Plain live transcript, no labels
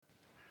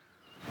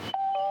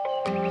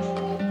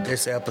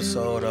This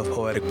episode of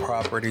Poetic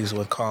Properties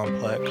with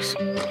Complex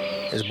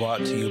is brought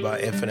to you by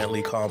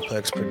Infinitely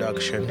Complex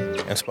Production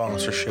and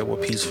sponsorship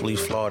with Peacefully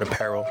Flawed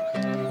Apparel,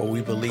 where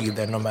we believe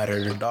that no matter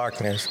the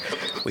darkness,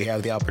 we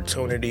have the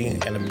opportunity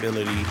and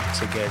ability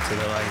to get to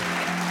the light.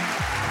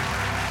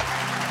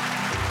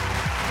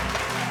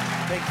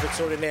 Thank you for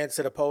tuning in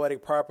to the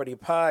Poetic Property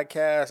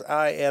Podcast.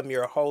 I am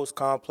your host,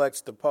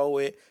 Complex the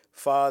Poet,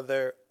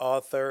 father,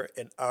 author,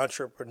 and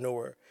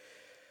entrepreneur.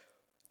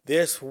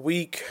 This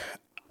week,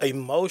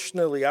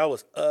 emotionally, I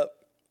was up.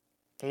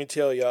 Let me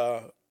tell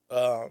y'all,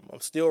 I'm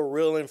still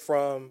reeling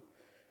from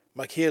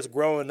my kids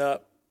growing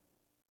up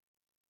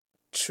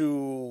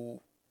to,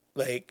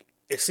 it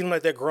seemed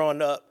like they're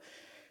growing up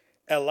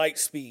at light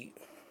speed.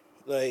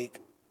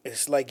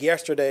 It's like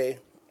yesterday,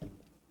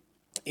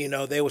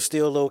 they were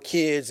still little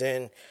kids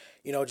and,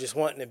 just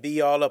wanting to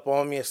be all up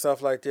on me and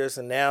stuff like this.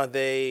 And now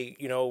they,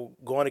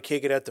 going to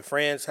kick it at the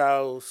friend's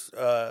house,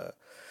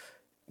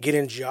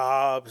 getting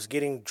jobs,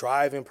 getting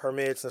driving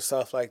permits and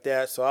stuff like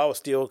that. So I was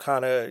still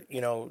kind of,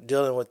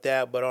 dealing with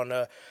that, but on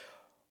a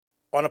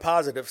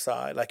positive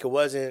side. It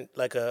wasn't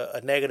like a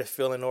negative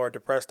feeling or a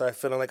depressed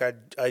feeling.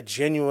 I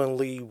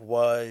genuinely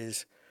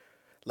was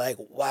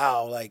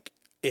wow,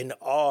 in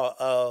awe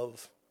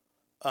of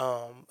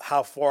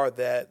how far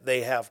that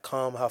they have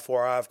come, how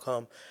far I've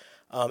come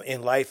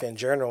in life in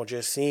general,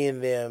 just seeing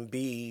them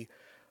be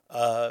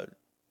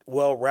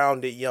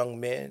well-rounded young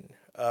men.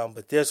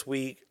 But this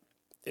week,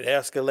 it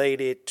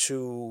escalated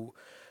to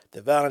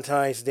the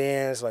Valentine's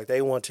dance.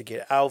 They want to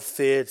get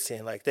outfits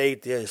and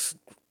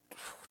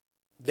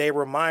they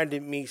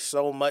reminded me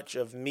so much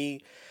of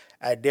me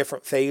at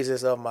different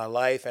phases of my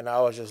life. And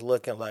I was just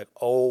looking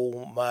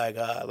oh my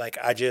God.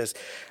 I just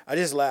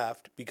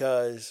laughed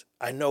because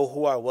I know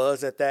who I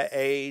was at that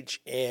age.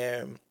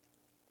 And,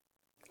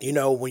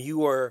 when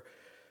you are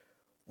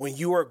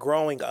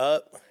growing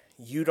up,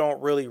 you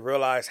don't really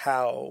realize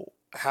how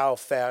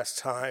fast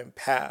time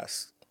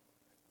passed.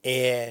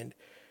 And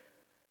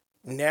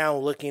now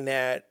looking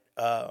at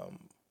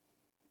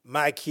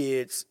my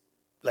kids,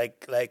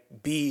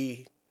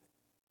 be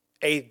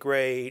 8th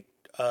grade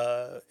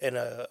and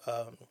a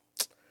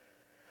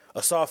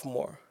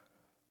sophomore,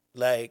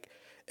 it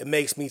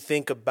makes me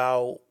think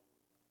about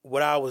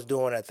what I was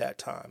doing at that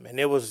time, and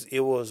it was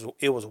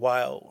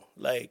wild.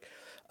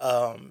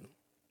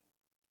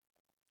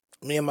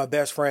 Me and my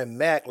best friend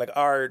Mac,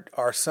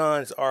 our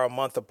sons are a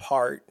month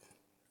apart,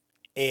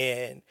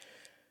 and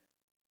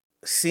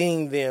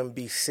seeing them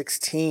be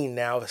 16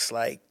 now, it's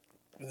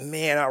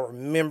man, I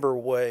remember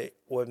what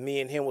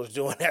me and him was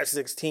doing at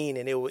 16,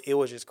 and it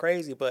was just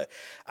crazy. But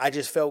I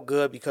just felt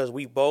good because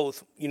we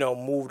both,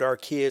 moved our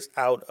kids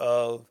out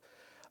of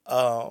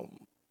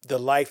the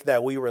life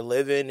that we were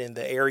living in,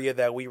 the area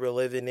that we were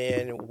living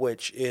in,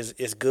 which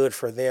is good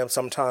for them.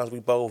 Sometimes we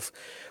both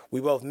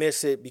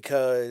miss it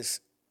because,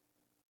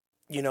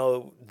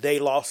 they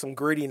lost some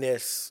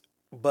grittiness,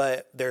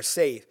 but they're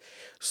safe.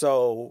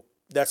 So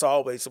that's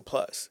always a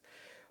plus.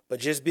 But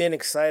just being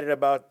excited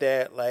about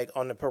that,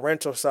 on the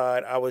parental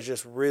side, I was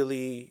just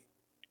really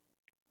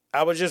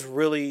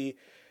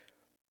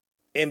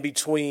in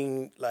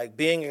between,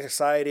 being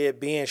excited,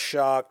 being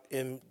shocked,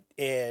 and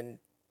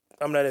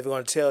I'm not even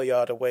going to tell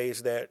y'all the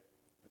ways that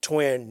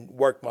Twin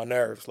worked my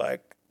nerves,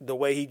 the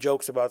way he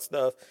jokes about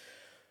stuff.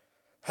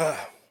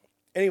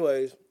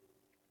 Anyways,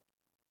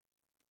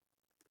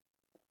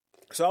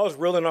 so I was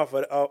reeling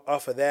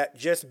off of that,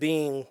 just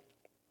being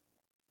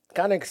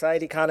kind of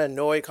excited, kind of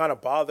annoyed, kind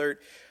of bothered.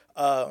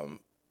 Because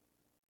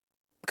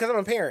I'm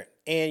a parent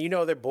and,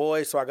 they're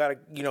boys. So I got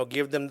to,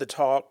 give them the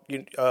talk,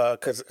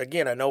 because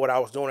again, I know what I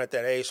was doing at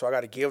that age. So I got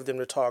to give them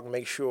the talk,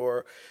 make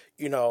sure,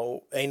 ain't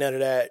none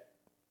of that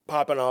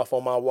popping off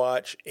on my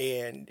watch.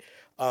 And,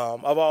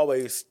 I've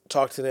always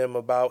talked to them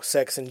about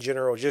sex in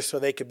general, just so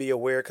they could be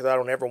aware. Cause I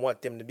don't ever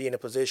want them to be in a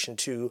position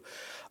to,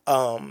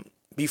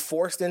 be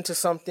forced into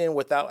something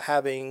without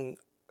having,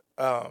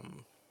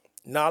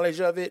 knowledge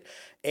of it,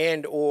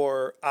 and,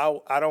 or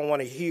I don't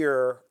want to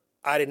hear,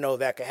 I didn't know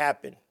that could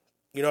happen.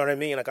 You know what I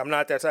mean? I'm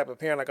not that type of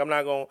parent.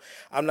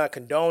 I'm not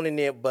condoning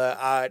it, but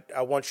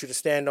I want you to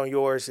stand on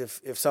yours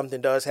if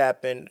something does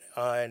happen,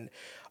 and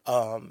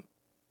that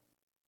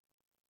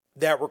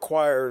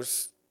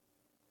requires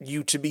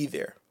you to be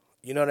there.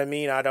 You know what I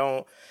mean? I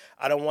don't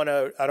want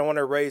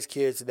to raise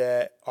kids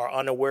that are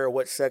unaware of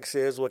what sex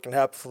is, what can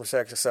happen from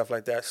sex and stuff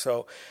like that.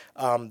 So,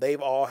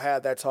 they've all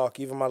had that talk.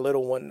 Even my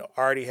little one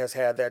already has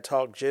had that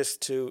talk just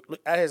to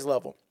at his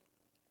level.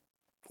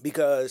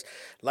 Because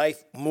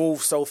life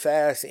moves so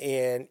fast,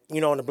 and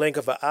in the blink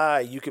of an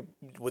eye,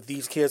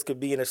 these kids could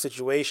be in a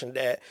situation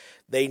that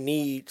they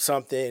need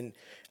something.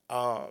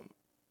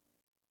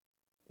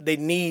 They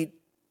need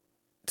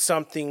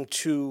something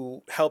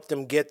to help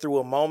them get through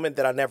a moment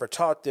that I never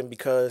taught them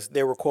because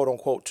they were quote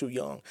unquote too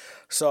young.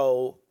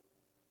 So,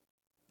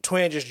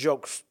 Twin just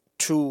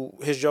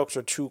his jokes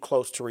are too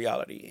close to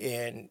reality,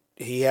 and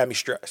he had me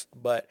stressed.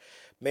 But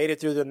made it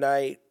through the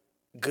night.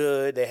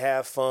 Good, they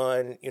have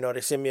fun,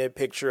 they send me a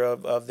picture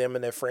of them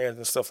and their friends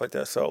and stuff like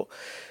that. So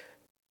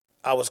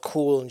I was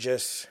cool and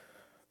just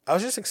I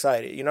was just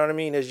excited. You know what I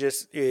mean? It's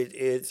just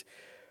it's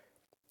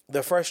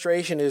the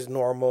frustration is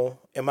normal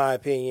in my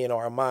opinion,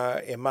 or in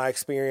my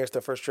experience. The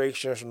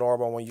frustration is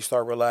normal when you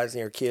start realizing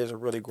your kids are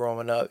really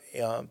growing up,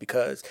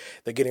 because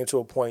they're getting to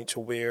a point to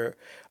where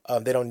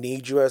they don't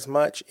need you as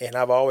much. And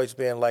I've always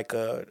been like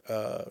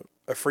a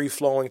free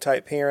flowing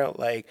type parent.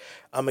 Like,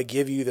 I'm gonna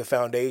give you the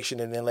foundation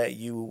and then let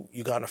you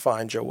gotta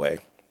find your way.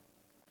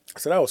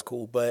 So that was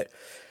cool. But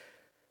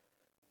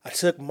I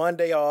took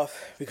Monday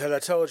off because I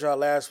told y'all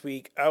last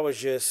week I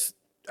was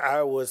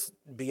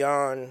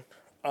beyond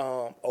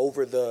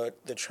over the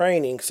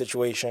training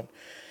situation,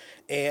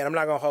 and I'm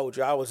not gonna hold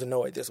you. I was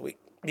annoyed this week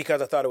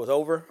because I thought it was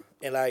over,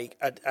 and like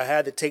I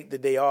had to take the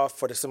day off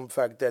for the simple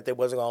fact that they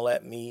wasn't gonna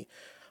let me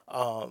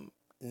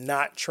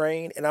not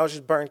train, and I was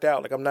just burnt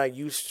out. Like, I'm not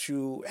used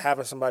to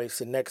having somebody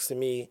sit next to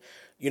me,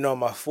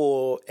 my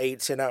full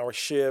 8-10 hour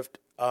shift.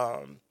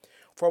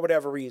 For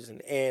whatever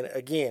reason. And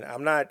again,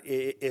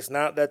 it's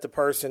not that the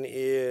person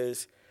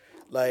is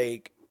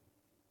like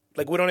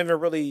we don't even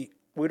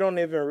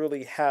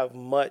really have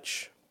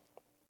much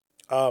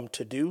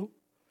to do.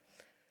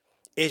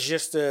 It's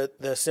just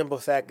the simple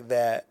fact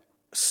that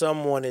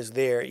someone is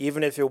there,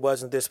 even if it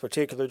wasn't this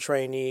particular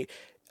trainee,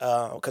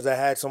 because I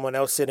had someone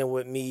else sitting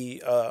with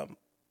me,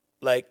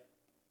 like,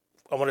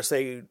 I want to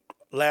say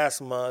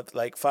last month,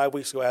 like 5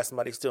 weeks ago, I asked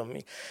somebody still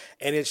me.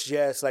 And it's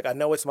just like, I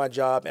know it's my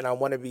job and I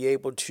want to be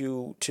able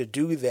to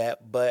do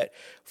that. But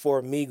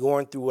for me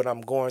going through what I'm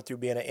going through,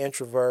 being an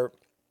introvert,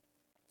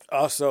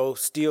 also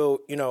still,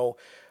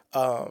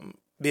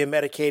 being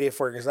medicated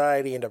for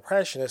anxiety and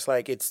depression, it's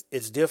like it's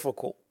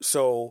difficult.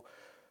 So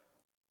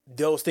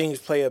those things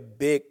play a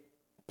big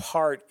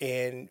part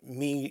in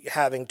me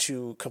having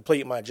to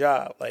complete my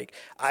job. Like,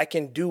 I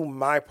can do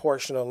my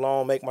portion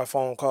alone, make my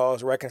phone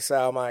calls,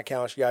 reconcile my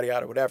accounts, yada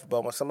yada, whatever.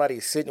 But when somebody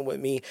is sitting with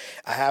me,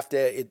 I have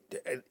to.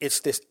 It's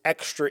this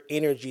extra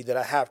energy that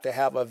I have to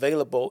have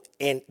available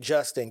in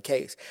just in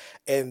case,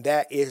 and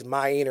that is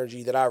my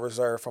energy that I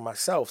reserve for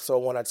myself. So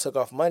when I took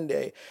off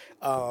Monday,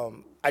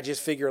 I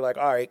just figured like,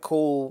 all right,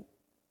 cool.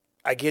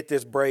 I get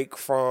this break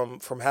from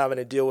having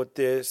to deal with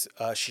this.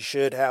 She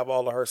should have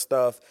all of her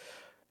stuff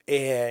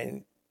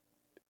and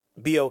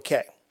be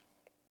okay.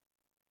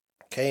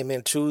 Came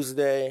in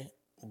Tuesday,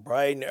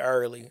 bright and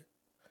early.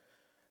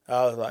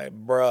 I was like,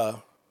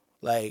 bruh,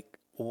 like,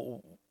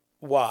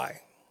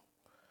 why?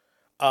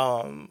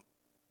 Um,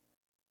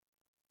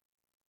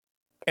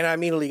 and I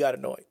immediately got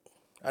annoyed.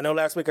 I know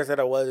last week I said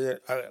I wasn't.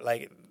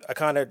 I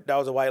kind of, that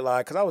was a white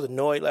lie because I was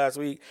annoyed last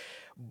week,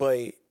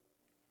 but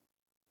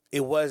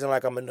it wasn't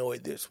like I'm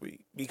annoyed this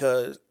week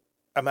because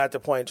I'm at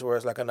the point to where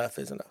it's like enough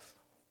is enough.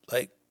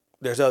 Like,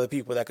 there's other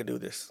people that could do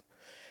this.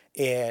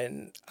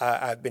 And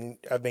I've been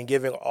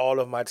giving all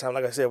of my time.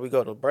 Like I said, we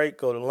go to break,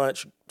 go to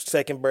lunch,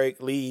 second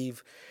break,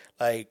 leave,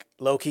 like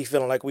low key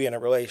feeling like we in a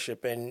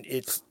relationship, and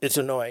it's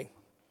annoying.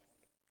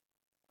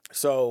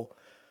 So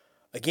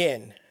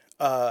again,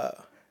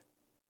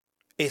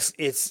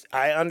 it's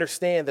I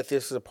understand that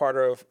this is a part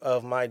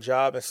of my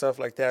job and stuff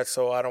like that.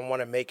 So I don't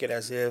want to make it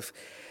as if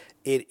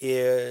it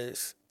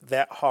is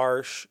that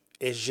harsh.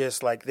 It's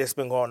just like this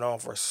been going on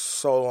for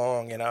so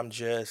long, and I'm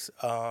just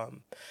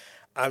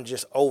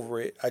over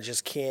it.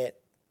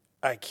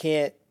 I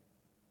can't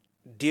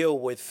deal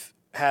with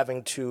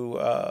having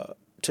to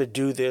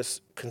do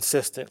this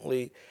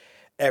consistently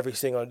every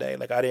single day.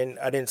 Like, I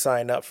didn't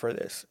sign up for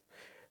this.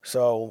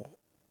 So,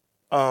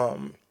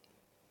 um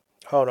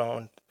hold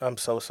on. I'm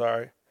so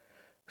sorry.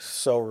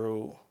 So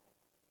rude.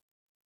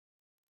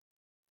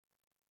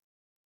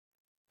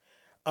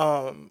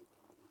 Um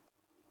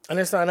I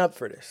didn't sign up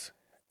for this.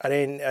 I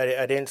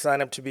didn't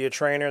sign up to be a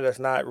trainer. That's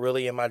not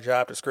really in my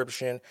job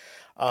description.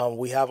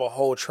 We have a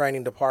whole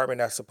training department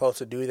that's supposed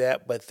to do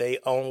that, but they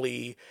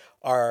only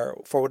are,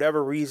 for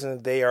whatever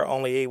reason, they are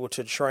only able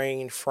to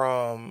train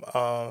from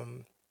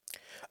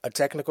a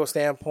technical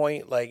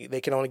standpoint. Like, they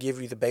can only give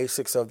you the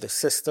basics of the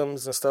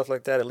systems and stuff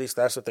like that. At least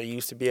that's what they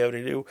used to be able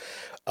to do.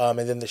 And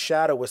then the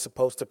shadow was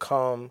supposed to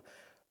come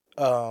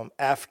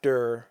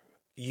after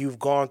you've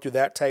gone through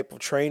that type of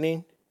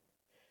training,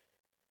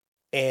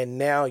 and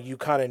now you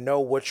kind of know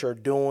what you're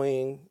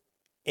doing,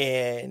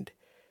 and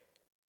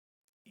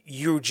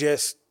you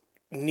just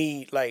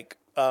need like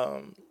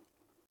you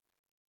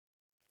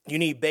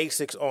need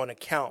basics on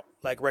account,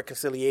 like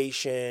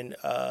reconciliation,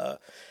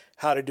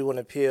 how to do an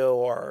appeal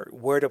or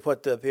where to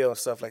put the appeal and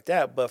stuff like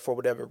that. But for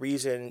whatever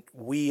reason,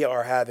 we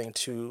are having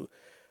to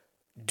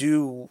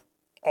do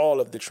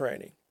all of the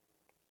training,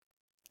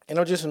 and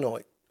I'm just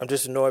annoyed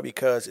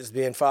because it's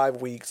been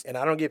 5 weeks and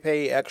I don't get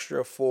paid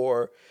extra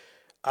for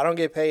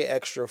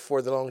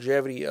the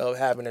longevity of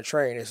having a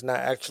train. It's not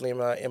actually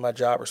in my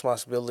job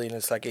responsibility, and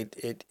it's like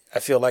it. I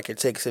feel like it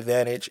takes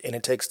advantage and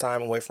it takes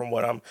time away from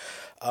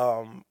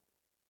um,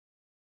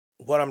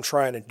 what I'm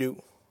trying to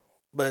do.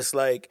 But it's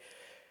like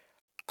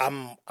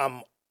I'm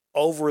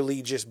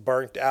overly just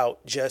burnt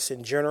out, just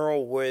in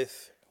general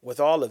with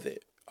all of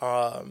it.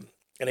 And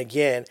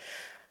again,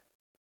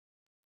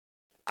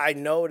 I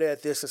know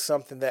that this is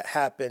something that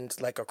happens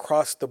like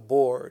across the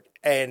board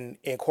and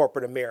in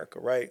corporate America,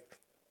 right?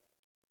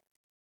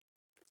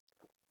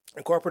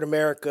 in corporate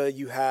America,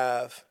 you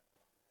have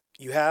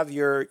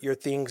your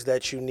things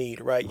that you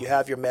need, right? You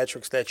have your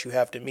metrics that you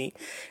have to meet,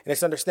 and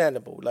it's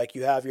understandable. Like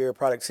you have your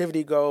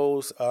productivity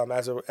goals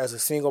as a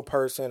single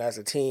person, as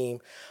a team.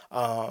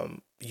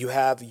 You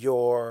have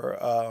your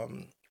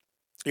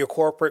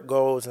corporate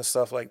goals and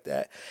stuff like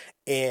that,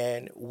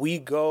 and we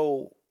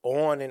go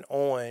on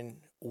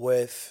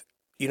with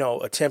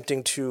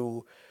attempting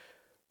to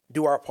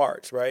do our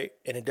parts, right?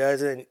 And it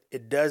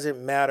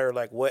doesn't matter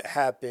like what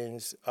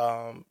happens.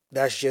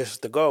 That's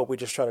just the goal. We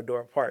just try to do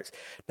our parts.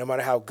 No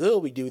matter how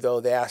good we do, though,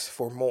 they ask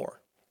for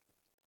more,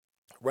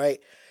 right?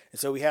 And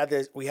so we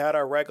had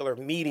our regular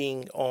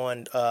meeting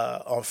on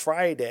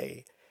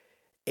Friday,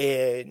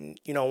 and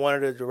one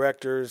of the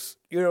directors,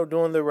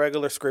 doing the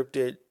regular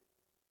scripted,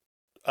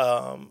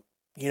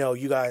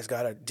 you guys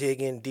gotta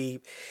dig in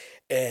deep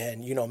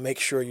and make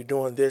sure you're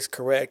doing this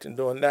correct and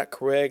doing that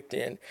correct,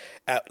 and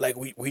like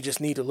we just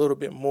need a little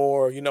bit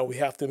more. We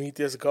have to meet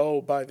this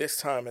goal by this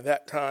time and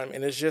that time,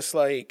 and it's just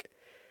like,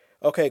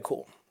 okay,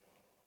 cool,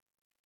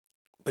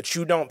 but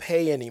you don't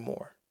pay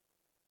anymore,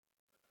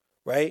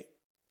 right?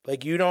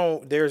 Like you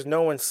don't. There's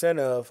no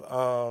incentive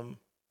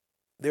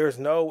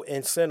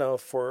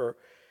for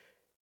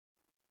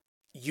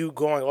you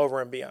going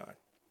over and beyond,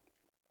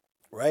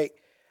 right?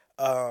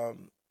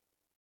 Um,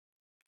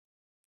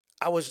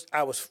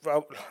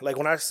 like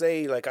when I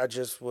say like I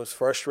just was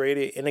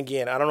frustrated, and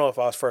again, I don't know if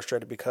I was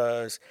frustrated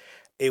because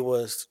it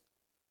was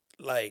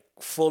like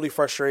fully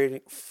frustration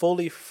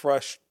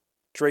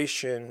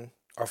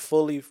or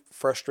fully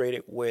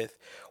frustrated with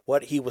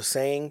what he was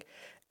saying,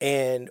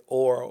 and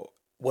or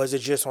was it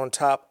just on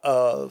top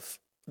of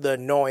the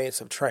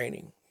annoyance of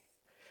training?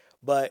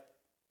 But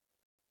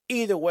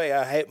either way,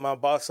 I hit my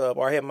boss up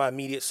or I hit my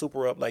immediate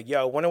super up like,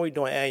 yo, when are we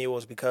doing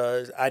annuals?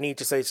 Because I need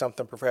to say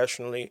something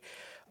professionally.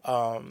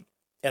 Um,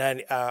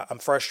 and I'm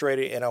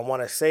frustrated and I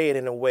want to say it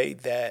in a way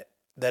that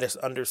is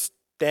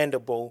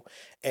understandable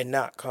and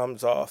not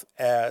comes off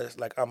as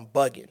like I'm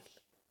bugging.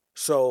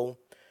 So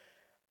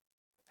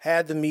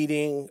had the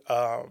meeting,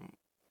 or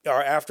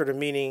after the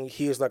meeting,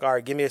 he was like, all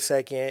right, give me a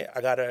second. I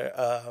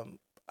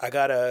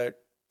gotta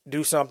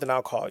do something.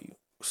 I'll call you.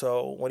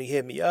 So when he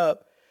hit me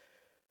up,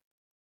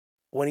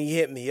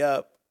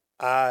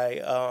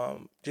 I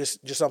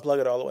just unplug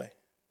it all the way.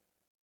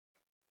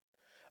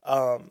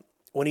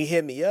 When he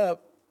hit me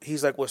up,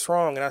 he's like, "What's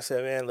wrong?" And I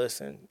said, "Man,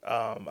 listen,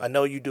 I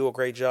know you do a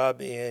great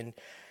job in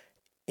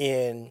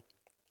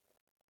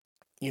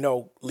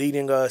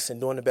leading us and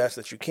doing the best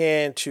that you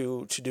can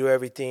to do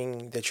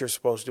everything that you're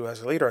supposed to do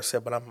as a leader." I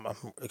said, "But I'm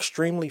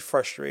extremely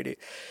frustrated."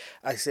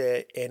 I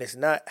said, "And it's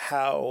not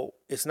how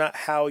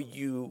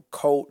you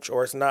coach,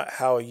 or it's not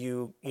how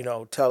you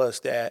tell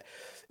us that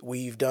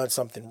we've done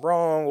something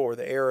wrong or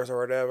the errors or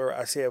whatever."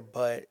 I said,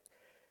 "But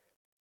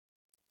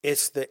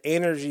it's the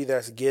energy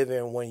that's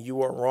given when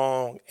you are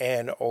wrong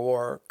and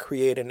or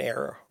create an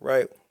error,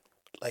 right?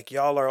 Like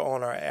y'all are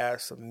on our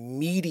ass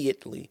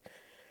immediately,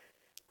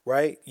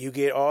 right? You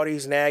get all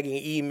these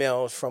nagging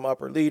emails from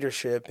upper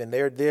leadership, and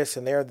they're this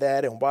and they're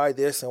that, and why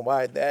this and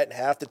why that. And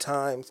half the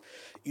times,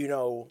 you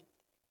know,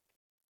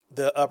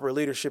 the upper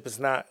leadership is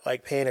not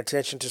like paying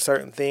attention to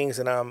certain things,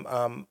 and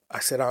I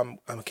said I'm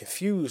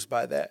confused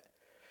by that.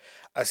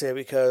 I said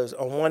because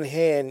on one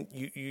hand,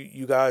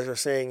 you guys are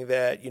saying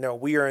that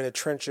we are in the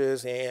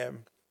trenches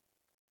and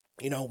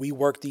we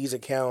work these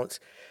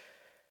accounts,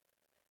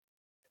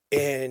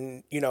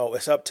 and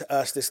it's up to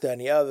us, this, that,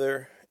 and the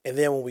other. And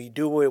then when we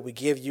do it, we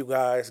give you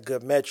guys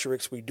good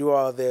metrics. We do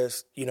all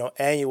this,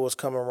 annuals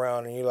come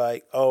around, and you're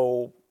like,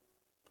 oh,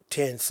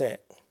 10 cent,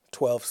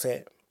 12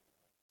 cent.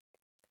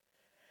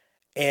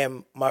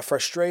 And my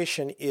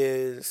frustration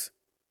is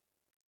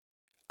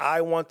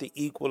I want the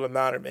equal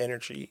amount of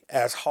energy.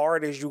 As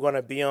hard as you're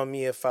gonna be on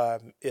me if I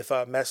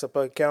mess up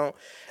an account,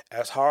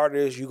 as hard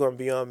as you're gonna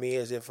be on me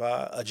as if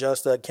I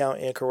adjust the account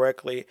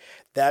incorrectly,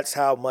 that's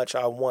how much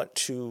I want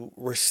to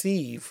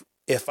receive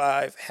if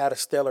I've had a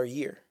stellar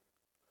year.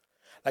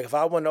 Like if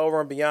I went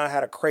over and beyond,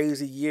 had a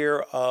crazy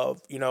year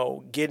of,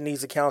 getting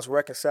these accounts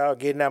reconciled,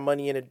 getting that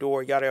money in the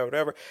door, yada yada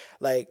whatever.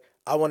 Like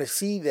I want to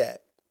see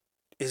that.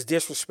 It's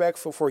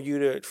disrespectful for you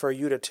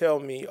to tell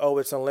me, oh,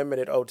 it's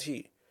unlimited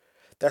OT.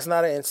 That's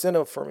not an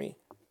incentive for me.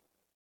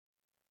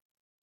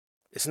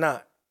 It's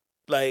not.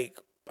 Like,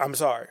 I'm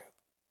sorry.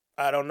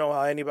 I don't know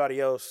how anybody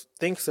else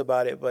thinks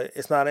about it, but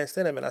it's not an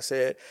incentive. And I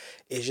said,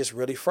 it's just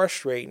really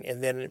frustrating.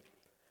 And then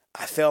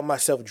I felt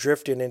myself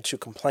drifting into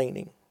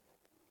complaining.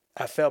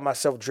 I felt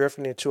myself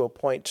drifting into a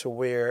point to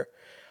where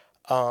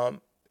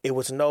it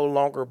was no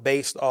longer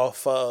based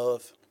off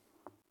of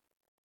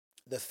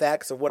the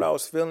facts of what I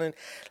was feeling.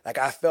 Like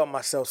I felt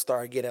myself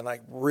start getting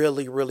like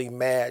really, really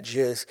mad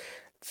just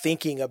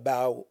thinking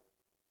about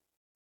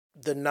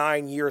the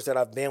 9 years that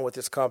I've been with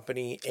this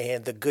company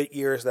and the good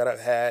years that I've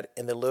had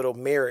and the little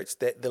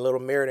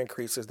merit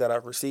increases that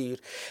I've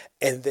received.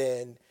 And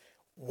then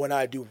when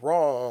I do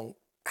wrong,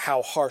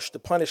 how harsh the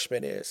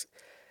punishment is.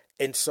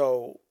 And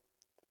so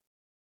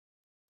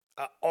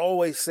I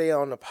always say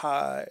on the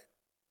pod,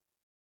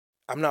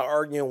 I'm not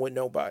arguing with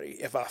nobody.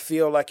 If I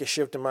feel like it's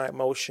shifting my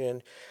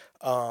emotion,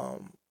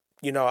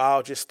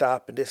 I'll just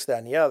stop and this, that,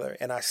 and the other.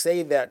 And I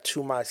say that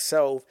to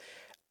myself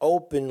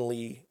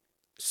openly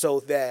so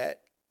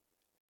that,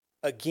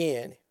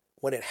 again,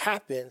 when it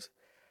happens,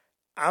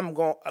 I'm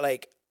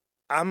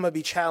gonna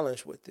be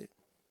challenged with it,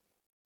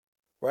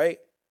 right?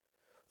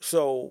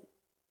 So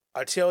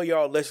I tell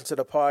y'all listen to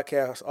the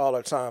podcast all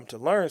the time to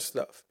learn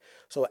stuff.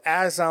 So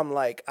as I'm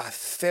like, I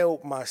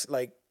felt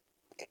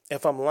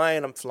if I'm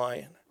lying, I'm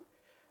flying.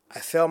 I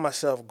felt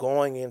myself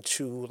going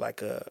into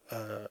like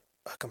a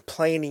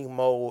complaining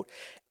mode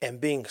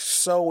and being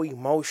so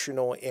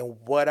emotional in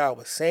what I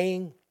was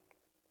saying.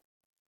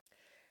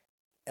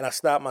 And I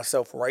stopped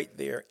myself right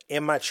there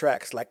in my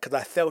tracks, because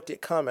I felt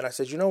it coming. I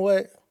said, you know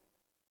what?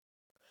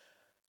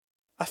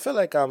 I feel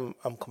like I'm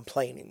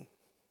complaining.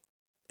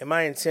 And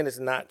my intent is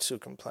not to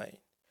complain.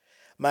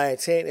 My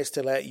intent is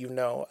to let you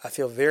know I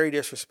feel very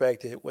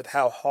disrespected with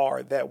how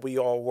hard that we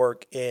all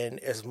work in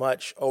as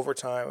much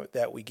overtime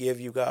that we give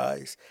you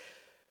guys.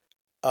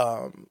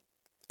 And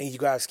you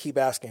guys keep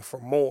asking for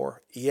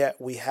more,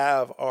 yet we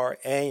have our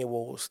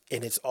annuals,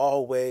 and it's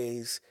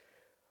always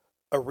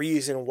a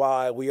reason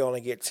why we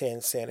only get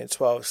 10 cent and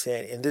 12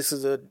 cent. And this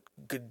is a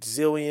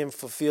gazillion,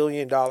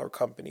 fulfillion dollar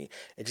company.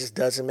 It just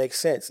doesn't make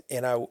sense.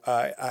 And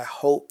I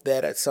hope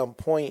that at some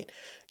point,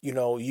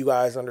 you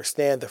guys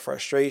understand the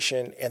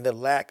frustration and the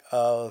lack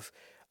of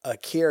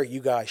care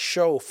you guys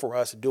show for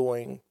us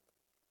doing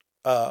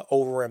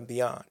over and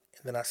beyond.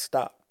 And then I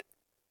stopped.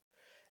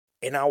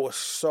 And I was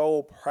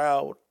so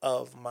proud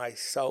of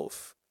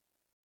myself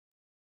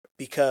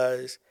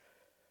because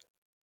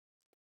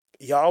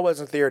y'all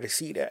wasn't there to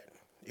see that.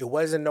 It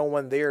wasn't no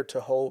one there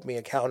to hold me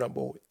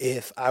accountable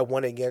if I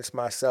went against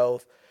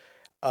myself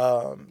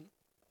and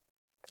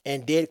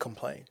did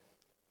complain.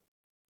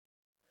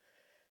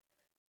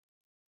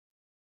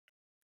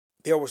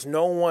 There was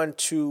no one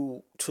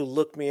to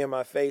look me in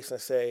my face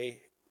and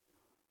say,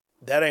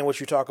 that ain't what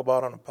you talk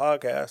about on the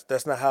podcast.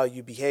 That's not how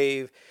you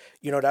behave.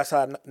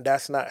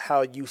 That's not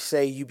how you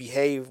say you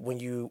behave when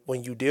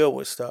you deal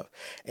with stuff.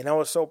 And I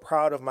was so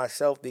proud of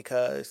myself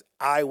because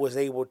I was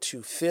able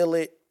to feel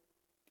it,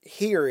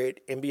 hear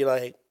it, and be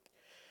like,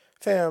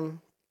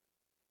 fam,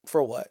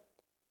 for what?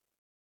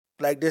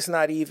 Like, this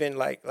not even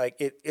like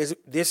it is.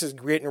 This is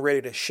getting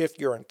ready to shift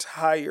your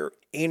entire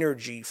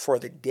energy for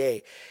the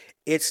day.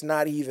 It's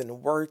not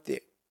even worth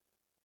it.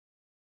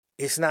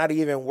 It's not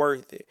even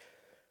worth it.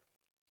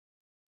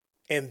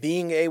 And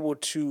being able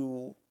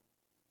to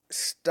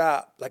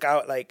stop,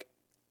 I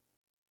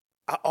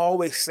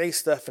always say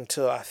stuff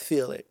until I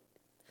feel it.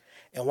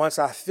 And once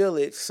I feel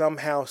it,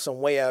 somehow,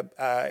 some way,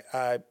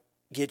 I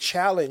get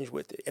challenged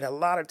with it. And a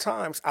lot of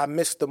times I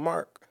miss the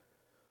mark.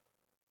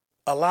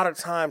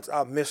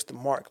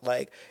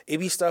 Like, it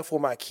be stuff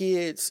with my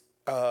kids.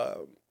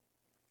 It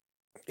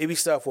be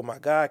stuff with my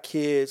god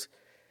kids.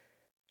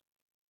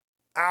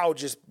 I'll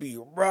just be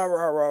rah,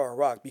 rah, rah,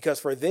 rah, because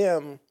for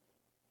them,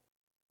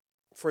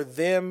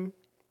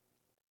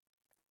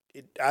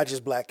 I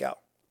just black out.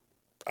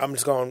 I'm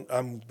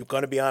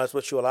gonna be honest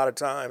with you. A lot of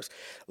times,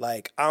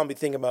 like, I don't be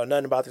thinking about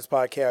nothing about this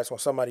podcast when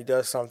somebody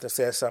does something,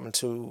 says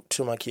something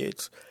to my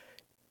kids,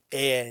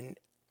 and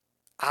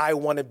I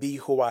want to be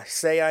who I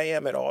say I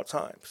am at all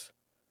times.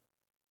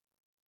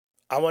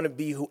 I want to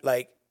be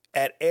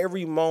at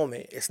every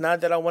moment. It's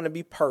not that I want to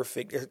be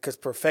perfect, because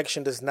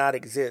perfection does not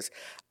exist.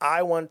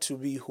 I want to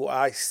be who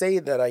I say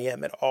that I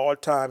am at all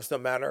times, no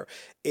matter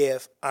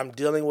if I'm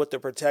dealing with the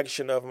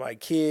protection of my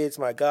kids,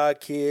 my god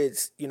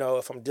kids,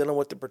 if I'm dealing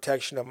with the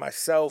protection of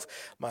myself,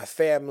 my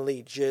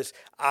family,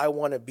 I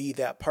want to be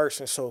that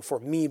person. So for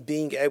me,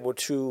 being able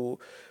to,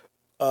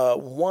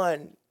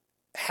 one,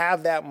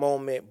 have that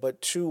moment,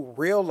 but two,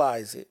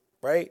 realize it,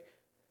 right?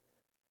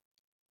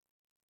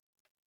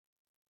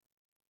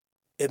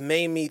 It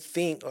made me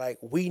think, like,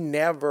 we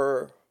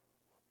never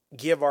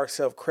give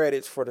ourselves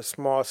credits for the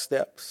small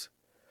steps.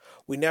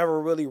 We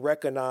never really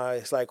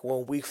recognize, like,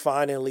 when we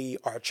finally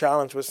are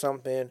challenged with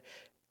something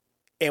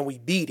and we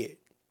beat it.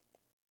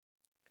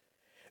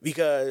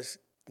 Because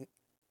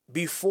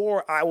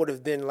before, I would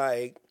have been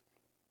like,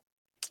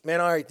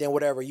 man, all right, then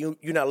whatever, you're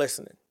not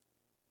listening.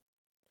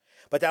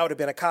 But that would have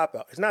been a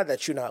cop-out. It's not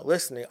that you're not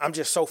listening. I'm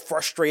just so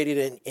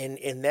frustrated,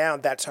 and now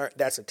that's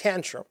a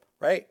tantrum,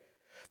 right?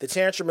 The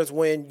tantrum is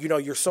when,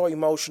 you're so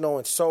emotional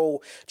and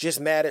so just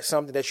mad at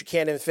something that you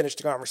can't even finish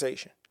the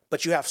conversation.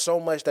 But you have so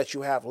much that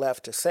you have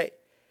left to say,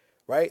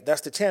 right?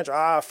 That's the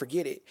tantrum.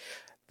 Forget it.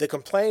 The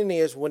complaining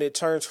is when it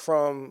turns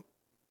from,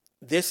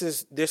 this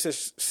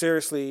is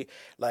seriously,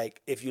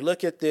 like, if you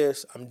look at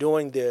this, I'm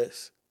doing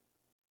this.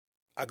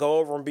 I go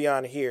over and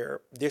beyond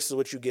here. This is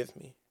what you give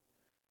me.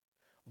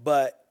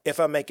 But if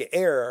I make an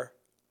error,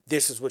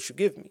 this is what you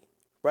give me.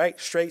 Right?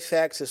 Straight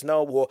facts is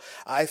no, well,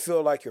 I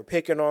feel like you're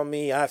picking on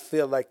me.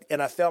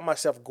 And I felt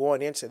myself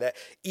going into that,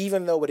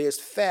 even though it is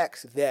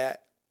facts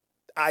that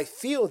I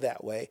feel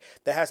that way,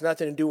 that has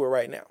nothing to do with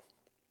right now.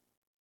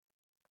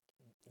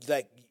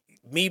 Like,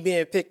 Me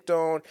being picked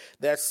on,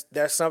 that's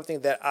something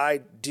that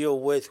I deal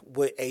with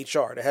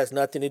HR. That has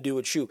nothing to do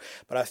with you.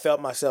 But I felt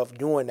myself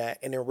doing that,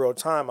 and in real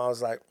time, I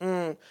was like,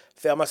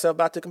 felt myself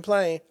about to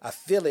complain. I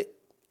feel it,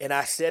 and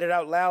I said it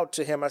out loud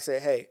to him. I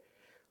said, "Hey,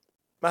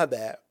 my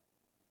bad.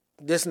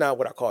 This is not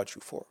what I called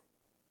you for.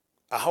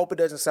 I hope it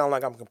doesn't sound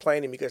like I'm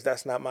complaining because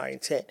that's not my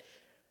intent.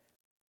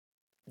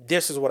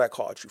 This is what I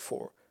called you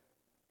for."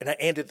 And I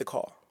ended the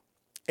call.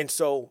 And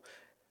so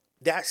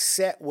that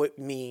sat with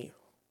me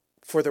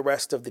for the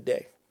rest of the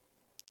day,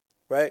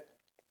 right?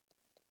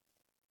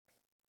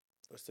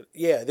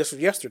 Yeah, this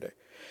was yesterday.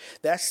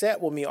 That sat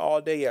with me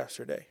all day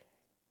yesterday.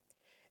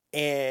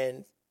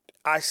 And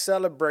I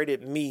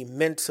celebrated me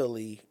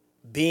mentally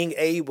being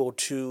able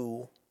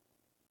to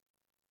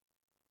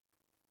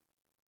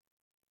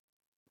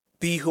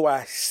be who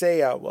I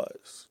say I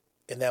was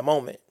in that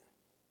moment.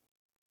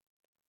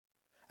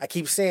 I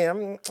keep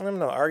saying I'm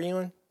not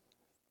arguing.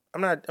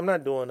 I'm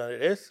not doing none of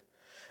this.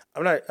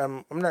 I'm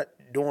not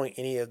doing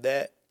any of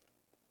that.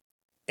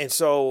 And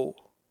so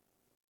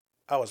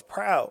I was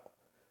proud.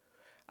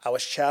 I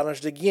was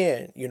challenged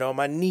again.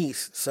 My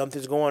niece,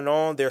 something's going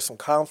on. There's some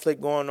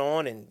conflict going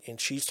on, and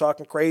she's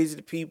talking crazy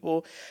to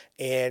people.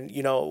 And,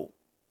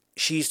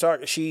 she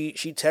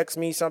texts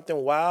me something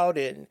wild,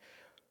 and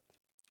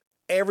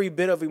every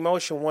bit of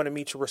emotion wanted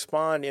me to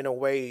respond in a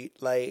way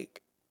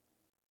like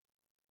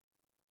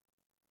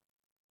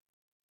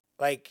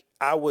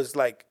I was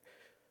like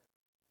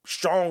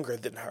stronger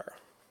than her.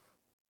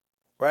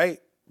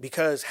 Right?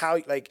 Because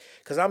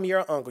I'm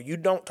your uncle. You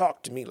don't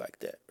talk to me like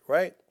that,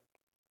 right?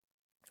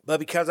 But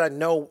because I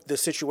know the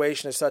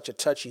situation is such a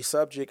touchy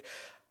subject,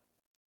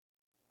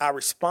 I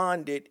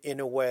responded in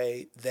a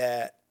way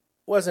that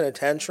wasn't a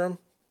tantrum.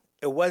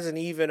 It wasn't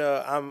even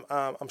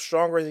I'm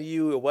stronger than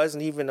you. It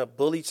wasn't even a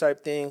bully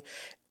type thing.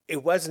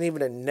 It wasn't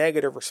even a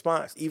negative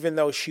response, even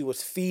though she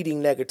was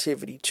feeding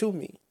negativity to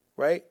me,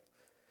 right?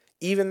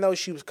 Even though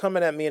she was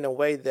coming at me in a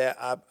way that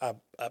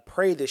I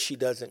pray that she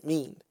doesn't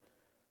mean.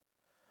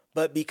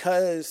 But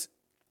because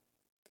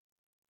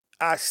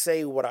I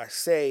say what I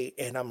say,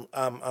 and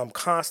I'm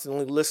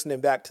constantly listening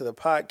back to the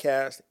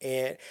podcast,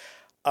 and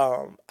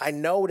I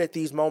know that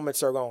these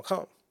moments are gonna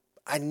come.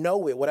 I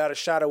know it without a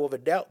shadow of a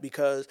doubt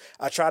because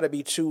I try to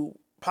be too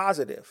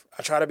positive.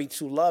 I try to be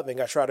too loving.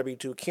 I try to be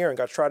too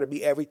caring. I try to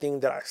be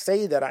everything that I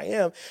say that I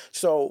am.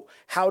 So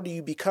how do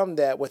you become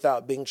that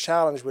without being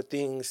challenged with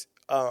things,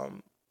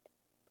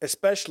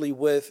 especially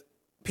with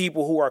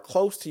people who are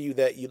close to you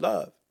that you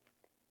love?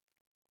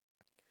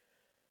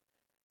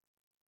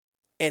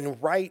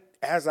 And right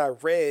as I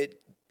read,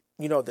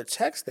 the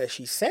text that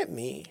she sent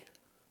me,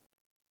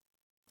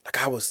 like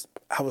I was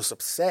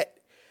upset,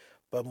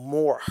 but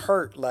more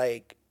hurt,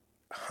 like,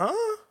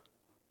 huh?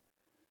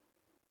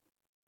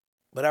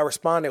 But I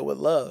responded with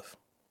love.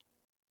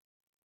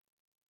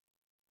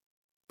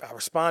 I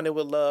responded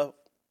with love.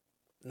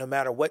 No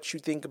matter what you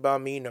think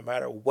about me, no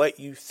matter what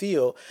you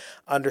feel,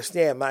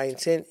 understand my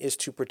intent is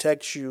to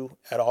protect you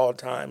at all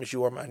times.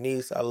 You are my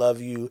niece. I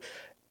love you.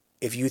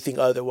 If you think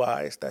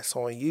otherwise, that's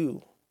on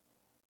you.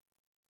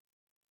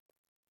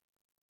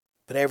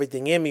 But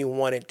everything in me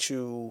wanted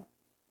to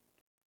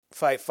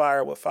fight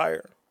fire with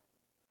fire.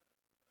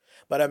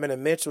 But I'm in a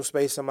mental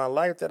space in my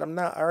life that I'm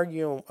not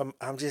arguing.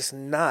 I'm just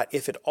not.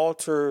 If it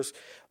alters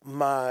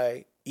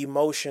my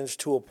emotions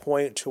to a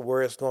point to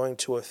where it's going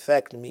to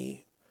affect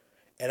me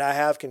and I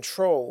have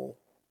control,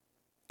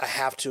 I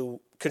have to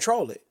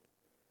control it.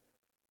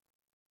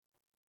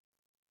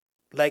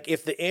 Like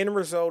if the end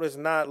result is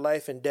not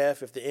life and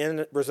death, if the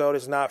end result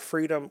is not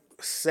freedom,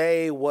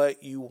 say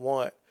what you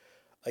want.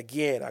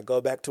 Again, I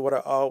go back to what I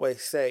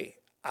always say.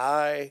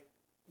 I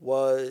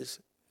was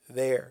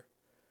there.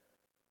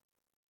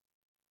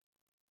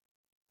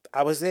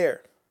 I was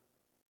there.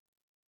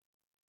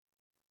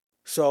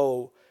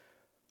 So,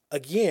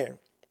 again,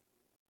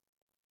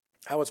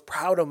 I was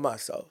proud of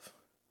myself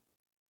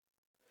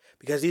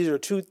because these are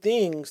two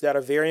things that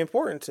are very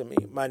important to me.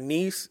 My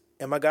niece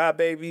and my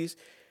godbabies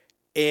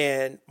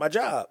and my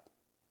job,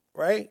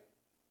 right?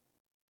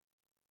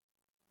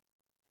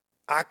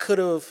 I could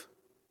have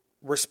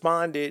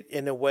responded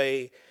in a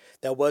way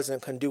that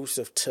wasn't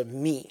conducive to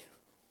me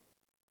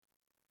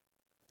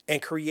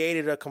and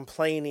created a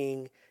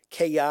complaining,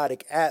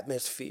 chaotic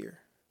atmosphere.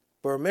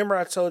 But remember,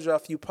 I told you a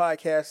few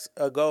podcasts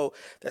ago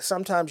that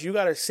sometimes you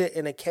got to sit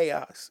in a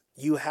chaos.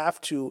 You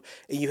have to,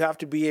 and you have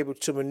to be able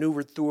to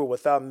maneuver through it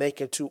without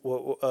making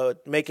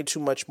too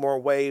much more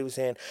waves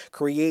and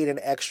create an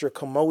extra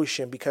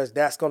commotion, because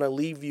that's going to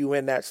leave you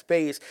in that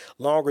space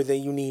longer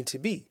than you need to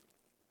be.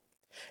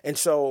 And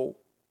so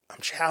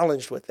I'm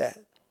challenged with that.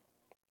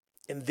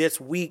 And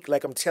this week,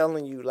 like I'm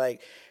telling you,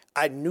 like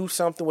I knew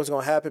something was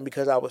going to happen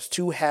because I was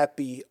too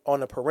happy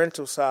on the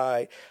parental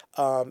side,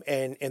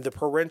 and the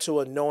parental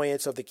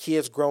annoyance of the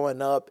kids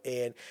growing up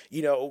and,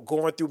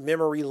 going through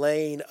memory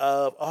lane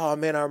of, oh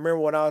man, I remember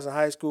when I was in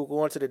high school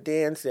going to the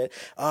dance, and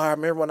I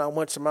remember when I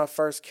went to my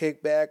first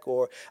kickback,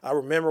 or I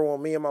remember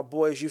when me and my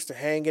boys used to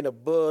hang in a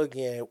bug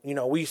and,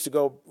 we used to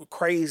go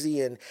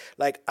crazy, and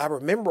like I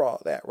remember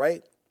all that,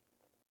 right?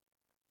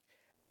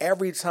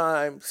 every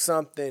time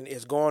something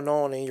is going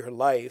on in your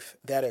life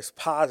that is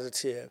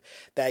positive,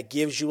 that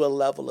gives you a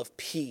level of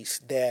peace,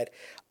 that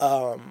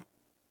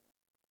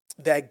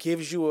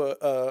gives you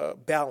a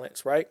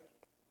balance, right?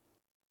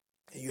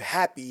 You're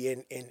happy,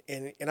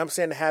 and I'm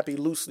saying happy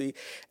loosely.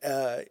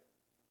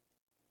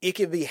 It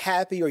could be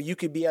happy, or you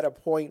could be at a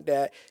point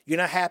that you're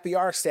not happy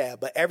or sad,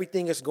 but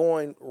everything is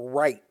going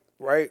right,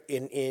 right?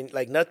 In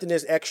like nothing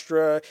is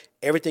extra,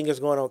 everything is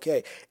going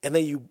okay. And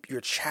then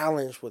you're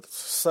challenged with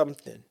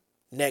something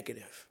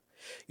negative.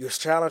 You're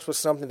challenged with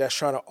something that's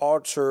trying to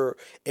alter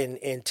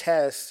and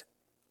test,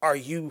 are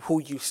you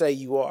who you say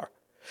you are?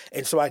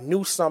 And so I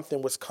knew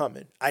something was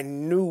coming. I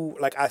knew,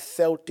 like, I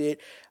felt it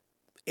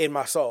in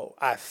my soul.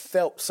 I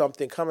felt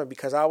something coming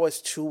because I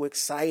was too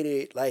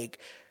excited, like,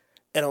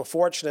 and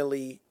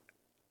unfortunately,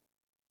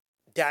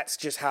 that's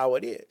just how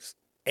it is.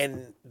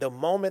 And the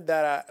moment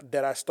that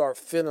I start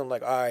feeling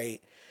like, all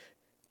right,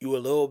 you a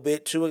little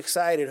bit too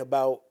excited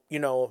about,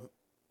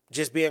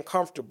 just being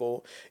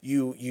comfortable.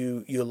 You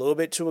a little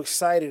bit too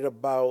excited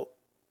about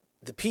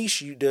the peace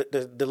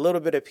the little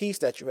bit of peace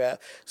that you have.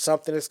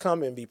 Something is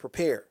coming. Be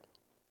prepared.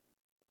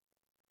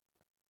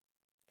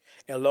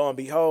 And lo and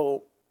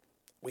behold,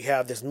 we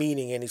have this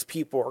meeting, and these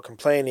people are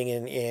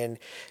complaining, and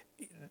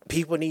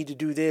people need to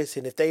do this,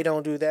 and if they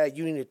don't do that,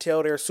 you need to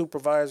tell their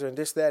supervisor, and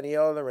this, that, and the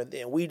other, and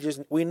then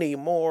we need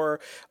more,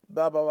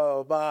 blah, blah, blah,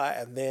 blah,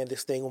 blah. And then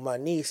this thing with my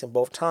niece, and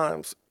both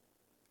times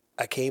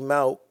I came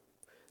out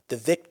the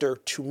victor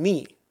to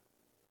me.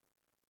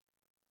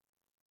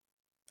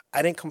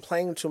 I didn't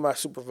complain to my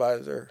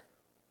supervisor.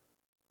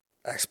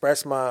 I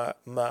expressed my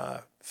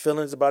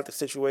feelings about the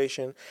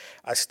situation.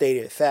 I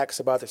stated facts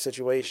about the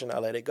situation. I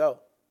let it go.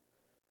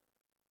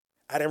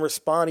 I didn't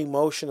respond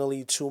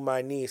emotionally to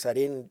my niece. I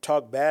didn't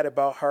talk bad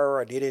about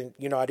her. I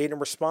didn't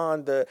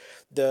respond the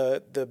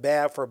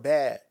bad for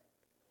bad.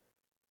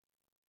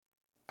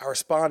 I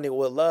responded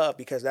with love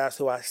because that's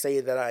who I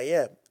say that I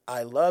am.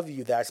 I love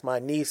you. That's my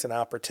niece, and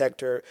I'll protect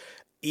her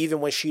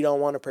even when she don't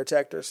want to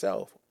protect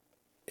herself.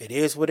 It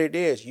is what it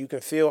is. You can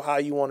feel how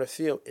you want to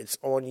feel. It's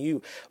on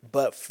you.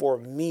 But for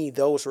me,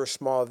 those were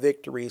small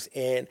victories.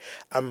 And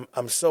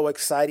I'm so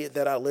excited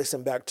that I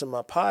listened back to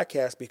my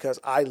podcast because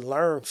I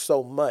learned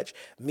so much.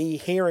 Me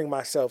hearing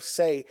myself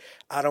say,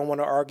 I don't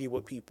want to argue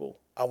with people.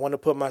 I want to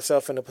put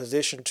myself in a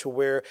position to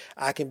where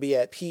I can be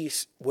at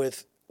peace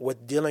with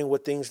dealing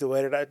with things the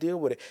way that I deal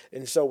with it.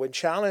 And so when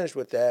challenged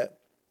with that,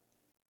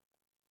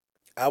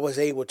 I was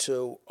able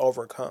to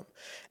overcome.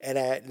 And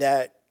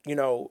that,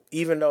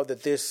 even though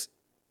that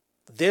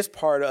this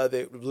part of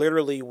it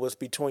literally was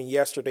between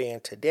yesterday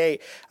and today,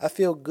 I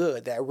feel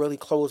good. That really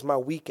closed my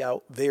week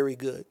out very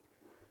good.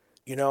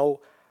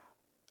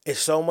 It's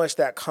so much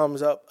that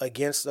comes up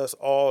against us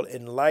all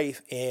in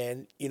life.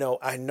 And,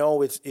 I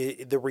know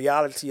the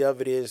reality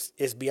of it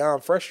is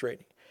beyond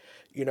frustrating.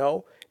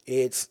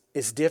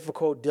 It's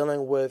difficult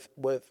dealing with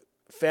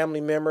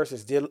family members.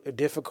 It's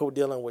difficult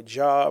dealing with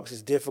jobs.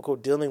 It's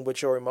difficult dealing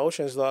with your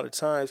emotions a lot of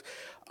times.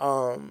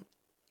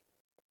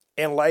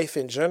 In life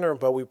in general,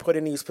 but we put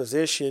in these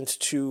positions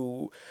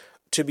to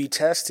be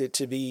tested,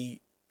 to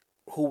be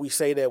who we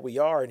say that we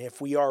are. And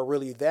if we are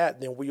really that,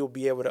 then we will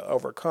be able to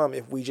overcome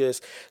if we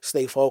just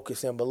stay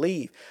focused and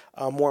believe.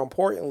 More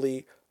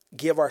importantly,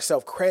 give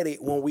ourselves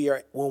credit when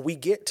we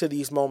get to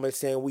these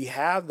moments and we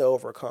have to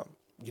overcome.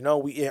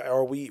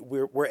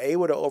 We're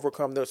able to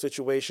overcome those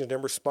situations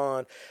and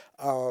respond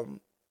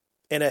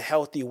in a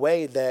healthy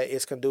way that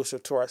is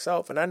conducive to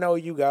ourselves. And I know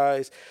you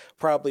guys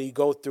probably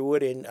go through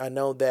it, and I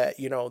know that,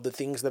 the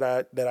things that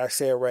I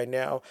said right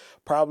now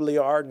probably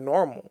are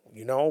normal,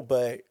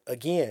 but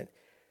again,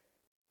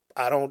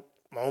 I don't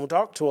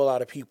talk to a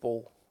lot of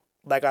people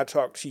like I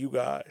talk to you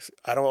guys.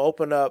 I don't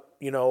open up,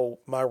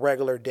 my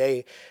regular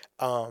day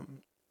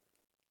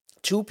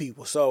to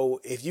people. So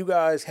if you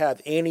guys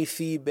have any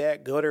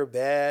feedback, good or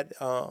bad,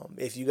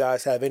 if you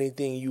guys have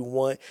anything you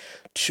want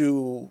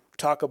to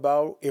talk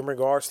about in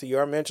regards to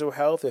your mental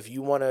health, if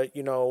you want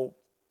to,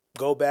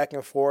 go back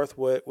and forth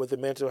with the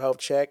mental health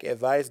check,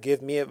 advice,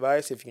 give me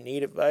advice. If you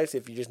need advice,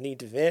 if you just need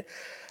to vent,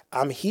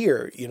 I'm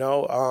here.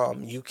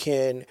 You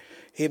can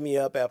hit me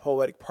up at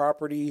Poetic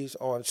Properties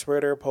on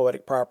Twitter,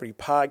 Poetic Property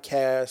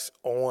Podcast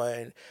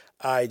on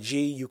IG.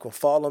 You can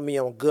follow me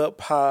on Good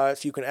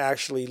Pods. You can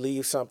actually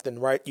leave something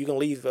right. You can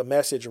leave a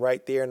message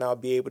right there, and I'll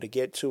be able to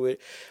get to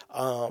it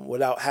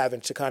without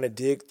having to kind of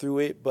dig through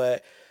it.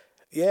 But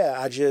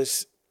yeah,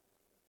 this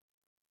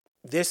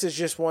is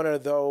just one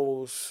of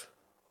those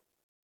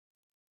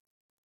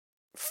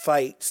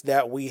fights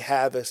that we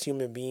have as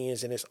human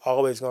beings, and it's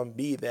always going to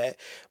be that.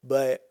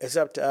 But it's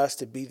up to us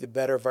to be the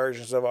better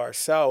versions of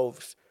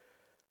ourselves,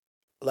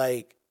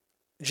 like,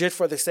 just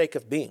for the sake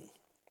of being.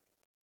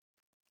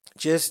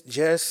 Just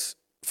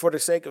for the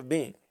sake of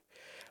being.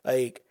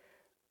 Like,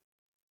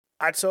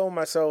 I told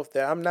myself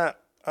that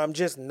I'm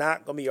just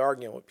not going to be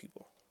arguing with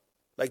people.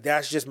 Like,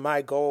 that's just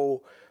my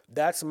goal.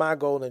 That's my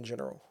goal in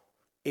general,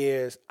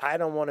 is I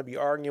don't want to be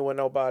arguing with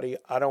nobody.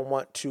 I don't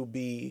want to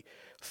be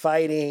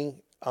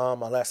fighting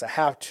unless I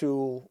have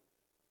to.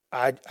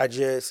 I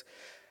just,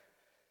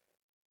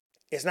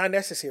 It's not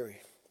necessary,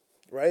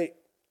 right?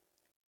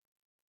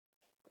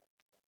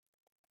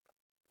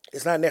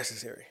 It's not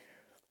necessary.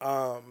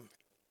 Um,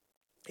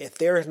 if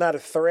there is not a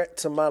threat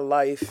to my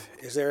life,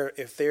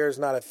 if there is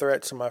not a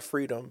threat to my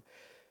freedom,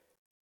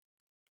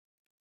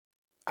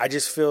 I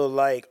just feel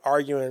like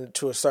arguing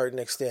to a certain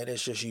extent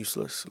is just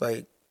useless.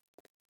 Like,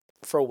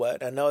 for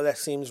what? I know that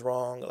seems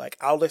wrong. Like,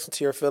 I'll listen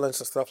to your feelings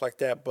and stuff like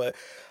that, but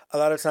a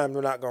lot of times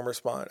I'm not gonna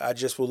respond. I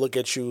just will look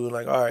at you and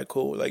like, all right,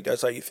 cool. Like,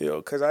 that's how you feel.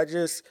 Because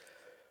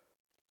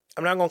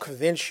I'm not gonna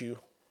convince you.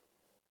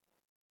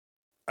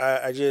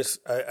 I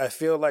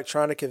feel like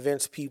trying to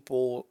convince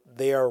people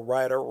they are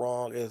right or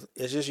wrong is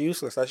just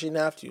useless. I shouldn't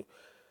have to.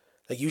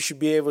 Like, you should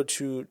be able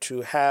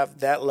to have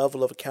that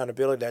level of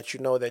accountability that you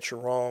know that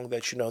you're wrong,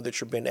 that you know that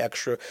you're being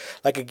extra.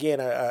 Like,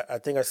 again, I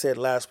think I said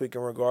last week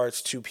in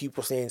regards to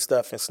people seeing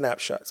stuff in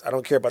snapshots. I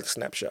don't care about the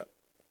snapshot.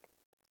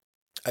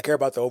 I care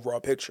about the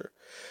overall picture.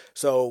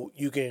 So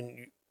you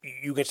can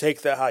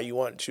take that how you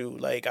want to.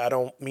 Like, I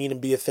don't mean to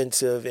be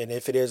offensive, and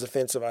if it is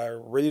offensive, I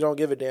really don't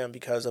give a damn,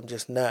 because I'm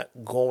just not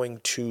going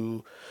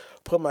to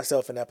put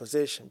myself in that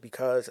position,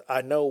 because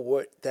I know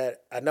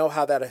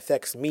how that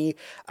affects me.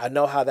 I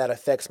know how that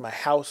affects my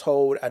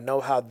household. I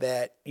know how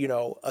that,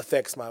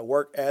 affects my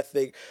work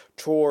ethic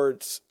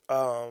towards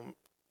the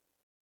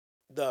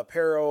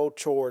apparel,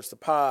 towards the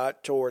pod,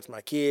 towards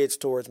my kids,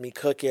 towards me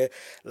cooking.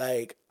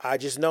 Like, I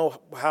just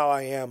know how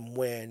I am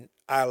when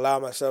I allow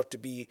myself to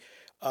be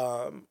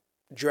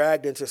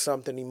dragged into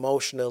something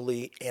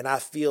emotionally, and I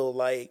feel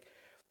like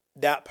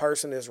that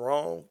person is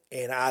wrong,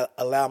 and I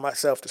allow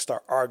myself to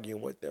start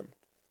arguing with them,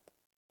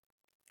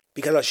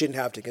 because I shouldn't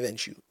have to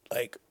convince you.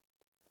 Like,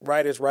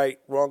 right is right,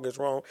 wrong is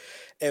wrong.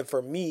 And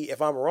for me, if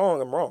I'm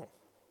wrong, I'm wrong.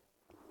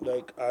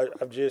 Like,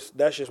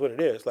 that's just what it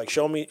is. Like,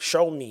 show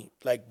me,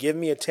 like, give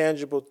me a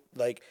tangible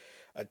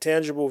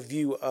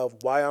view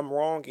of why I'm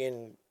wrong.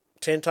 And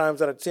 10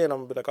 times out of 10, I'm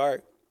gonna be like, all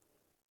right.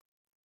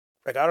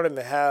 Like, I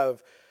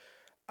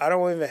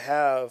don't even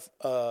have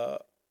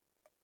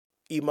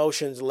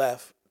emotions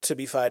left to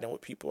be fighting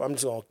with people. I'm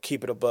just gonna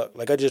keep it a buck.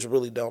 Like, I just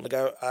really don't.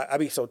 Like, I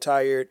be so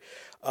tired.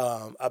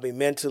 I be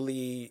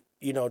mentally,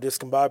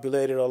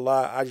 discombobulated a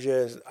lot. I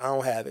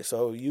don't have it.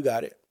 So you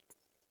got it.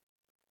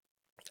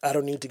 I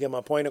don't need to get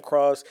my point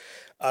across.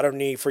 I don't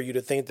need for you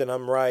to think that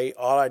I'm right.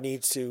 All I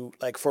need to,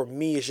 like, for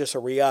me, it's just a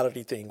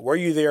reality thing. Were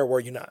you there or were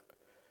you not?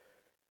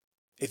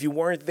 If you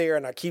weren't there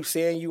and I keep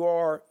saying you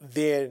are,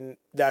 then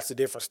that's a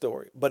different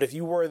story. But if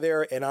you were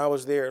there and I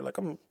was there, like,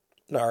 I'm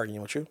not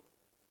arguing with you.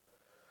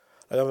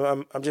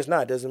 Like, I'm just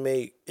not. It doesn't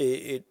make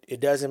it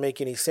doesn't make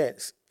any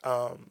sense.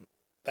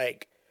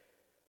 Like,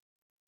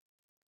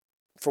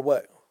 for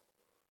what?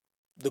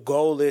 The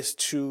goal is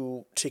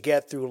to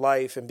get through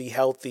life and be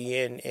healthy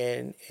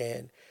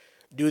and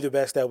do the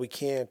best that we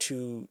can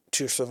to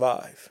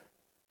survive.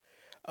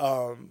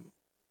 Um,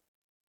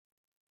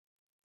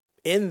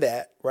 in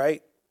that,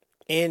 right?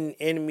 In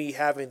me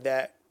having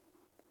that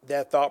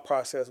thought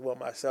process with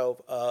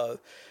myself of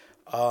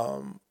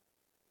um,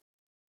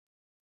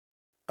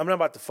 I'm not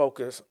about to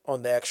focus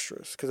on the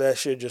extras, because that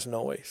shit just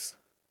noise,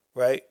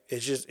 right?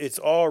 It's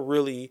all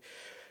really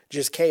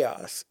just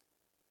chaos.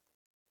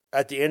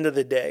 At the end of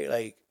the day,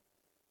 like,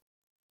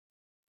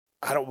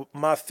 I don't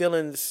my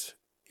feelings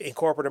in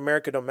corporate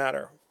America don't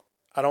matter.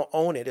 I don't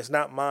own it. It's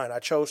not mine. I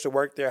chose to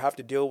work there. I have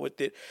to deal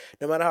with it.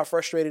 No matter how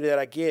frustrated that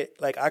I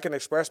get, like, I can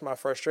express my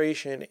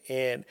frustration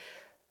and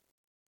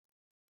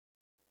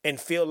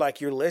feel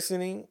like you're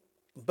listening,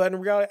 but in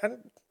reality,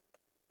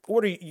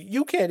 what are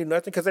you can't do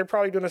nothing, because they're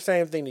probably doing the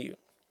same thing to you,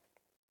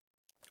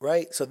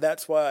 right? So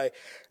that's why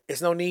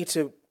it's no need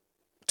to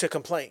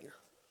complain.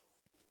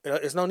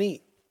 It's no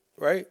need,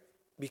 right?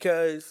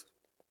 Because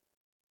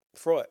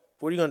for what?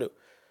 What are you gonna do?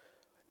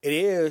 It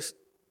is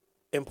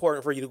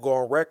important for you to go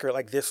on record,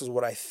 like, this is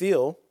what I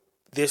feel.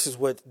 This is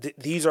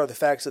these are the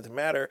facts of the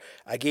matter.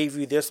 I gave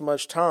you this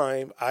much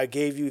time. I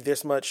gave you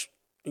this much,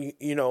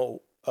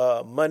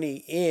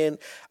 money in.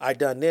 I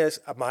done this.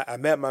 I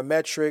met my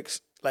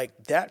metrics,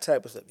 like that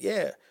type of stuff.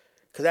 Yeah,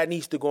 because that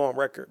needs to go on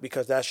record,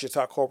 because that's just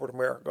how corporate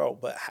America go.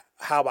 But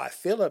how I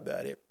feel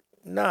about it,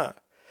 nah.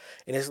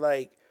 And it's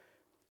like,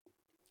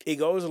 it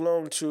goes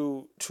along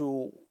to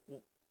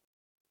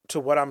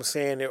what I'm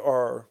saying,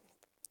 or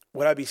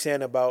what I be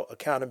saying about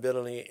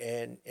accountability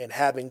and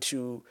having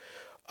to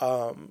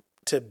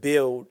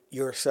build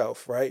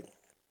yourself, right?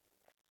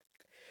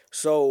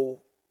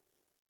 So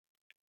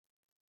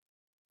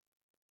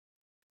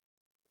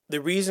the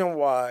reason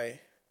why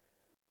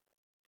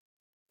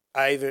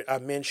I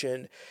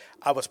mentioned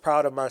I was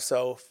proud of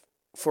myself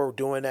for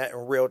doing that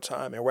in real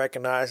time and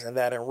recognizing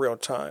that in real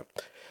time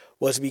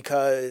was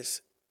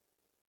because,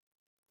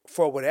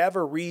 for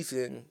whatever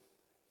reason,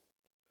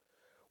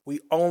 we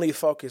only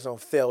focus on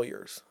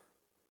failures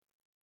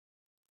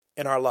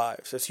in our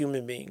lives as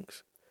human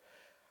beings.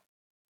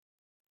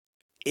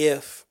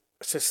 If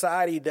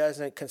society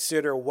doesn't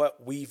consider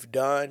what we've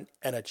done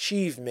an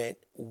achievement,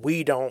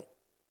 we don't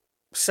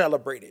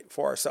celebrate it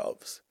for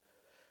ourselves.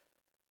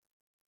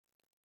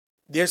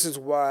 This is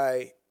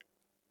why,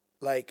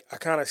 like, I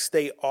kind of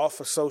stay off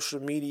of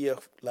social media,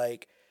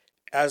 like,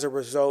 as a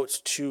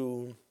result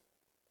to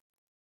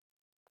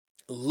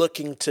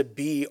looking to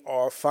be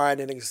or find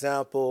an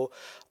example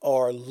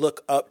or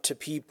look up to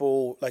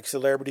people like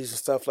celebrities and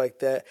stuff like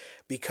that,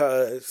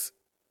 because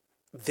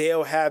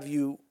they'll have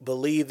you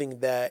believing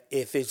that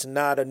if it's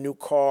not a new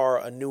car,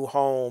 a new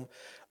home,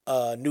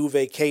 a new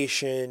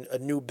vacation, a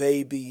new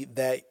baby,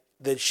 that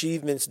the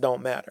achievements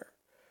don't matter.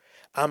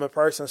 I'm a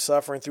person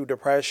suffering through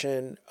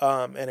depression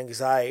and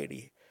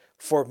anxiety.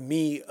 For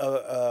me,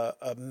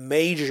 a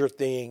major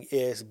thing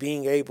is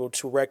being able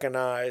to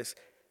recognize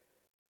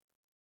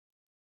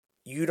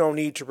you don't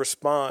need to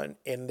respond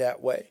in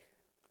that way.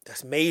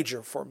 That's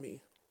major for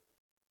me.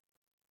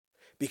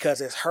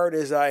 Because as hurt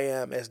as I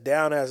am, as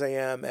down as I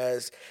am,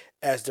 as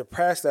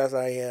depressed as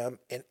I am,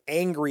 and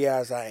angry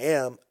as I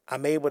am,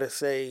 I'm able to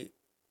say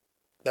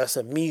that's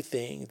a me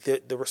thing.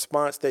 The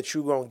response that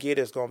you're going to get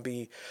is going to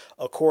be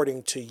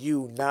according to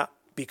you, not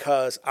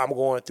because I'm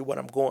going through what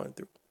I'm going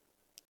through.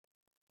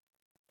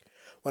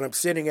 When I'm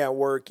sitting at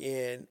work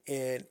and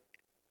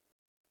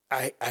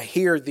I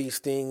hear these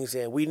things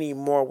and we need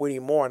more,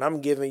 and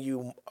I'm giving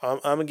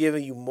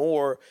you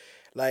more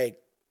like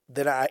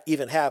than I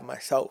even have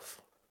myself.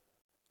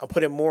 I'm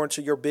putting more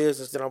into your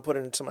business than I'm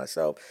putting into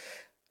myself.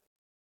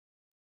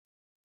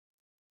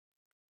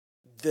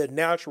 The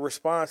natural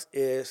response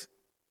is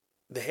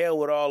the hell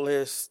with all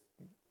this,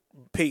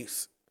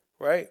 peace,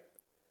 right?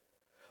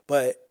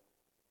 But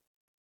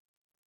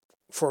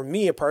for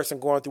me, a person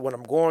going through what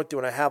I'm going through,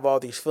 and I have all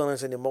these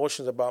feelings and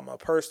emotions about my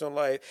personal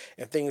life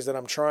and things that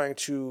I'm trying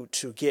to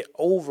get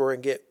over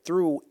and get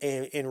through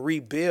and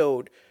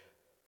rebuild,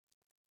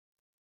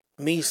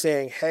 me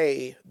saying,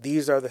 hey,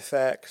 these are the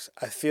facts.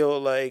 I feel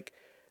like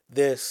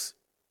this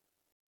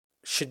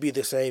should be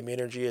the same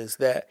energy as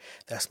that.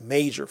 That's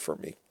major for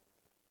me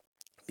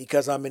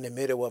because I'm in the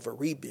middle of a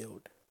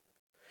rebuild.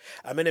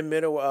 I'm in the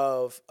middle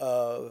of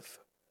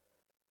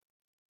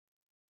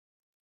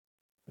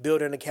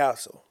building a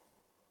castle.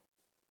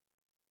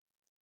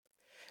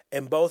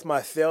 And both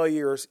my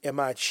failures and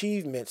my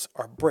achievements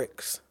are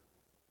bricks.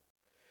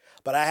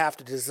 But I have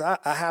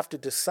to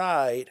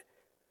decide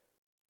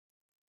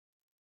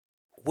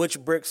which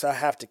bricks I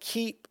have to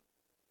keep,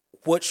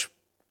 which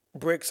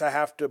bricks I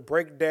have to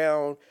break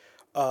down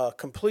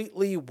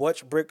completely,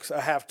 which bricks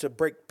I have to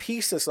break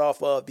pieces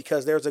off of,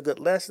 because there's a good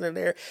lesson in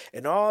there.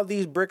 And all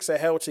these bricks are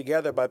held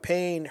together by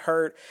pain,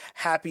 hurt,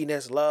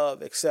 happiness,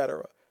 love,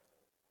 etc.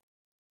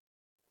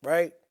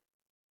 Right?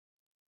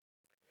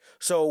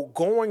 So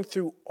going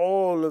through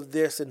all of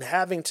this and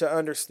having to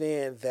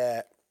understand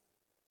that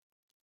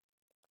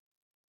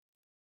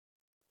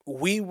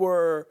we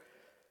were,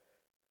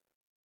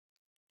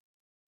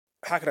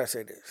 how can I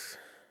say this?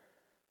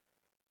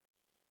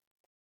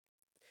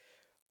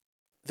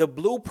 The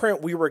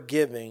blueprint we were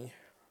giving,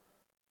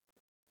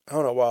 I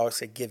don't know why I would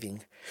say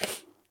giving.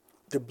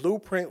 The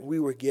blueprint we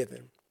were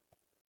given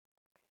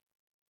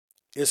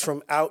is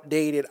from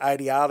outdated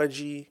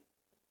ideology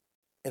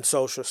and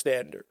social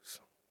standards.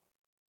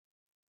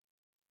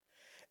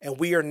 And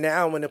we are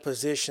now in a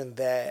position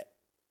that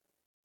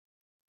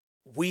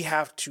we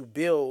have to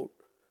build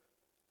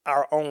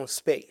our own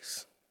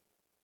space.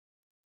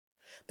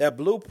 That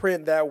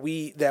blueprint that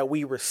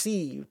we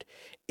received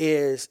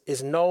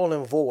is null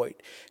and void,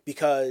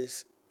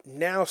 because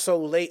now so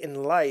late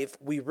in life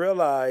we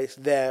realize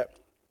that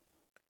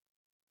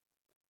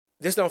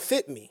this don't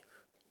fit me.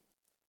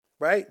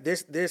 Right?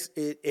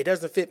 It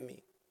doesn't fit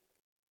me.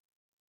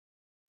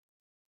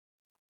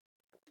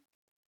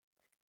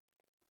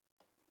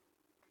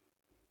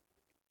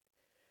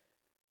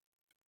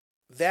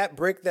 That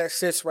brick that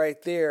sits right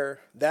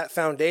there, that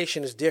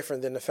foundation is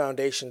different than the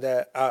foundation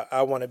that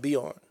I want to be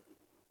on.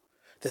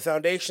 The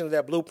foundation of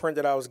that blueprint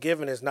that I was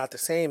given is not the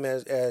same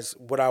as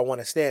what I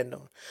want to stand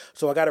on.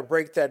 So I got to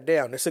break that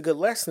down. There's a good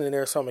lesson in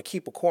there, so I'm going to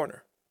keep a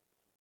corner.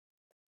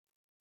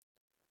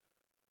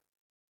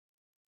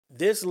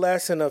 This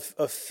lesson of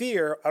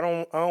fear, I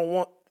don't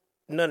want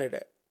none of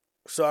that.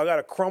 So I got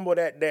to crumble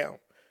that down.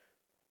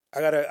 I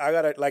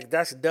gotta like,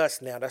 that's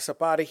dust now. That's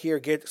up out of here.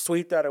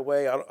 Sweep that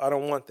away. I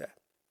don't want that.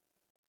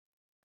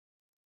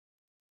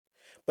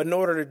 But in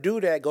order to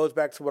do that, goes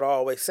back to what I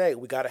always say.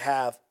 We got to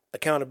have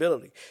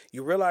accountability.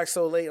 You realize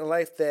so late in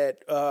life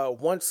that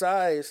one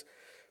size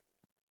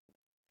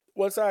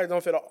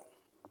don't fit all.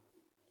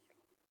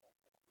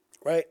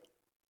 Right?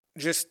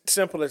 Just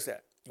simple as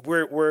that.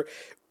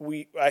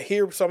 I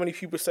hear so many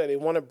people say they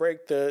want to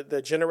break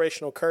the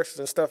generational curses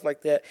and stuff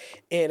like that,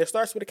 and it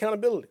starts with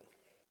accountability.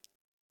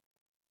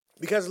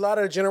 Because a lot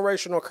of the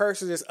generational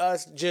curses is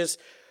us just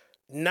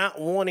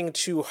not wanting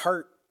to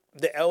hurt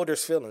the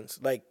elders' feelings.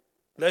 Like,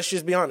 let's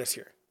just be honest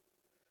here.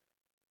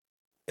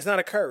 It's not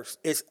a curse.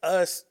 It's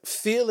us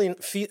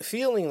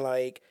feeling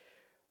like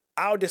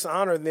I'll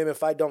dishonor them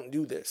if I don't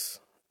do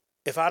this.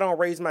 If I don't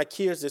raise my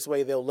kids this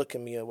way, they'll look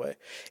at me away.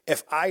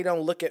 If I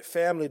don't look at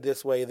family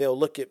this way, they'll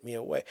look at me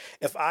away.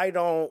 If I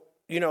don't,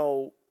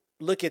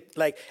 look at,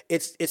 like,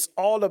 it's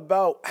all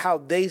about how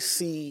they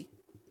see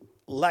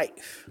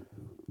life.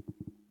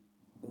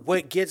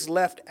 What gets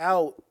left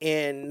out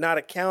and not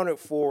accounted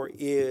for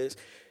is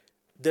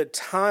the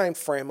time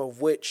frame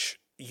of which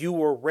you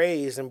were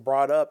raised and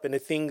brought up and the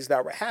things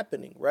that were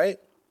happening, right?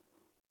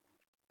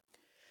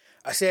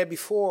 I said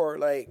before,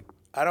 like,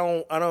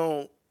 I'm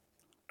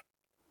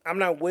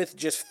not with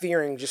just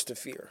fearing just to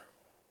fear.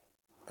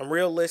 I'm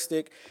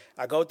realistic.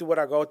 I go through what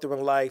I go through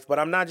in life, but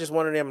I'm not just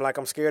one of them like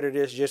I'm scared of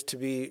this just to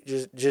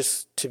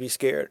be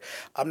scared.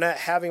 I'm not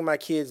having my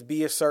kids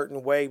be a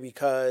certain way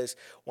because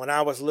when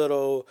I was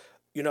little,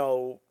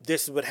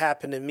 this would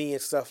happen to me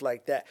and stuff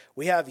like that.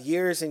 We have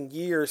years and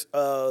years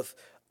of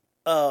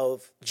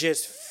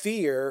just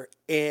fear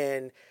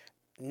and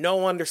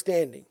no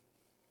understanding.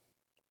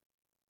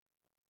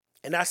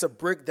 And that's a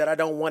brick that I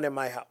don't want in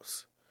my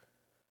house.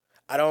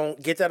 I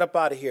don't get that up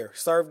out of here.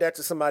 Serve that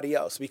to somebody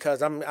else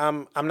because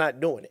I'm not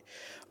doing it.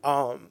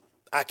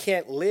 I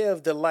can't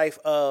live the life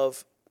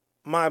of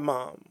my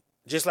mom,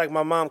 just like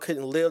my mom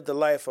couldn't live the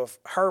life of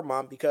her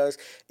mom because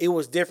it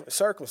was different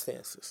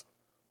circumstances.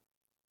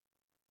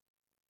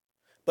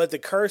 But the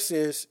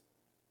curses,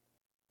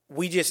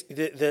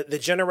 the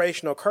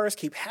generational curse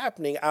keep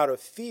happening out of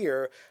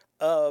fear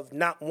of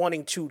not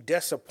wanting to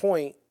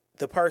disappoint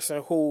the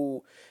person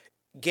who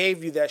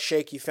gave you that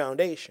shaky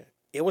foundation.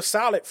 It was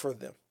solid for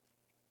them.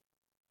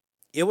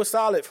 It was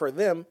solid for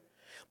them,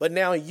 but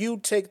now you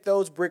take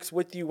those bricks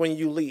with you when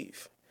you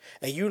leave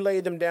and you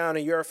lay them down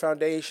in your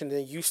foundation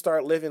and you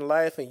start living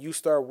life and you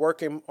start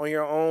working on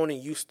your own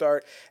and you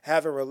start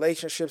having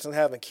relationships and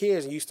having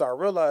kids and you start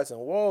realizing,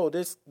 whoa,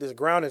 this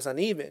ground is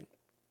uneven.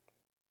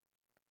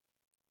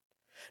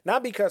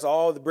 Not because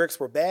all the bricks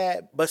were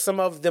bad, but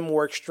some of them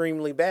were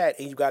extremely bad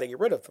and you got to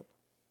get rid of them.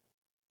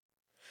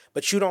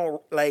 But you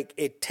don't,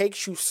 it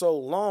takes you so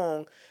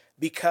long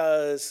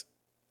because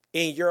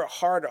in your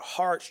heart of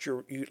hearts,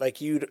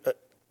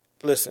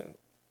 listen,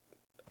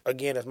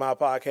 again, it's my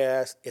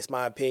podcast. It's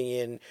my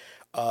opinion.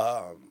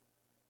 I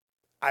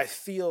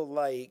feel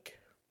like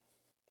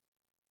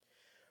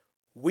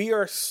we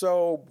are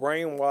so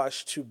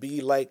brainwashed to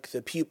be like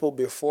the people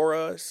before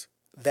us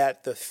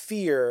that the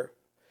fear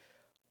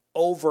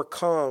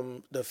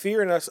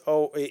in us,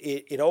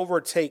 it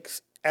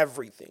overtakes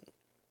everything.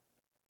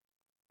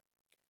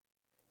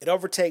 It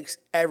overtakes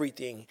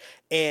everything.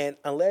 And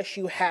unless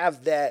you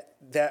have that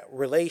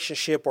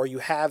relationship or you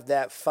have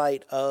that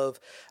fight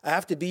of, I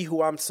have to be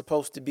who I'm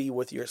supposed to be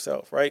with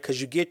yourself, right? Because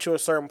you get to a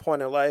certain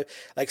point in life.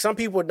 Like some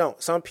people don't.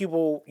 Some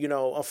people,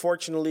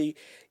 unfortunately,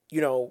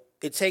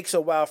 it takes a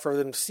while for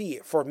them to see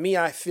it. For me,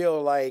 I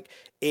feel like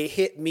it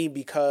hit me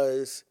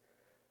because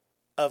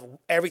of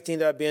everything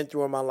that I've been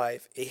through in my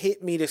life. It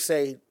hit me to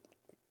say,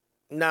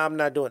 nah, I'm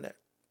not doing that.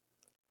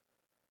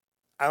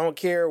 I don't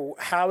care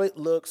how it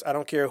looks. I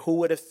don't care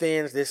who it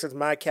offends. This is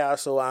my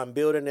castle. I'm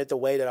building it the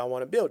way that I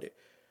want to build it.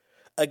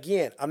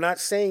 Again, I'm not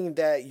saying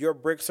that your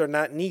bricks are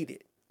not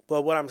needed.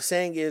 But what I'm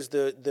saying is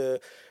the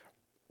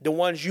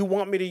ones you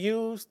want me to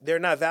use, they're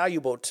not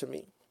valuable to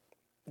me.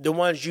 The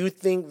ones you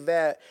think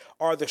that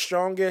are the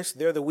strongest,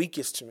 they're the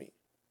weakest to me.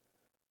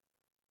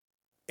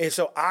 And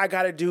so I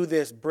got to do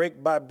this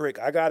brick by brick.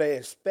 I got to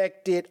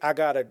inspect it. I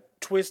got to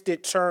twist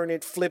it, turn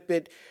it, flip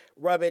it,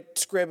 rub it,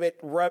 scrib it,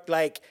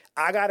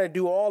 I got to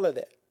do all of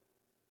that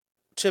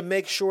to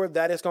make sure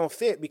that it's going to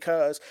fit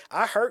because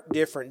I hurt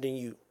different than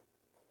you.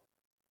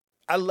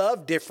 I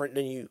love different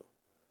than you.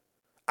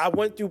 I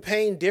went through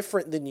pain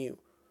different than you.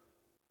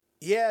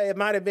 Yeah, it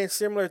might have been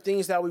similar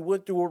things that we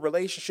went through with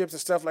relationships and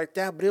stuff like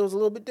that, but it was a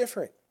little bit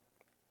different.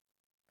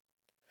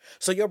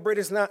 So your brick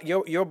is not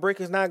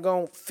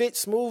going to fit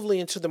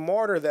smoothly into the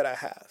mortar that I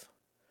have.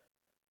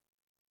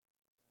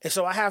 And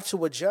so I have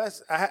to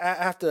adjust. I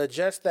have to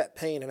adjust that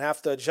pain and I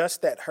have to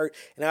adjust that hurt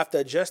and I have to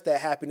adjust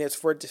that happiness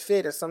for it to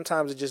fit. And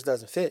sometimes it just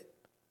doesn't fit.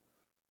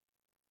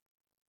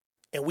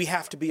 And we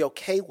have to be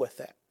okay with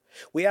that.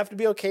 We have to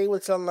be okay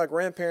with telling our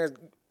grandparents,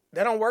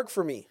 that don't work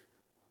for me.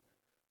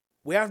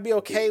 We have to be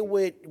okay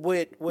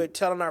with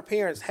telling our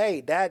parents,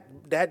 hey,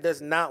 that does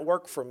not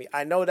work for me.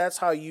 I know that's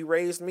how you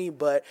raised me,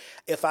 but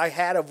if I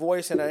had a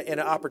voice and an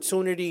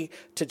opportunity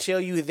to tell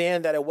you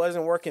then that it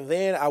wasn't working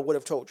then, I would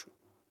have told you.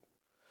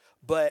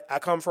 But I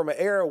come from an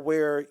era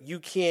where you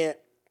cannot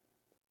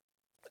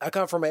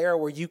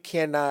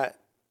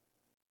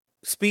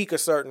speak a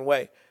certain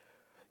way.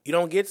 You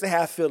don't get to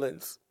have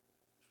feelings.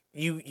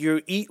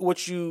 You eat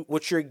what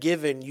you're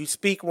given. You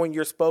speak when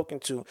you're spoken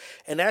to.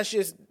 And that's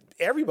just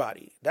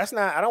everybody. That's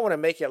not, I don't want to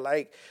make it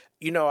like,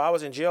 I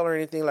was in jail or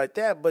anything like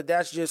that, but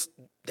that's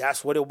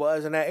what it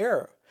was in that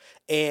era.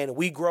 And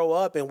we grow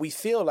up and we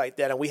feel like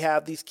that and we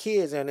have these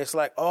kids and it's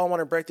like, oh, I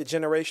want to break the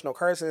generational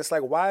curse. And it's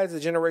like, why is the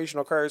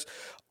generational curse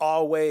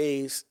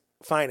always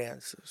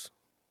finances?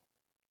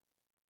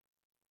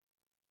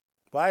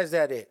 Why is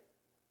that it?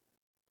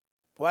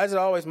 Why is it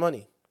always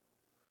money?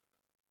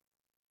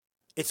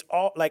 It's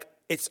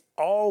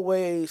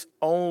always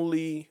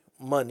only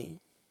money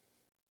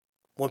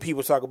when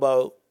people talk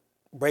about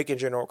breaking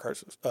generational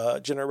curses.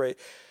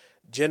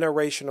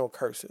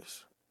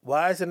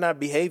 Why is it not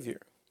behavior?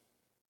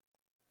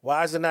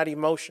 Why is it not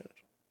emotions?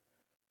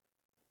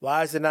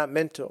 Why is it not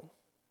mental?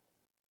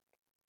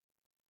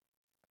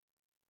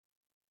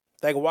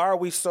 Like, why are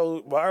we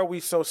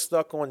so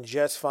stuck on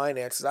just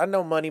finances? I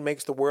know money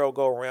makes the world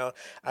go around.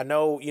 I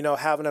know,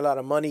 having a lot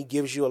of money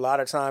gives you a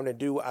lot of time to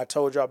do. I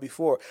told y'all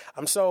before,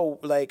 I'm so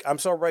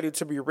ready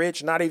to be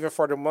rich, not even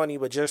for the money,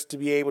 but just to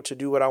be able to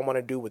do what I want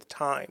to do with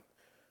time.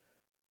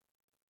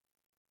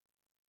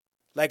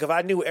 Like, if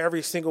I knew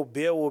every single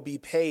bill will be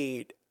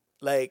paid,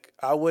 like,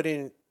 I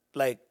would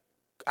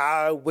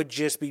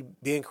just be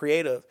being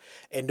creative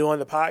and doing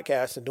the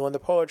podcast and doing the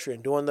poetry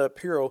and doing the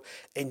apparel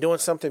and doing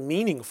something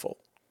meaningful.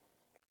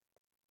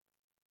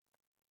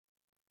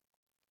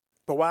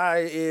 But why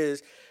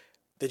is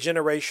the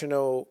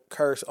generational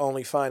curse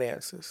only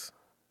finances?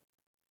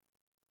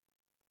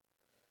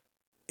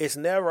 It's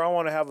never, I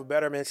want to have a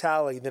better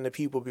mentality than the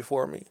people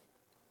before me.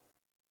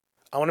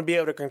 I want to be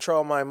able to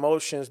control my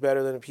emotions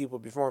better than the people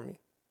before me.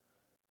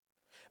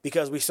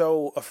 Because we're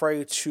so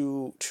afraid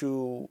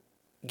to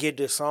get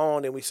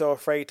disowned, and we're so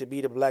afraid to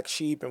be the black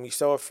sheep, and we're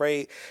so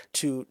afraid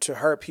to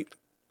hurt people.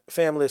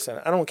 Fam, listen,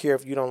 I don't care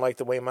if you don't like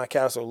the way my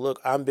castle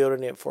look. I'm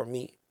building it for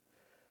me.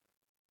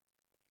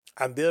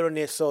 I'm building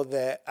it so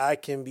that I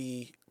can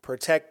be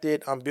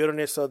protected. I'm building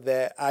it so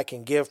that I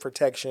can give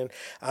protection.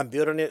 I'm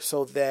building it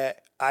so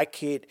that I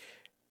could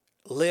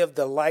live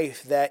the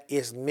life that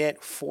is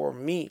meant for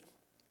me.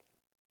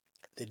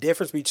 The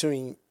difference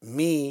between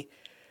me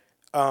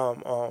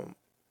and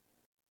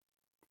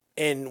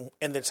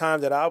the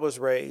time that I was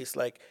raised,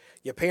 like,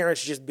 your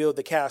parents just build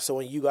the castle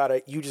and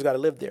you just gotta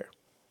live there.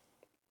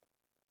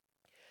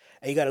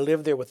 And you gotta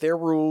live there with their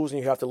rules, and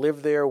you have to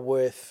live there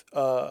with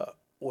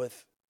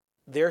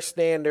their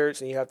standards,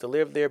 and you have to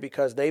live there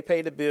because they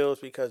pay the bills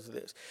because of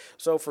this.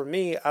 So for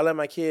me, I let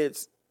my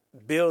kids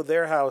build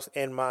their house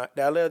I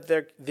let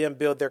them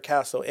build their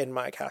castle in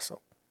my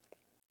castle.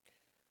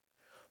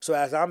 So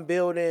as I'm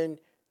building,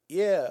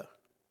 yeah,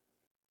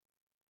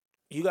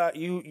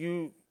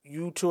 you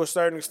to a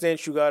certain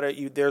extent,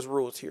 there's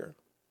rules here.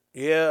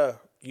 Yeah,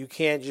 you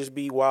can't just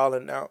be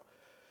wilding out,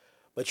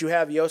 but you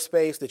have your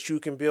space that you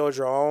can build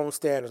your own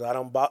standards. I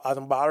don't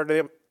bother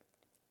them.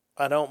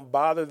 I don't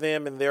bother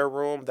them in their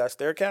room. That's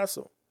their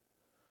castle.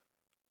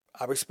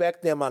 I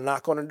respect them. I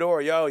knock on the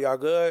door. Yo, y'all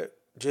good?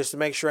 Just to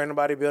make sure ain't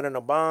nobody building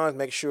no bonds.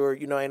 Make sure,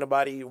 ain't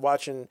nobody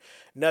watching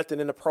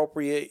nothing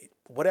inappropriate,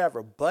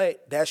 whatever.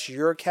 But that's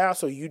your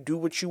castle. You do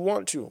what you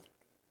want to.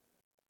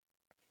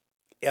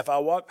 If I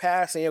walk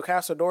past and your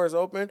castle door is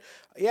open,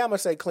 yeah, I'm going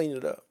to say clean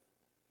it up.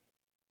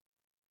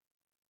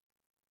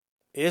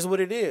 It is what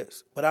it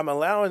is, but I'm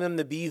allowing them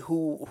to be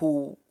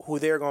who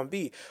they're going to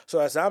be. So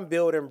as I'm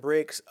building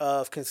bricks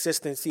of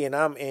consistency,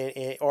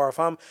 or if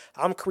I'm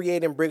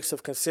creating bricks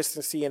of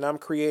consistency, and I'm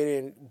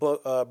creating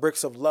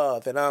bricks of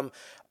love, and I'm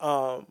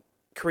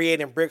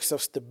creating bricks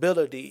of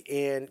stability,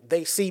 and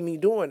they see me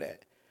doing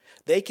that,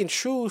 they can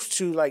choose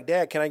to, like,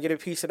 Dad, can I get a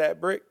piece of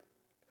that brick?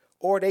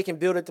 Or they can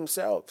build it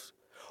themselves.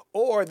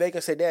 Or they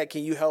can say, Dad,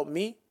 can you help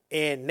me?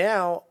 And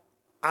now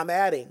I'm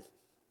adding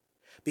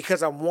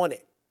because I want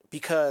it.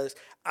 Because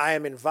I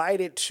am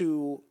invited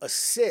to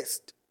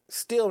assist,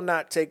 still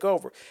not take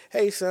over.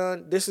 Hey,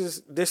 son, this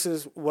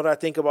is what I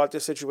think about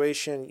this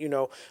situation,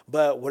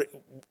 but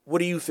what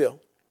do you feel?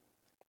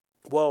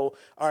 Well,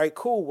 all right,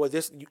 cool. Well,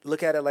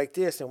 look at it like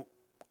this, and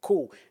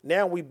cool.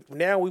 Now we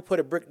put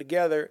a brick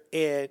together,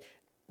 and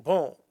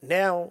boom.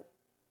 Now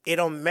it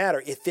don't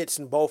matter. It fits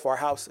in both our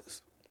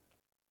houses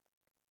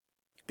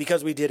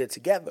because we did it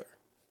together.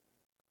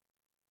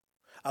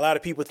 A lot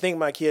of people think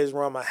my kids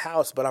run my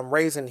house, but I'm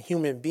raising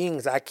human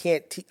beings. I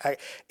can't,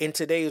 in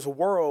today's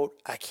world,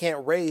 I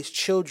can't raise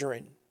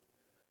children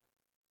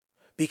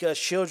because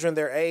children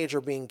their age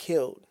are being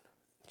killed.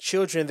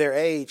 Children their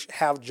age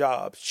have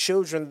jobs.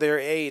 Children their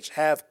age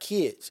have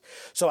kids.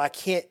 So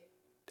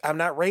I'm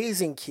not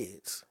raising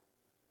kids.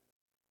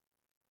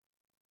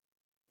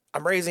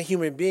 I'm raising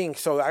human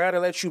beings. So I got to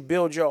let you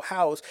build your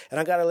house,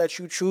 and I got to let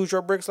you choose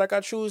your bricks like I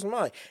choose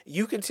mine.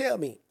 You can tell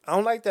me, I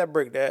don't like that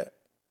brick, Dad.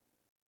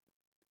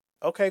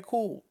 Okay,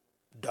 cool.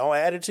 Don't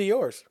add it to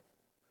yours.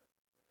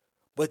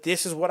 But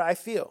this is what I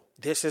feel.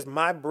 This is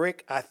my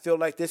brick. I feel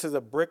like this is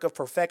a brick of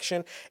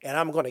perfection, and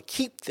I'm going to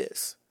keep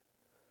this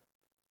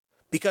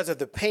because of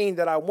the pain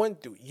that I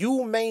went through.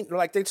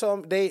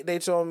 They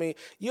told me,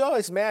 you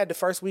always mad the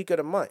first week of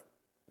the month.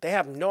 They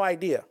have no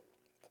idea.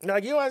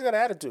 Like, you always got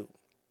an attitude.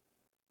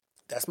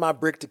 That's my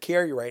brick to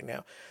carry right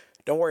now.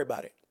 Don't worry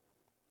about it.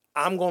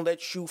 I'm going to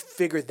let you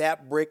figure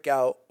that brick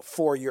out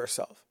for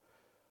yourself.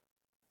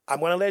 I'm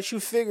going to let you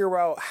figure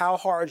out how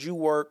hard you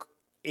work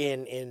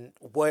in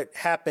what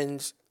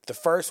happens the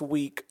first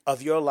week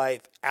of your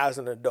life as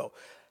an adult.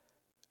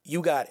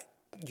 You got it.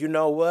 You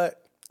know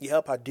what?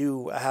 Yep, I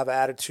do. I have an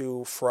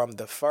attitude from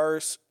the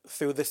 1st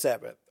through the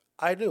 7th.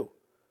 I do.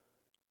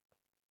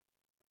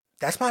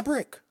 That's my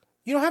brick.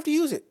 You don't have to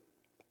use it.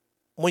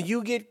 When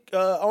you get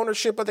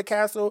ownership of the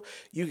castle,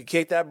 you can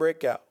kick that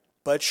brick out.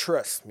 But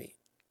trust me,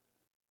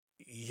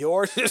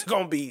 yours is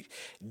going to be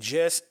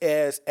just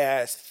as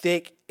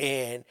thick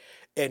and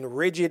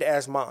rigid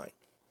as mine.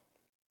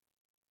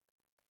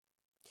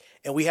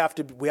 And we have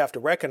to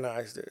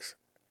recognize this.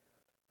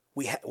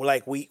 We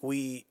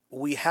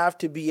have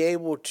to be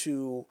able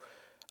to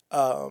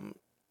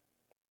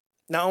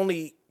not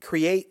only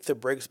create the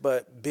bricks,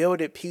 but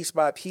build it piece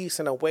by piece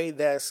in a way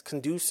that's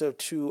conducive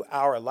to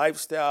our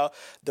lifestyle,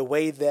 the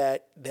way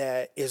that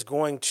is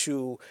going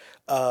to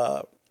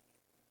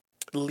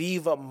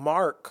leave a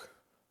mark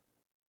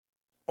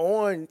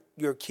on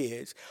your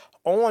kids,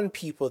 on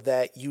people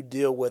that you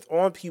deal with,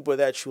 on people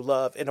that you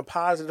love in a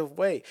positive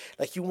way.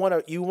 Like you want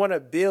to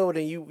build,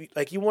 and you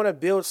want to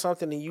build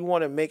something, and you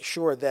want to make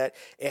sure that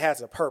it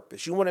has a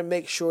purpose. You want to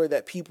make sure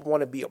that people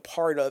want to be a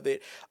part of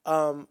it.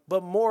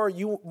 But more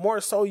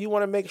so, you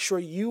want to make sure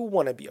you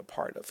want to be a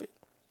part of it.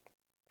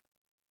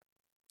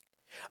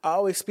 I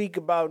always speak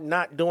about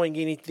not doing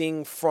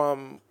anything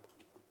from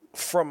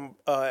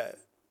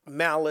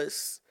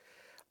malice,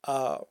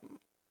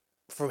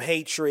 from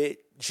hatred.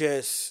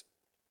 Just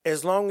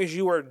as long as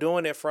you are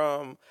doing it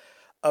from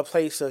a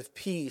place of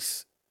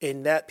peace,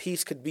 and that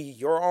peace could be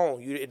your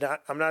own.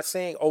 I'm not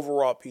saying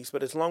overall peace,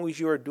 but as long as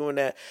you are doing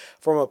that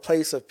from a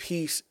place of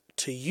peace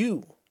to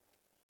you,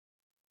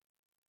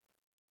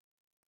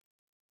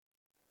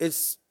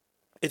 it's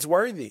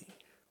worthy.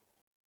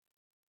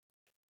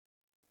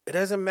 It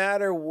doesn't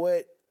matter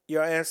what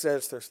your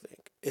ancestors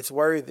think. It's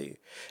worthy.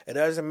 It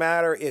doesn't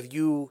matter if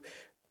you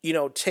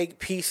take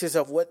pieces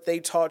of what they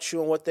taught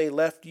you and what they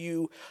left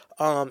you,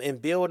 and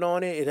build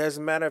on it. It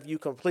doesn't matter if you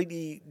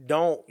completely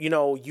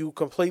you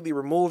completely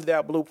remove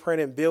that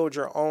blueprint and build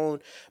your own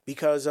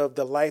because of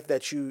the life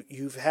that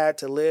you've had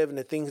to live and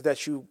the things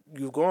that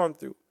you've gone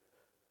through.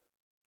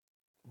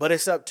 But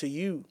it's up to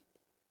you.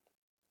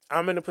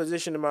 I'm in a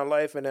position in my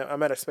life, and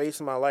I'm at a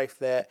space in my life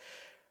that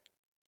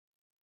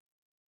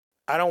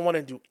I don't want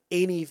to do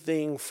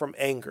anything from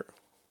anger.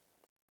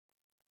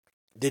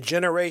 The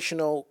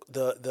generational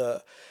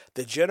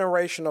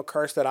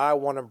curse that I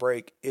want to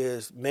break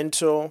is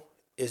mental,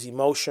 is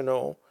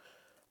emotional.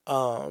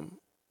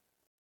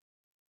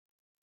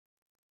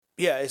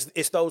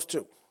 It's those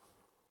two.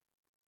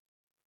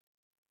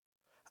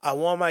 I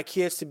want my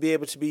kids to be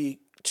able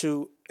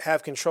to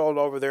have control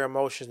over their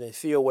emotions and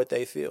feel what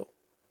they feel.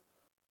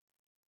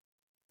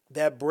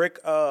 That brick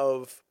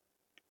of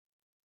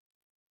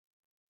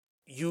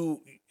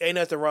you ain't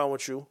nothing wrong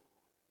with you.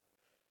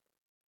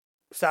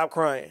 Stop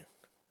crying.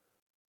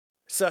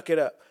 Suck it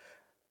up.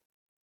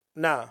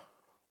 Nah,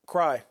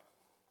 cry.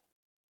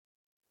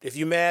 If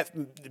you mad,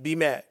 be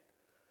mad.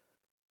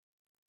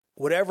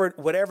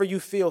 Whatever you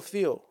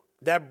feel.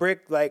 That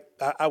brick, like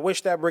I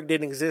wish that brick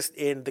didn't exist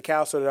in the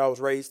castle that I was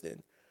raised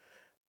in.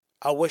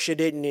 I wish it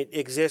didn't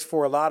exist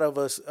for a lot of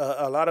us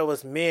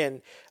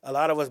men, a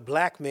lot of us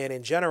black men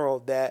in general.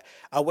 That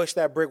I wish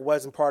that brick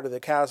wasn't part of the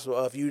castle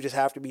of you just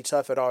have to be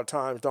tough at all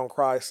times. Don't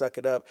cry, suck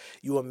it up.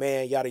 You a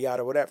man, yada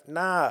yada, whatever.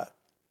 Nah.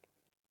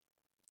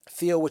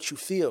 Feel what you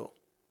feel.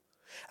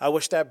 I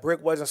wish that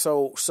brick wasn't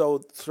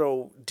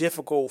so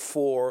difficult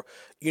for,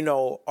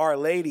 our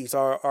ladies,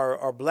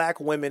 our black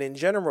women in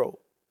general.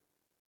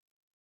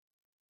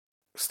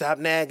 Stop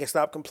nagging,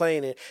 stop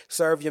complaining,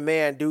 serve your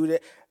man, do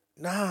that.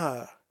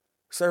 Nah,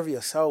 serve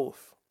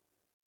yourself.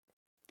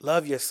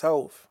 Love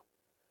yourself.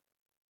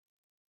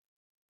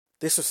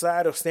 This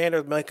societal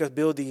standards make us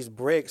build these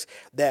bricks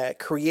that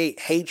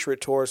create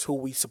hatred towards who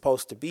we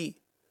supposed to be.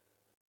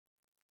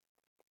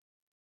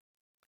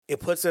 It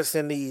puts us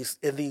in these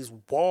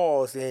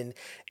walls and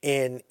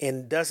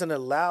doesn't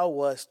allow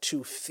us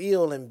to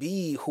feel and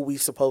be who we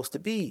supposed to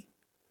be.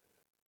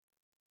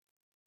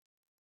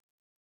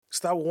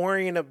 Stop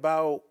worrying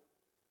about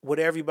what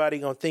everybody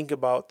gonna think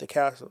about the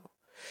castle,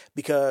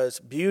 because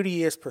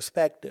beauty is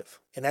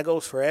perspective, and that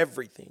goes for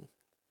everything.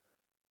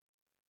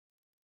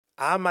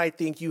 I might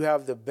think you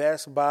have the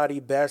best body,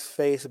 best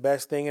face,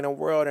 best thing in the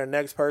world, and the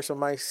next person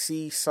might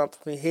see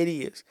something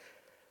hideous.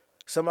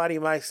 Somebody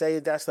might say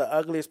that's the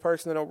ugliest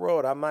person in the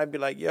world. I might be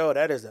like, yo,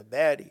 that is a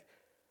baddie.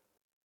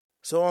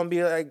 So I'm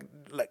be like,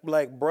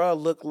 bruh,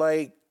 look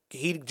like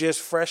he just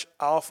fresh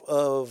off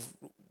of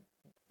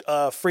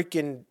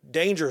freaking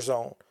danger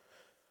zone.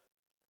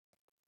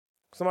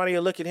 Somebody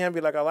will look at him and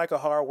be like, I like a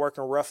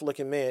hard-working,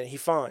 rough-looking man. He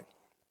fine.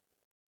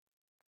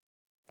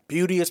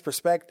 Beauty is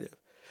perspective.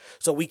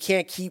 So we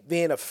can't keep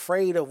being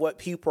afraid of what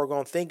people are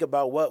going to think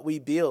about what we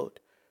build.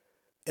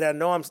 And I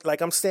know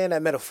I'm saying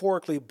that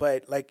metaphorically,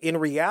 but like in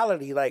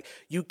reality, like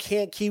you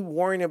can't keep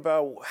worrying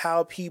about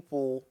how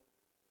people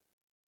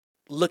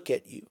look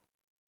at you.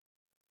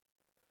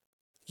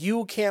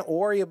 You can't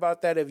worry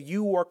about that if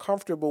you are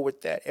comfortable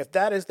with that. If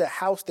that is the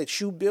house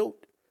that you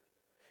built,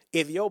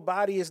 if your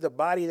body is the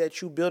body that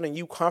you build and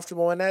you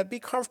comfortable in that, be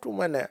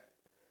comfortable in that.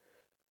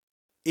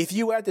 If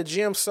you at the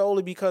gym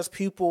solely because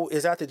people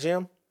is at the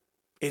gym,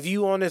 if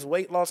you on this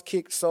weight loss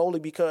kick solely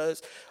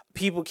because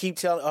people keep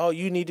telling, oh,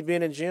 you need to be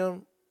in the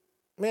gym,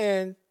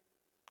 man,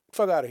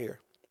 fuck out of here.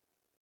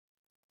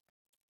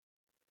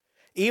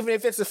 Even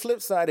if it's the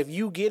flip side, if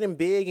you getting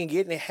big and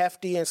getting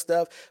hefty and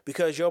stuff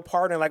because your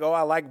partner like, oh,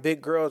 I like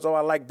big girls, oh,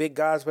 I like big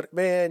guys, but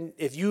man,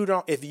 if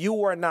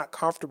you are not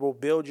comfortable,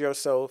 build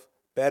yourself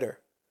better.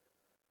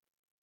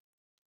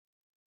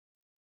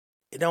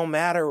 It don't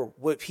matter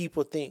what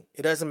people think.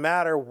 It doesn't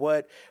matter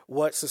what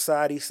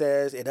society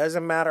says. It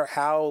doesn't matter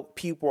how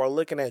people are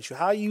looking at you,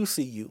 how you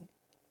see you.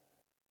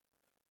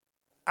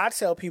 I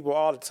tell people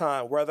all the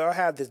time, whether I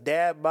have this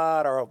dad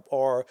bod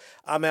or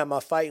I'm at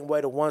my fighting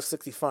weight of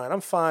 160 fine, I'm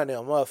fine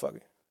now,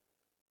 motherfucker.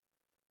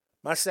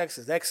 My sex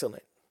is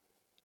excellent.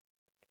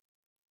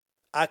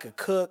 I could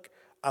cook.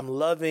 I'm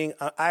loving.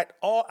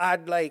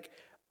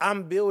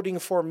 I'm building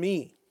for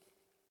me.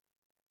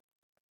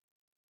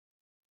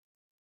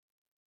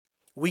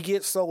 We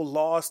get so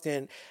lost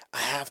in I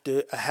have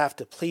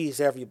to please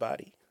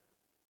everybody.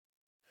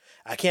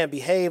 I can't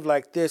behave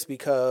like this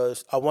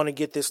because I want to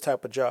get this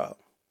type of job.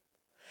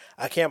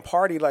 I can't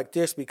party like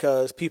this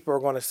because people are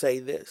going to say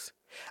this.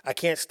 I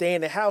can't stay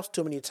in the house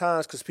too many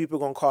times because people are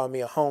going to call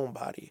me a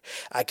homebody.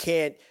 I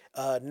can't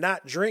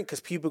not drink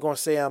because people are going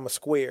to say I'm a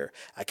square.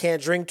 I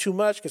can't drink too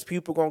much because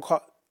people are going to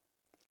call.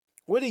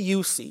 What do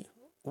you see?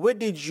 What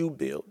did you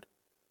build?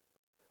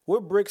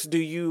 What bricks do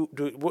you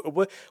do?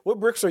 What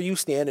bricks are you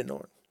standing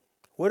on?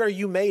 What are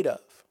you made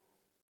of?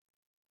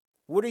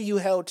 What are you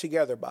held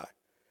together by?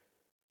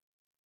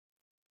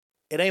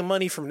 It ain't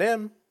money from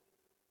them.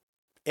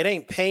 It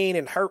ain't pain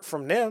and hurt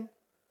from them.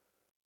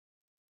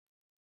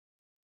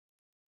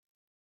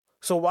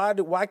 So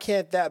why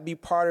can't that be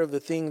part of the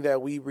thing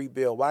that we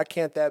rebuild? Why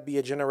can't that be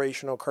a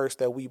generational curse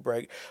that we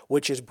break,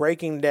 which is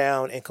breaking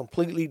down and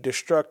completely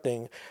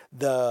destructing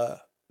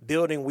the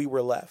building we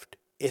were left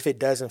if it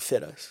doesn't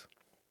fit us?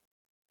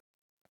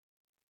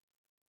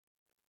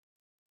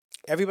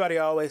 Everybody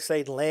always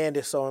say land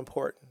is so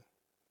important.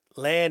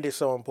 Land is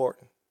so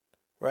important,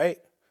 right?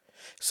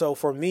 So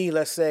for me,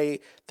 let's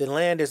say the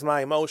land is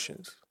my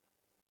emotions.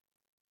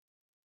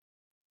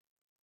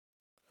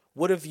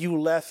 What if you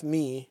left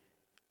me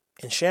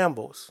in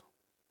shambles?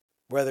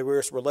 Whether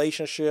it's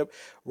relationship,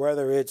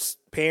 whether it's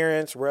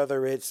parents,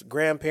 whether it's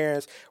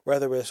grandparents,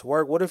 whether it's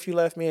work. What if you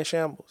left me in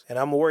shambles? And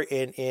I'm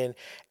worried,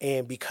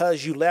 and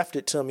because you left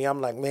it to me,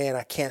 I'm like, man,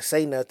 I can't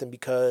say nothing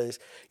because,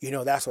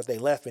 that's what they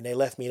left me. They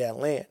left me that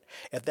land.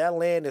 If that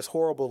land is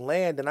horrible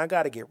land, then I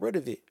got to get rid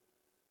of it.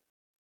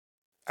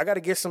 I got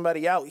to get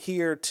somebody out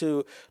here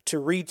to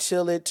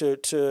re-till it,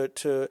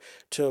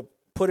 to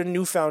put a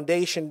new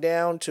foundation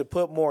down, to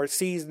put more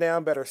seeds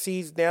down, better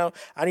seeds down.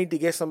 I need to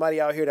get somebody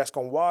out here that's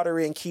going to water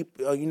it and keep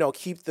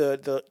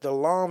the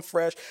lawn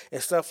fresh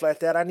and stuff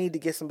like that. I need to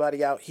get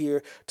somebody out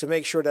here to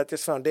make sure that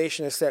this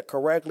foundation is set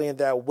correctly and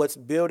that what's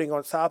building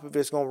on top of it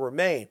is going to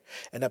remain.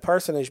 And the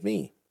person is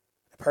me.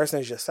 The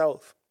person is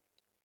yourself.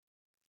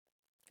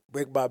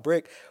 Brick by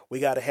brick,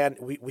 we have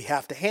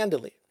to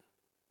handle it.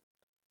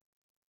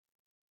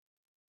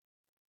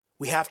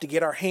 We have to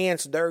get our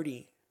hands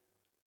dirty.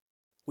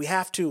 We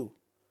have to.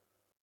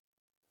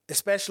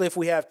 Especially if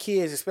we have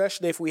kids,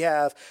 especially if we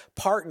have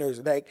partners.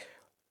 Like,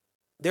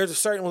 there's a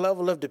certain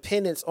level of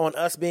dependence on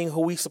us being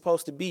who we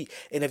supposed to be.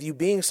 And if you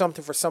being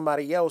something for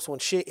somebody else, when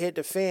shit hit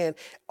the fan,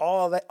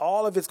 all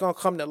of it's going to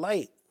come to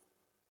light.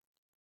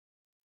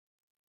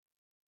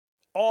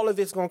 All of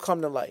it's going to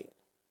come to light.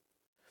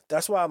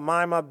 That's why I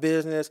mind my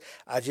business.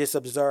 I just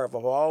observe.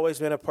 I've always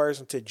been a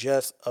person to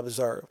just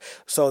observe,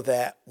 so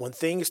that when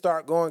things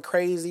start going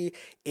crazy,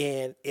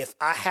 and if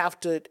I have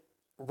to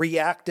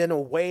react in a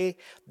way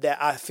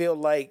that I feel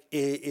like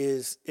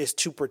is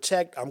to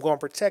protect, I'm going to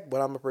protect,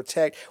 but I'm going to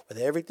protect with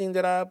everything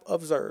that I've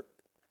observed.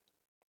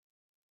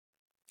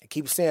 I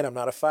keep saying I'm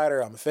not a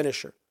fighter, I'm a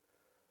finisher.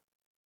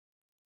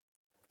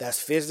 That's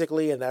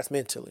physically and that's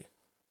mentally.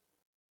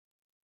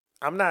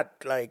 I'm not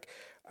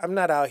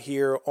out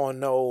here on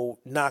no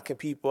knocking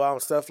people out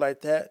and stuff like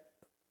that.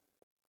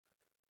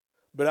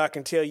 But I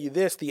can tell you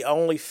this, the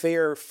only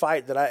fair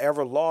fight that I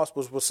ever lost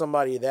was with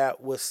somebody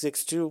that was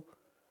 6'2".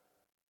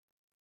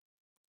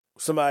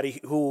 Somebody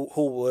who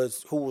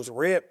was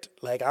ripped.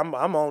 Like I'm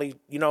only,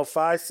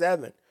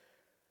 5'7".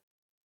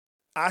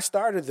 I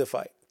started the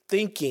fight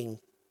thinking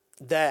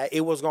that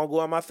it was gonna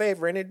go in my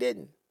favor, and it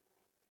didn't.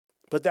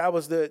 But that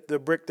was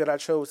the brick that I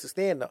chose to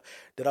stand on.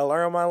 Did I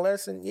learn my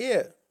lesson?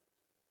 Yeah.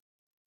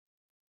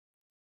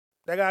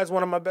 That guy's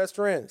one of my best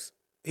friends.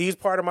 He's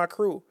part of my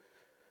crew.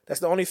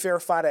 That's the only fair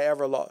fight I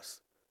ever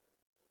lost.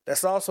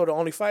 That's also the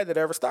only fight that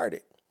I ever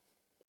started.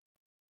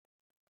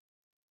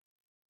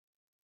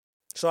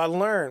 So I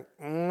learned,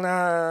 I'm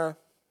not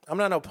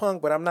no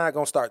punk, but I'm not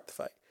going to start the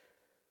fight.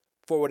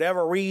 For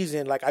whatever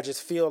reason, like, I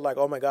just feel like,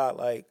 oh my God,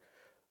 like,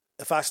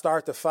 if I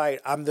start the fight,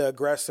 I'm the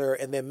aggressor,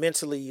 and then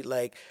mentally,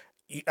 like,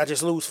 I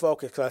just lose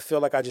focus because I feel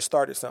like I just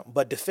started something.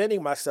 But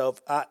defending myself,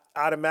 I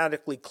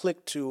automatically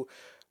click to,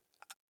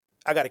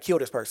 I got to kill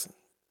this person.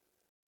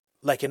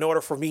 Like, in order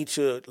for me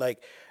to,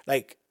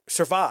 like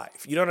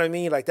survive. You know what I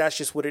mean? Like, that's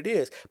just what it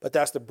is. But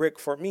that's the brick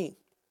for me.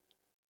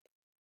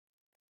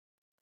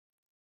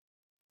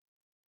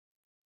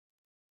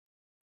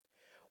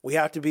 We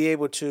have to be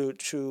able to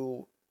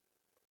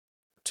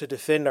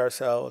defend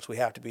ourselves. We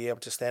have to be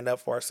able to stand up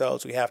for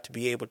ourselves. We have to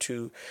be able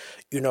to,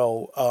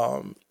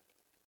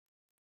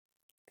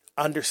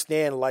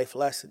 understand life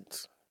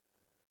lessons.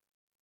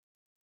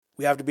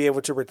 We have to be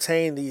able to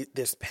retain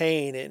this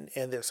pain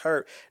and this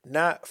hurt,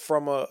 not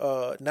from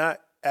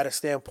not at a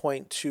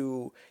standpoint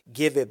to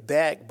give it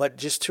back, but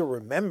just to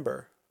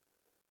remember.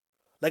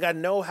 Like, I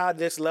know how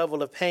this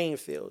level of pain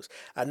feels.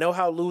 I know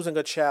how losing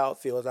a child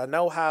feels. I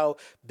know how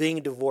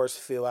being divorced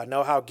feel. I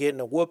know how getting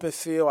a whooping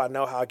feel. I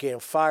know how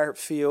getting fired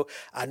feel.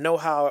 I know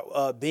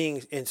how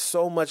being in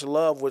so much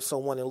love with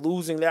someone and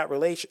losing that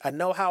relation. I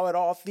know how it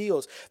all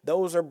feels.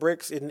 Those are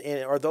bricks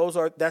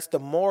that's the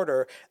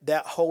mortar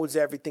that holds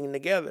everything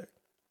together.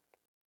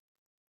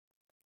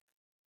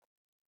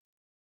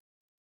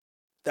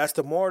 That's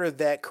the mortar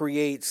that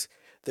creates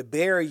the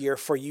barrier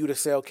for you to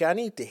say, okay, I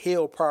need to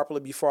heal properly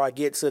before I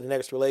get to the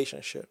next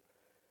relationship.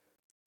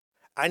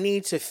 I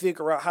need to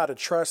figure out how to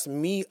trust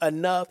me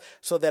enough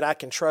so that I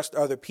can trust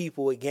other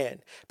people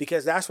again,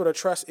 because that's what a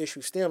trust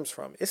issue stems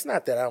from. It's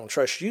not that I don't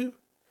trust you.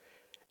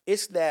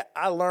 It's that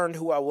I learned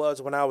who I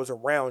was when I was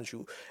around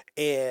you,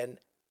 and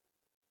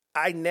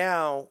I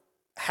now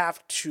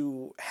have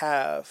to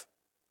have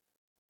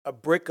a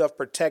brick of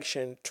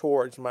protection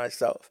towards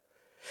myself.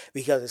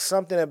 Because it's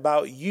something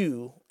about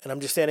you, and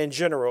I'm just saying in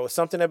general, it's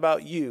something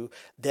about you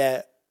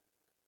that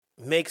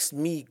makes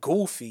me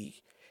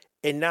goofy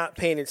and not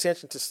paying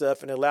attention to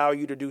stuff and allow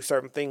you to do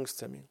certain things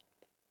to me.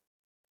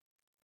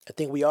 I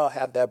think we all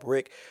have that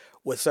brick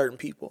with certain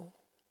people.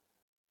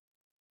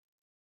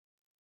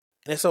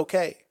 And it's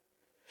okay.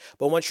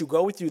 But once you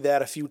go through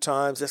that a few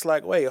times, it's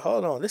like, wait,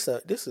 hold on, this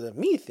is a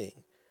me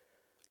thing.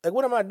 Like,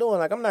 what am I doing?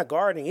 Like, I'm not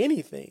guarding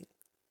anything.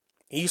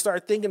 And you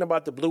start thinking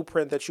about the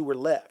blueprint that you were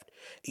left.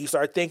 You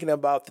start thinking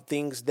about the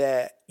things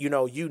that, you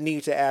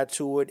need to add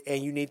to it.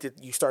 And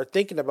you start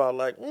thinking about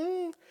like,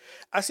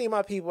 I see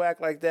my people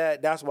act like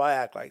that. That's why I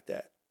act like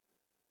that.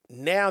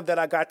 Now that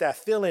I got that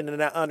feeling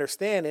and I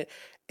understand it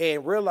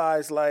and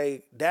realize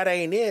like, that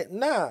ain't it.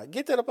 Nah,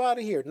 get that up out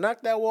of here.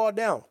 Knock that wall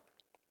down.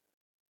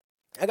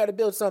 I got to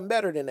build something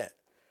better than that.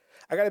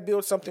 I got to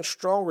build something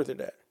stronger than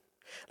that.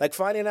 Like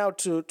finding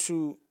out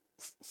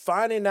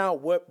finding out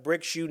what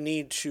bricks you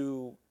need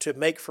to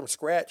make from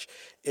scratch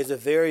is a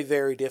very,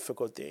 very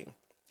difficult thing.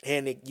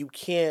 And you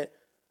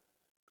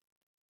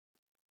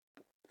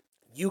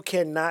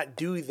cannot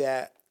do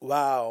that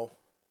while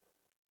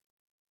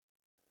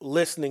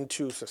listening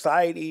to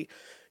society.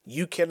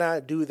 You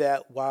cannot do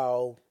that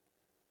while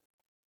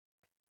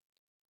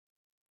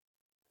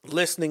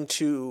listening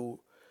to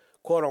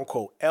quote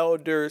unquote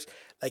elders.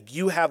 Like,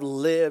 you have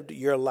lived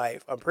your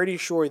life. I'm pretty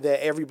sure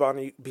that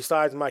everybody,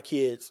 besides my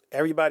kids,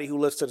 everybody who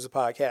listens to this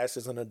podcast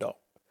is an adult.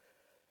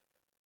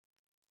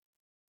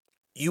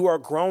 You are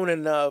grown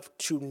enough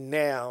to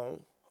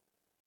now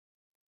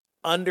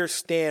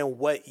understand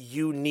what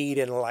you need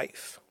in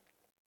life.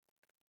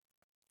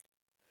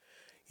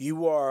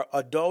 You are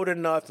adult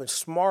enough and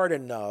smart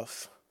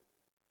enough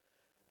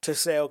to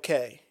say,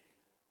 okay,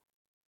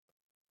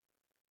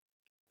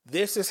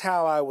 this is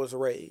how I was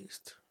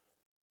raised.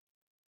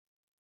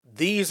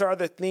 These are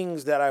the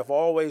things that I've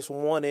always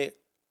wanted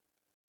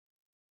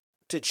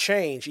to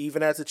change,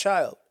 even as a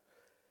child.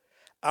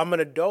 I'm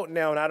an adult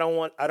now, and I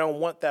don't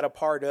want that a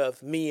part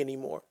of me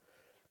anymore.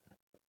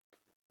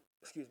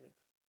 Excuse me.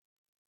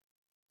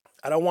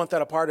 I don't want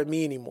that a part of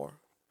me anymore.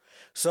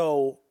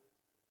 So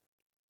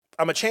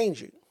I'm gonna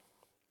change it.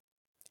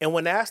 And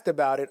when asked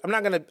about it, I'm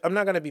not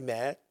gonna be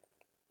mad.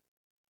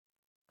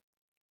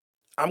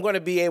 I'm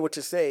gonna be able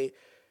to say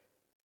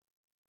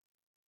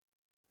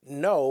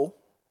no.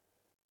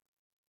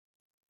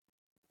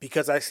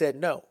 Because I said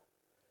no.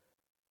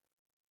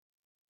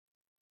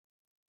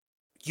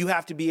 You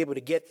have to be able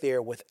to get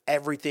there with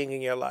everything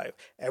in your life.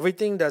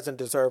 Everything doesn't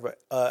deserve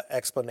an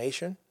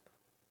explanation.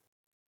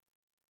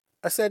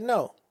 I said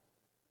no.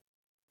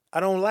 I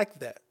don't like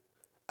that.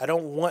 I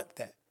don't want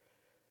that.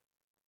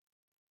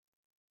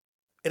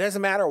 It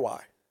doesn't matter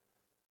why.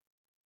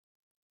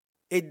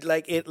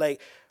 The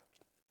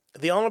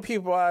only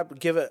people I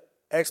give an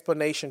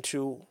explanation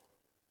to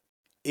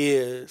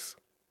is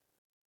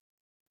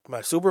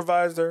my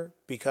supervisor,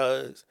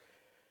 because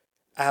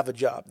I have a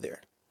job there.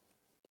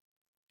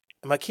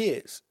 And my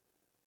kids,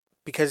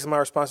 because it's my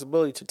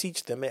responsibility to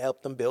teach them and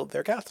help them build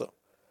their castle.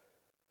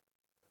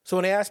 So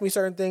when they ask me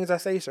certain things, I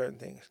say certain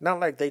things. Not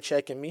like they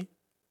checking me.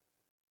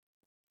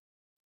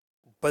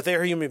 But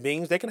they're human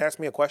beings. They can ask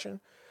me a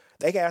question.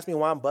 They can ask me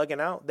why I'm bugging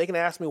out. They can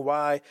ask me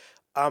why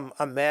I'm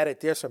mad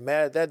at this or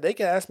mad at that. They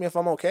can ask me if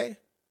I'm okay.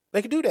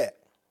 They can do that.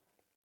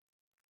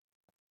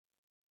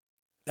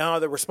 Now,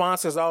 the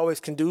response is always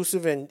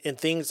conducive in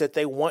things that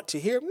they want to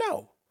hear?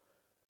 No.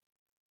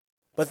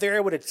 But they're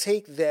able to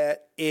take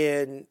that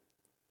and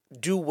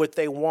do what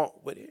they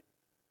want with it.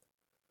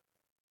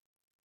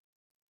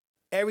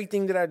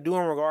 Everything that I do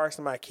in regards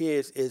to my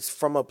kids is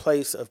from a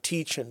place of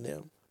teaching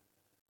them.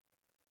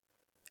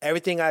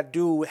 Everything I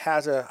do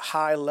has a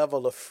high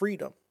level of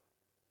freedom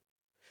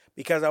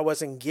because I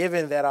wasn't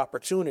given that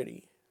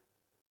opportunity.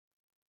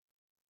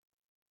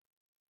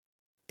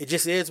 It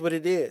just is what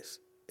it is.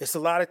 It's a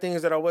lot of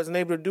things that I wasn't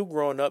able to do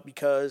growing up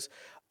because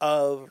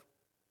of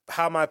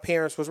how my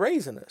parents was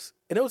raising us.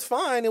 And it was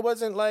fine. It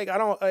wasn't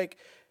like,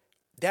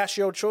 that's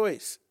your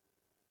choice.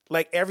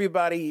 Like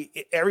everybody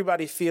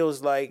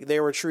feels like they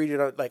were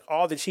treated like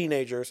all the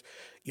teenagers.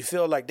 You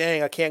feel like,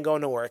 dang, I can't go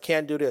nowhere. I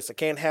can't do this. I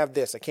can't have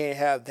this. I can't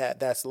have that.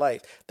 That's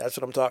life. That's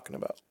what I'm talking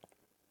about.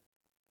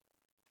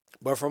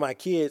 But for my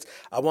kids,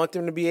 I want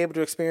them to be able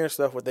to experience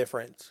stuff with their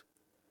friends.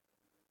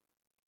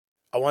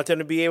 I want them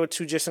to be able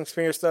to just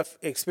experience stuff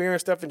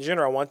in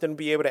general. I want them to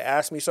be able to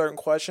ask me certain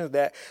questions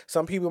that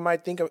some people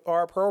might think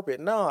are appropriate.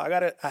 No,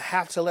 I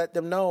have to let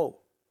them know.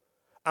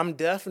 I'm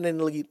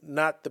definitely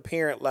not the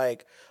parent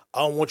like, I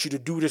don't want you to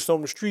do this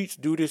on the streets,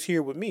 do this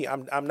here with me.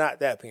 I'm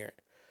not that parent.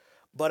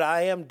 But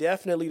I am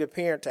definitely the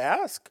parent to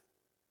ask.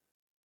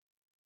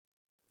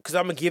 Because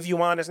I'm going to give you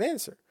an honest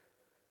answer.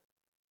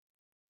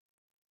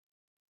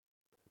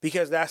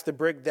 Because that's the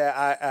brick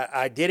that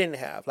I didn't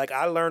have. Like,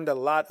 I learned a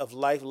lot of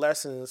life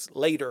lessons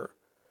later.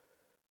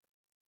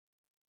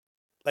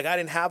 Like, I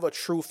didn't have a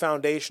true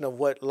foundation of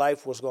what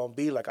life was going to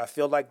be like. I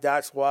feel like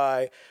that's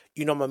why,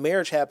 my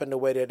marriage happened the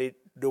way that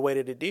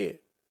it did.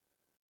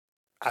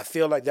 I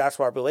feel like that's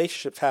why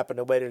relationships happened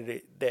the way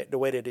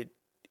that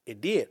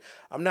it did.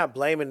 I'm not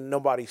blaming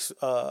nobody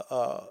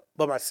but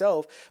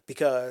myself,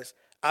 because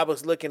I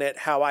was looking at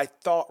how I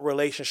thought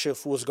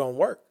relationships was going to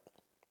work.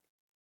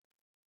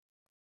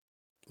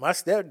 My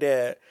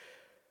stepdad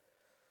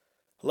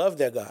loved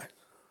that guy.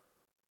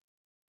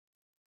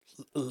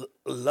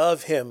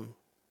 Love him.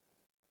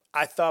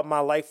 I thought my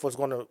life was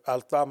gonna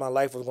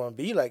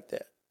be like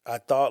that. I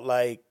thought,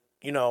 like,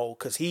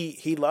 because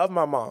he loved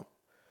my mom.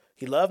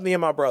 He loved me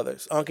and my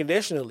brothers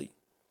unconditionally.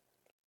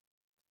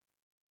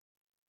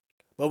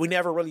 But we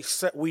never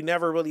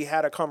really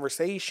had a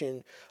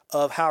conversation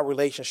of how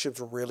relationships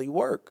really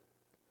work.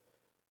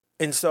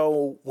 And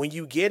so when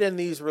you get in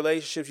these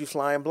relationships, you're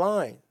flying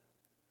blind.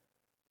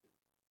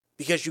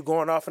 Because you're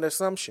going off an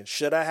assumption.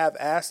 Should I have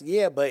asked?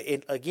 Yeah, but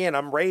again,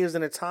 I'm raised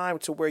in a time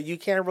to where you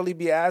can't really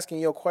be asking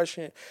your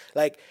question.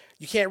 Like,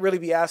 you can't really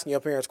be asking your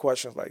parents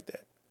questions like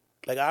that.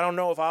 Like, I don't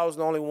know if I was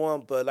the only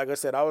one, but like I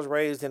said, I was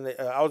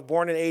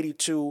born in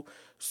 82.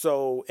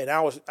 So, and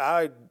I was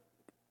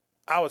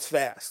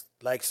fast.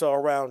 Like, so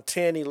around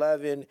 10,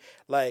 11,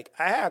 like,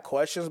 I had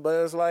questions,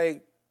 but it's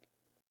like,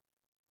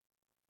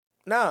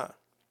 nah.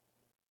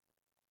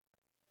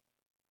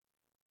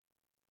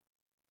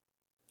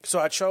 So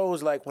I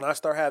chose, like, when I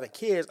start having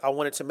kids, I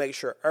wanted to make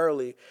sure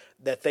early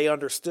that they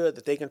understood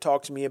that they can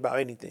talk to me about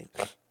anything.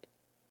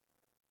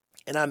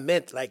 And I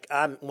meant, like,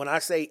 when I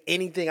say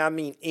anything, I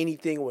mean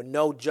anything with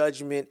no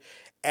judgment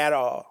at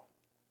all.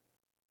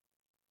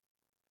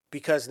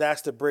 Because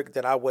that's the brick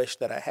that I wish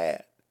that I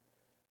had.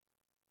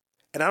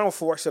 And I don't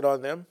force it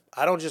on them.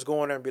 I don't just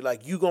go in there and be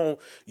like, you gonna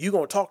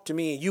talk to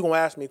me and you gonna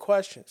ask me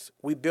questions.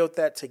 We built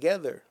that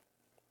together.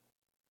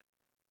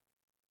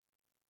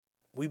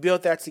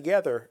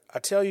 I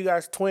tell you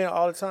guys, twin,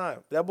 all the time.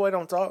 That boy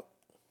don't talk.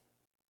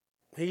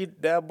 He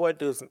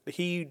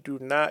do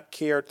not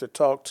care to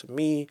talk to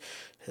me,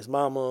 his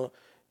mama,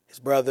 his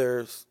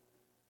brothers,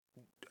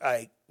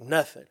 like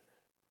nothing.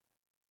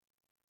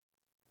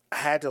 I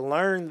had to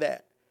learn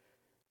that.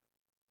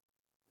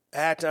 I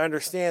had to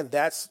understand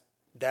that's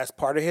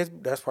part of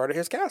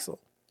his castle.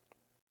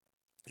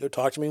 He'll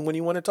talk to me when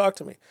he want to talk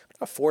to me. I'm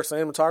not forcing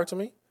him to talk to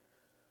me.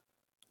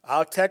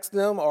 I'll text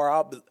them,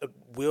 or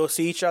we'll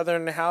see each other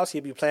in the house.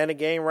 He'll be playing a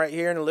game right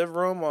here in the living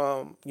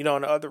room, in the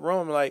other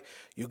room. I'm like,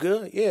 you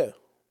good? Yeah.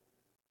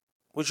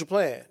 What you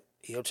playing?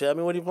 He'll tell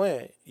me what he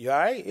playing. You all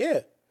right? Yeah.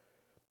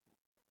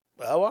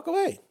 I'll walk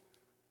away.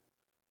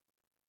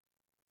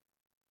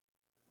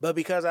 But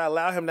because I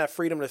allow him that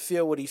freedom to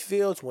feel what he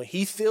feels, when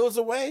he feels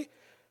away,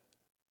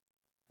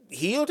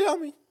 he'll tell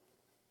me.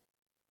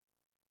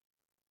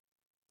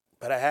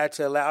 But I had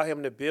to allow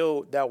him to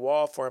build that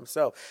wall for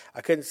himself.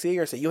 I couldn't sit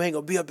here and say, you ain't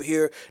going to be up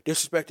here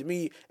disrespecting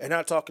me and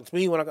not talking to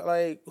me when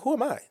who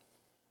am I?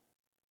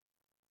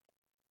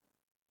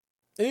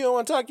 If you don't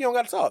want to talk, you don't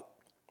got to talk.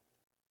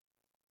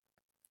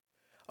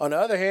 On the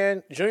other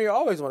hand, Junior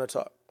always want to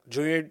talk.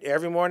 Junior,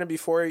 every morning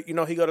before, he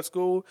go to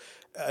school,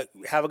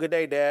 have a good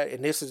day, Dad.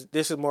 And this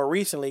is more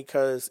recently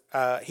because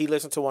he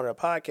listened to one of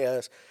the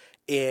podcasts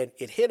and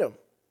it hit him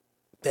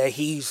that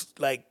he's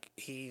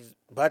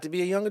about to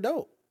be a young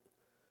adult.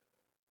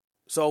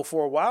 So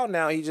for a while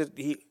now,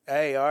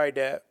 hey, all right,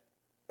 Dad,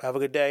 have a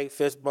good day,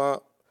 fist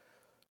bump.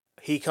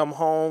 He come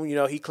home,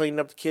 he cleaning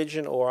up the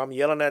kitchen, or I'm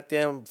yelling at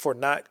them for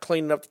not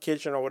cleaning up the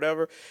kitchen or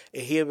whatever.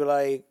 And he'll be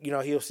like,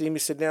 he'll see me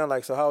sit down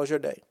like, so how was your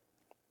day?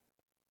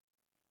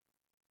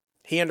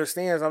 He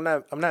understands I'm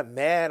not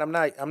mad. I'm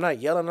not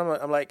yelling.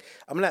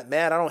 I'm not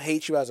mad. I don't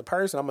hate you as a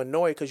person. I'm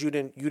annoyed because you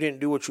didn't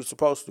do what you're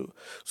supposed to.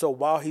 So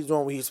while he's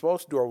doing what he's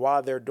supposed to do, or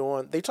while they're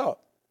doing, they talk.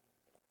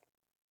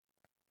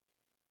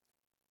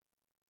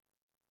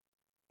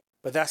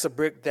 But that's a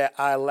brick that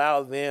I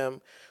allow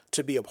them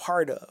to be a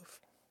part of.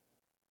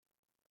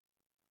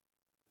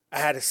 I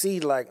had to see,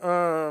 do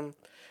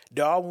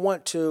I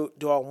want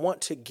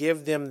to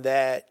give them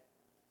that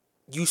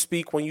you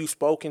speak when you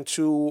spoken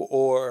to,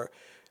 or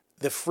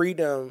the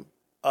freedom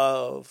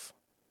of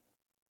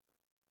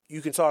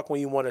you can talk when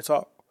you want to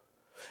talk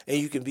and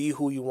you can be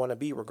who you want to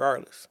be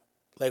regardless.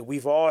 Like,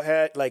 we've all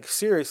had,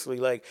 seriously,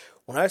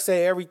 when When I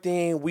say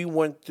everything we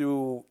went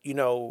through,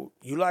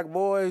 you like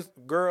boys,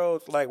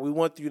 girls, like we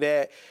went through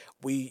that.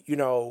 We,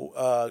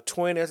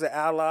 Twin as an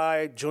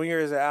ally, Junior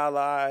as an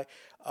ally.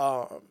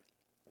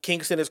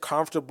 Kingston is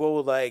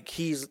comfortable. Like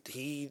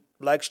he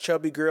likes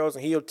chubby girls,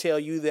 and he'll tell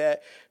you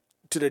that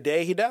to the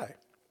day he died.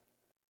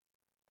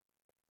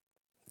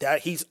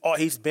 That he's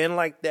been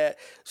like that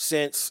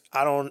since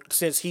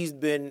he's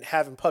been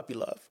having puppy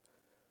love.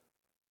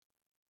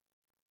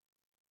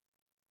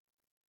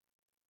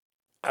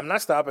 I'm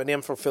not stopping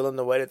them from feeling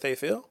the way that they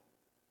feel.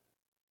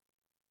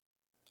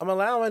 I'm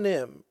allowing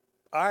them.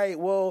 All right,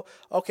 well,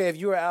 okay, if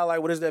you're an ally,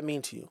 what does that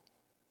mean to you?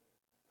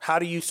 How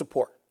do you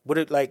support? What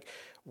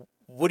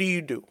do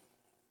you do?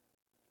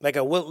 Like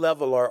at what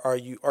level are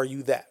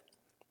you that?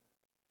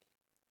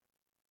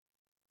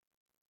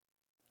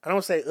 I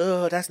don't say,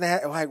 oh, that's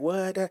not like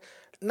what?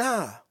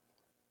 Nah.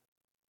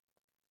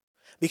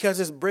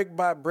 Because it's brick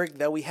by brick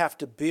that we have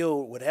to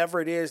build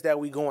whatever it is that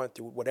we going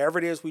through, whatever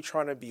it is we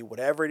trying to be,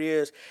 whatever it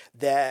is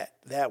that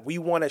we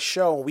want to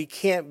show. We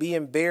can't be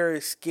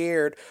embarrassed,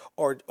 scared,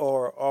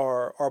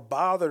 or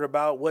bothered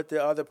about what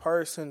the other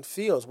person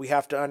feels. We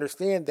have to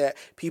understand that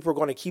people are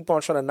going to keep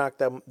on trying to knock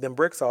them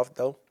bricks off,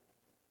 though.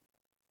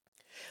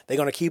 They're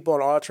going to keep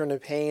on altering the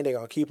pain. They're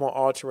going to keep on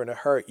altering the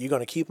hurt. You're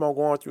going to keep on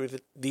going through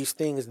these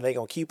things, and they're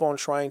going to keep on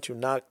trying to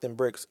knock them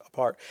bricks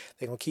apart.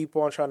 They're going to keep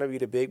on trying to be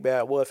the big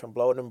bad wolf and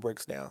blow them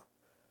bricks down.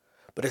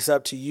 But it's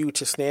up to you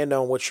to stand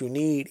on what you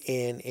need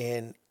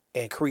and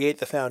create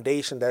the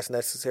foundation that's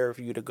necessary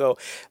for you to go.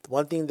 The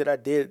one thing that I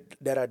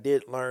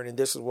did learn, and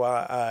this is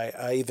why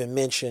I even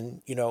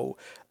mentioned,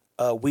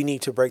 we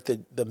need to break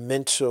the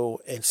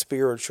mental and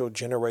spiritual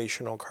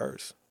generational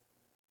curse,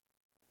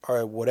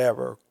 or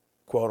whatever,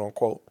 quote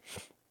unquote.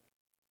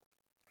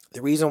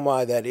 The reason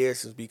why that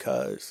is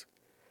because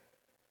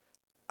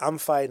I'm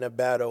fighting a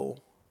battle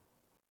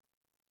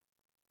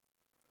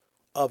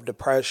of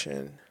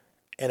depression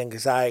and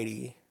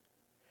anxiety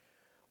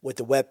with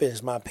the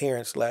weapons my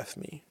parents left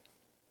me.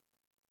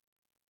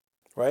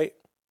 Right?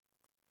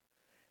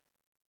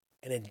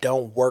 And it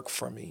don't work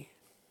for me.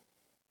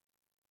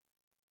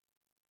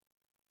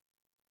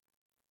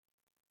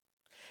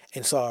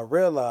 And so I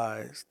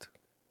realized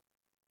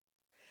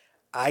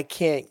I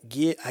can't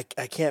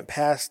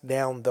pass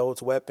down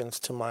those weapons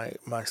to my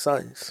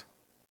sons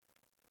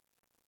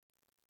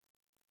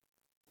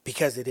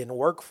because it didn't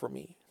work for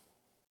me.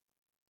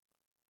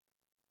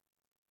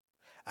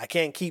 I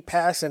can't keep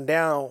passing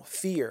down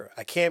fear.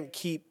 I can't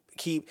keep.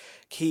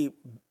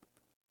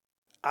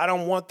 I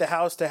don't want the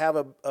house to have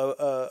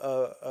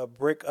a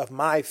brick of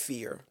my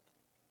fear,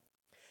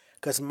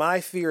 because my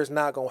fear is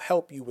not going to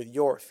help you with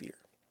your fear.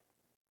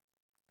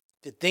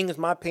 The things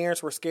my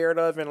parents were scared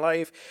of in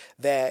life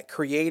that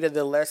created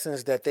the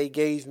lessons that they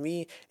gave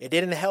me, it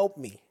didn't help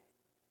me.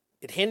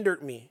 It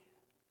hindered me.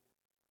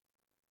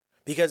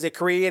 Because it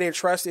created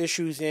trust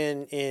issues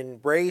in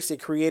race. It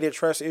created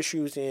trust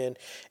issues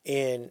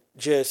in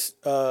just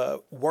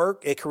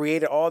work. It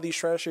created all these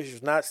trust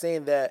issues. Not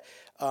saying that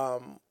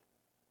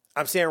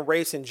I'm saying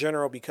race in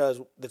general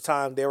because the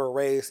time they were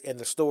raised and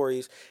the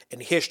stories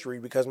and history,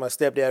 because my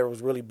stepdad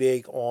was really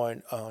big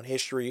on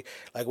history.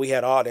 Like we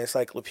had all the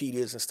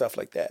encyclopedias and stuff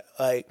like that.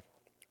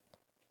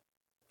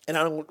 And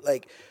I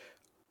don't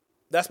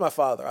that's my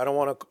father. I don't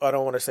want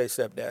to say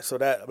stepdad. So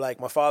that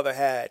my father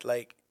had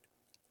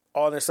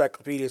all the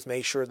encyclopedias,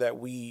 made sure that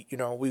we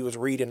was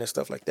reading and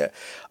stuff like that.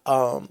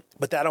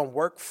 But that didn't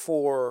work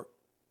for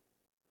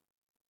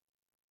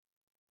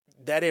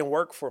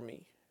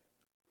me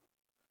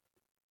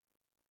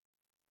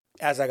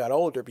as I got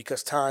older,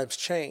 because times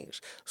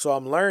changed. So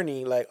I'm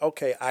learning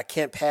okay, I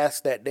can't pass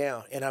that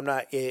down. And I'm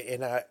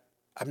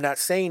not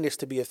saying this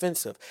to be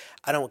offensive.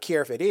 I don't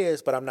care if it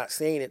is, but I'm not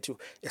saying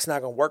it's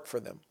not going to work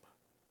for them.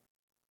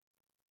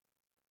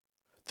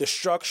 The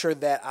structure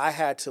that I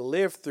had to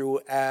live through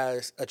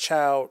as a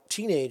child,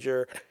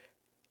 teenager,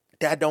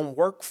 that don't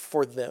work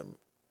for them.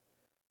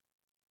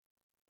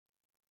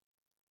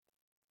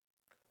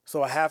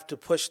 So I have to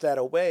push that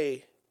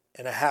away,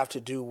 and I have to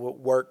do what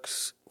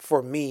works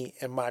for me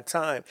and my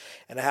time.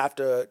 And I have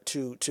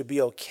to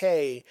be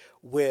okay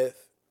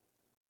with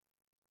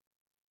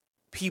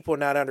people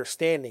not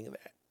understanding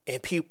that,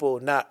 and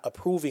people not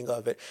approving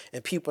of it,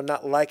 and people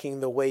not liking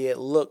the way it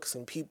looks,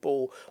 and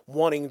people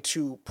wanting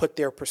to put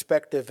their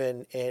perspective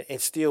in and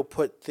still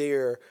put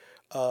their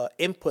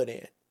input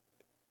in.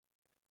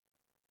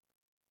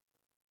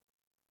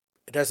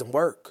 It doesn't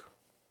work.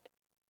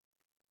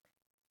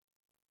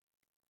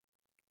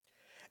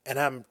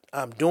 And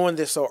I'm doing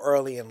this so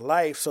early in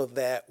life so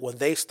that when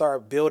they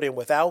start building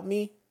without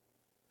me,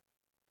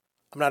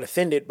 I'm not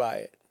offended by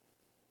it.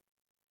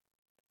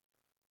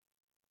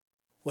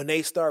 When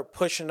they start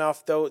pushing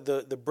off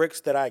the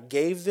bricks that I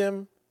gave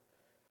them,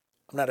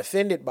 I'm not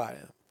offended by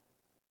them.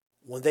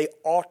 When they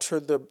alter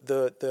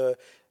the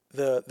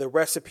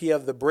recipe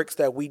of the bricks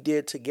that we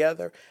did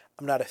together,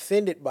 I'm not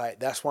offended by it.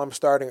 That's why I'm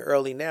starting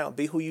early now.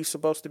 Be who you're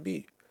supposed to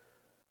be.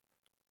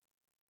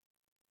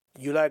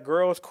 You like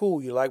girls,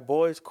 cool. You like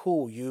boys,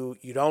 cool. You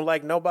don't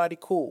like nobody,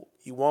 cool.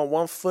 You want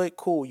 1 foot,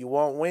 cool. You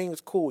want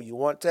wings, cool. You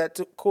want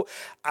tattoo, cool.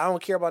 I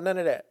don't care about none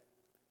of that.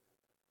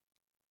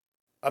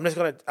 I'm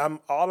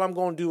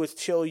gonna do is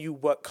tell you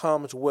what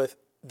comes with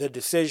the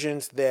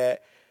decisions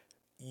that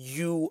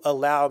you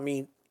allow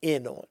me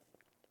in on.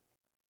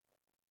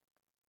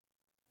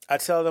 I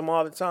tell them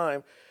all the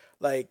time,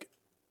 like,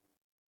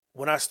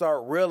 when I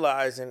start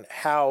realizing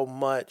how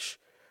much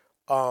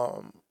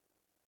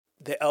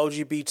the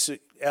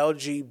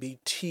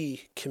LGBT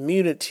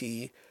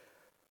community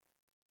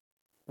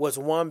was,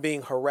 one,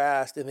 being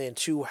harassed, and then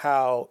two,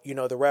 how,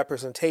 the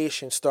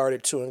representation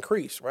started to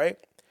increase, right?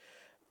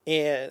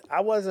 And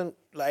I wasn't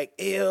like,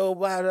 ew,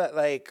 why,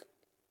 like,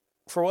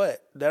 for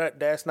what?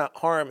 That's not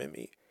harming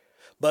me.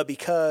 But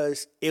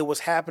because it was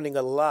happening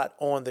a lot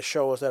on the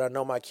shows that I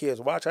know my kids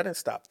watch, I didn't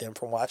stop them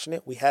from watching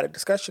it. We had a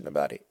discussion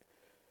about it.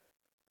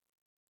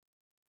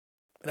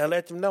 And I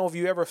let them know, if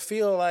you ever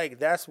feel like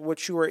that's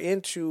what you are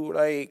into,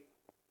 like,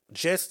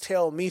 just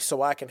tell me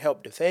so I can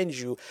help defend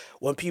you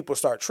when people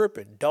start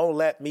tripping. Don't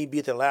let me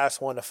be the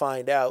last one to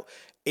find out,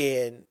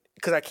 and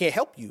because I can't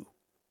help you.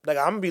 Like,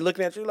 I'm gonna be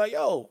looking at you like,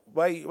 yo,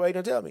 why you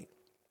didn't tell me?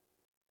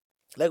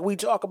 Like, we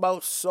talk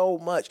about so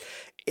much.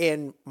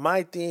 And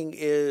my thing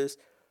is,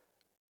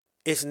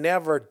 it's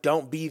never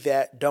don't be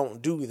that,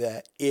 don't do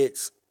that.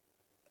 It's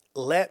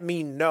let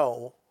me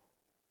know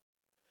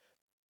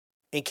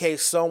in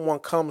case someone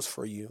comes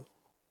for you.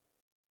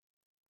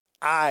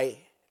 I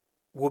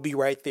will be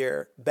right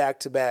there back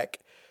to back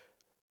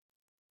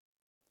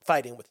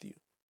fighting with you.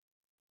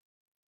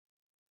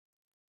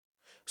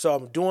 So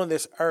I'm doing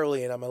this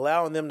early, and I'm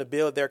allowing them to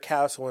build their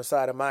castle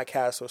inside of my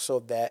castle so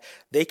that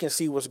they can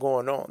see what's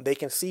going on. They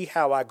can see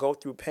how I go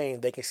through pain.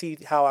 They can see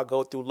how I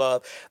go through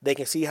love. They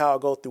can see how I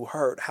go through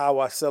hurt, how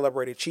I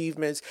celebrate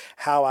achievements,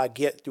 how I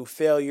get through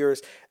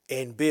failures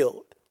and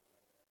build.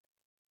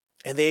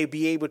 And they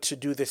be able to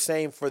do the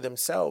same for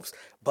themselves,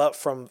 but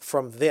from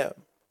them.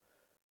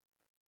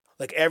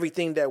 Like, every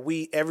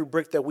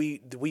brick that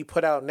we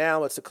put out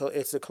now, it's a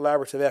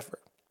collaborative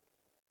effort.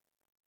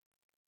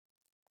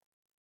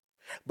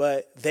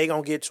 But they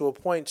gonna get to a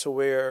point to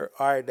where,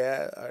 all right,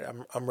 Dad,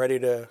 I'm ready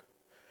to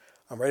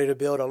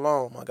build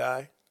alone, my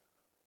guy.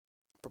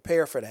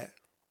 Prepare for that.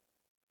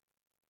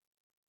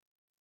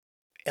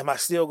 Am I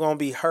still gonna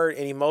be hurt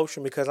and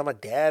emotional because I'm a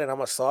dad and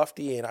I'm a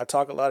softie and I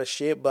talk a lot of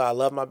shit, but I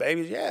love my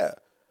babies? Yeah,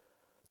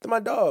 they're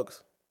my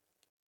dogs.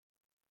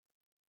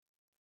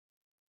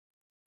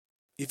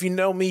 If you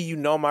know me, you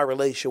know my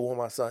relationship with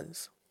my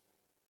sons.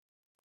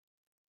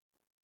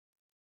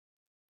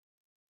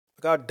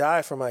 Like, I'll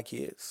die for my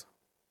kids.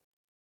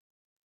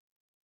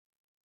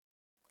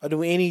 I'll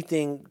do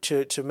anything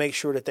to make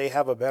sure that they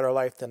have a better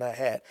life than I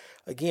had.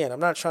 Again, I'm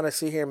not trying to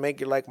sit here and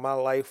make it like my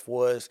life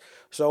was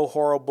so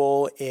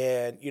horrible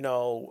and,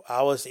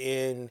 I was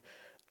in,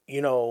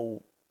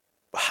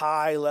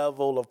 high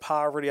level of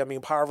poverty. I mean,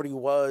 poverty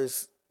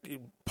was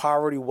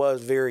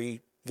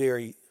very,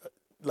 very,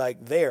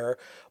 like, there,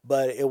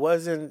 but it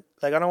wasn't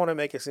like, I don't want to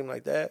make it seem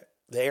like that.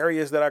 The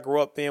areas that I grew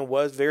up in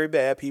was very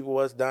bad. People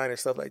was dying and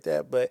stuff like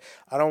that. But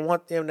I don't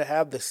want them to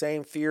have the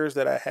same fears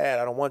that I had.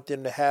 I don't want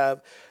them to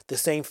have the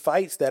same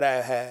fights that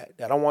I had.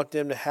 I don't want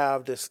them to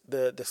have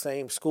the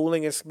same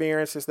schooling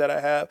experiences that I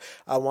have.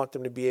 I want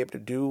them to be able to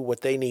do what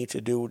they need to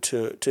do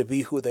to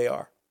be who they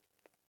are.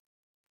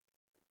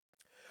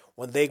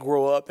 When they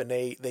grow up and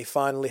they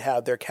finally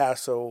have their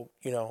castle,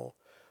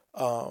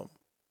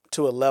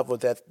 to a level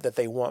that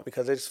they want,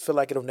 because I just feel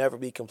like it'll never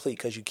be complete,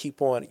 because you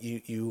keep on,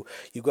 you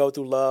go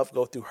through love,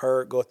 go through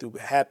hurt, go through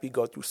happy,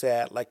 go through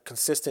sad, like,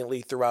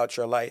 consistently throughout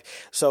your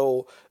life.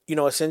 So,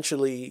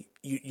 essentially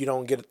you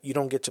don't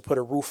get to put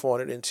a roof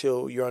on it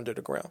until you're under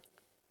the ground.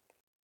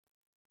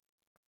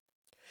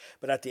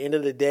 But at the end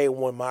of the day,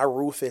 when my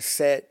roof is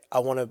set, I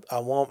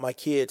want my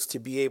kids to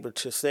be able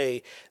to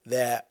say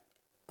that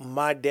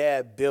my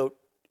dad built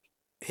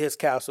his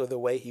castle the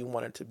way he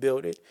wanted to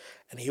build it,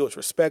 and he was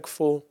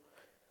respectful,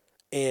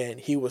 and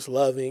he was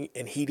loving,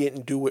 and he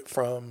didn't do it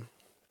from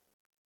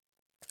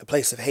a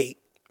place of hate.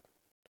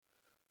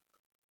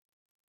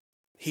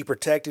 He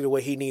protected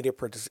what he needed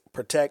to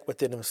protect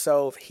within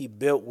himself. He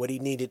built what he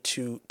needed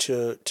to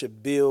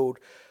build,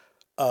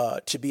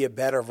 to be a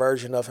better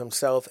version of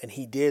himself, and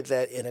he did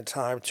that in a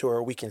time to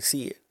where we can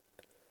see it.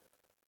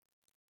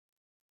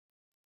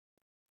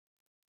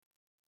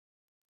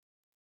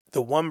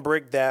 The one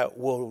brick that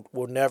will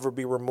never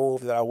be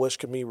removed, that I wish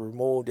could be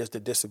removed, is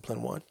the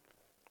discipline one.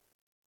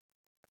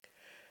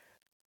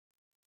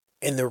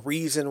 And the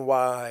reason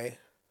why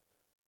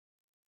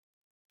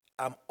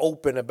I'm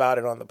open about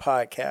it on the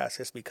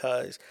podcast is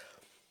because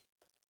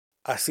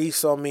I see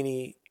so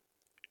many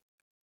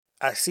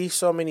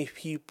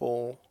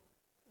people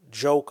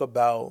joke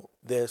about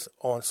this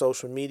on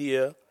social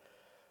media.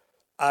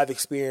 I've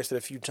experienced it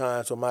a few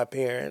times with my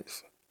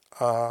parents,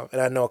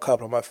 and I know a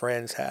couple of my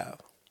friends have.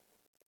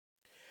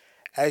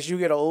 As you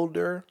get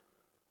older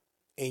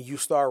and you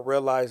start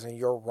realizing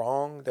you're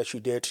wrong that you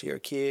did to your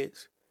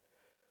kids,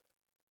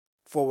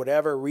 for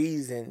whatever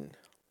reason,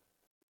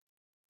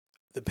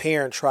 the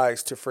parent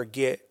tries to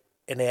forget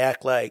and they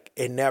act like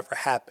it never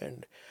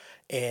happened.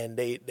 And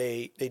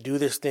they do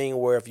this thing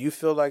where if you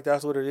feel like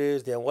that's what it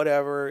is, then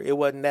whatever. It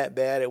wasn't that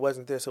bad. It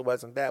wasn't this. It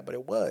wasn't that. But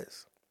it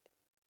was.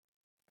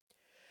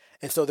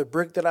 And so the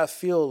brick that I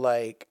feel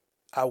like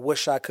I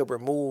wish I could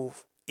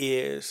remove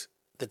is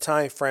the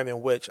time frame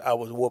in which I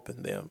was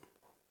whooping them.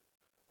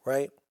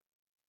 Right?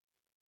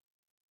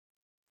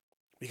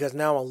 Because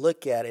now I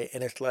look at it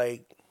and it's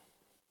like,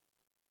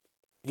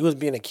 you was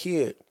being a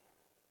kid.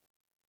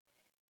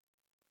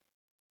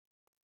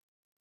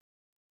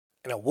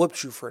 And I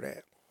whooped you for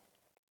that.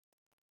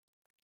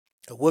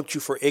 I whooped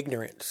you for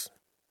ignorance.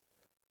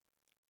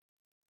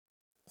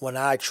 When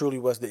I truly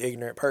was the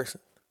ignorant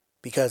person.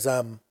 Because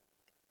I'm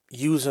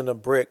using a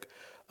brick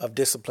of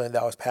discipline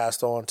that was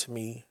passed on to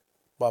me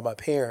by my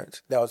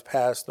parents. That was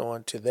passed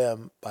on to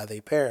them by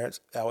their parents.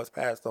 That was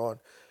passed on.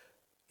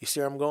 You see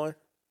where I'm going?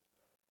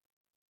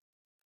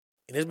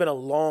 And it's been a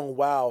long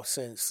while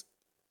since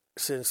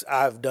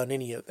I've done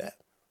any of that.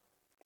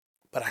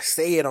 But I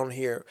say it on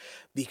here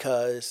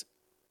because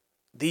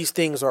these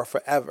things are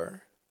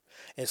forever.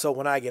 And so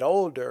when I get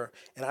older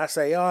and I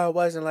say, oh, it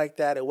wasn't like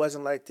that, it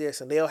wasn't like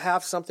this, and they'll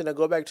have something to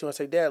go back to and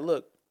say, Dad,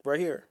 look, right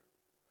here.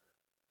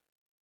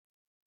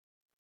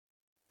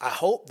 I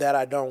hope that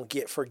I don't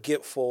get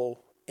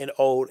forgetful in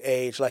old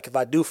age. Like if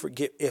I do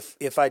forget,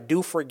 if I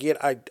do forget,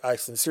 I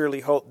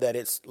sincerely hope that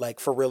it's like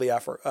for really I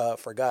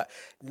forgot.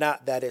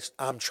 Not that it's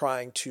I'm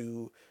trying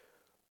to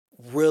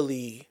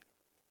really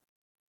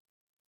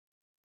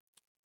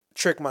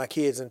trick my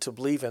kids into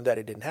believing that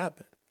it didn't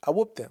happen. I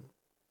whooped them.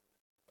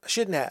 I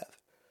shouldn't have.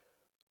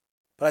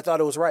 But I thought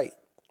it was right.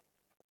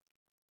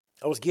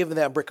 I was given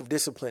that brick of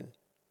discipline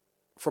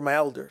from my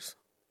elders.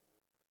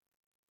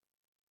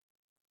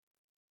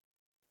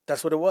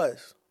 That's what it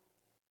was.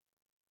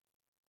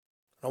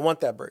 I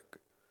want that brick.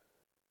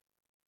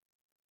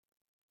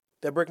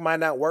 That brick might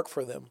not work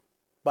for them.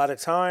 By the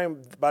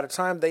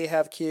time they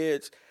have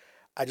kids,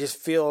 I just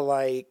feel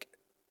like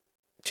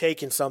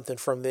taking something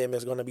from them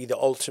is going to be the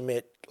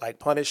ultimate like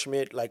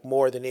punishment, like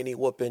more than any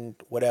whooping,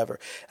 whatever.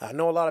 I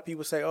know a lot of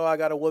people say, oh, I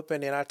got a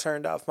whooping and I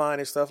turned out fine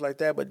and stuff like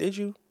that. But did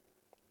you?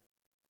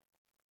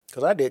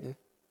 Because I didn't.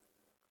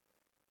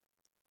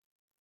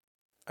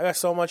 I got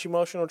so much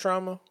emotional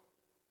trauma.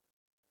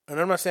 And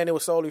I'm not saying it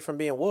was solely from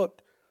being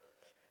whooped.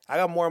 I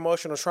got more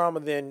emotional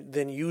trauma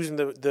than using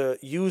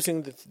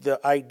the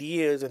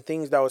ideas and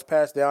things that was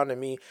passed down to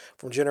me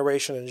from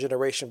generation and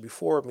generation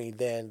before me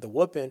than the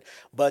whooping.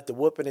 But the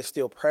whooping is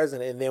still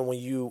present. And then when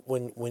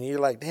you're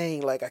like,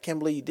 dang, like I can't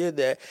believe you did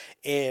that,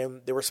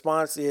 and the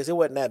response is it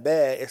wasn't that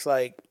bad. It's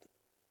like,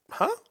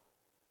 huh?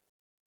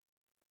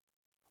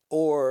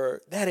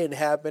 Or that didn't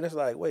happen. It's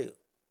like, wait,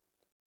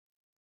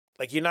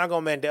 like you're not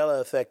gonna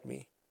Mandela affect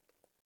me.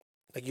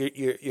 Like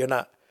you're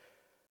not.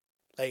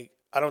 Like,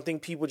 I don't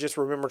think people just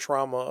remember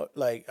trauma.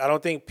 Like, I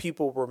don't think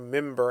people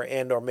remember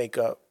and or make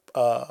up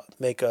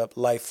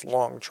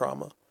lifelong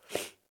trauma.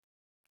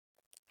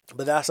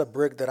 But that's a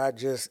brick that I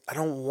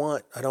don't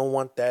want. I don't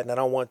want that, and I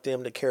don't want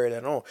them to carry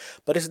that on.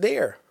 But it's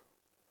there.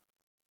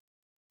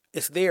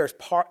 It's there.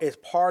 It's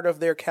part of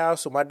their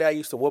castle. My dad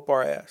used to whoop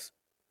our ass.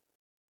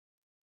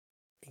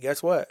 And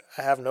guess what?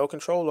 I have no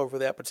control over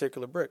that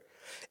particular brick.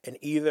 And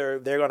either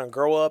they're gonna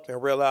grow up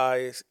and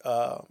realize,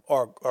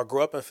 or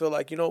grow up and feel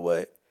like, you know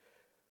what?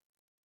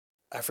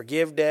 I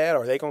forgive Dad,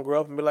 or they gonna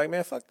grow up and be like,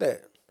 man, fuck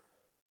that.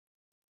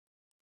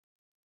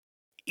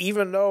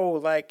 Even though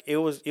like it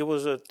was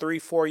a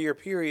 3-4 year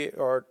period,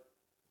 or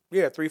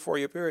 3-4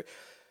 year period.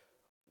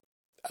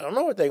 I don't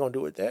know what they gonna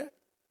do with that.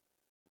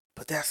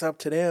 But that's up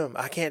to them.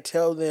 I can't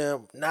tell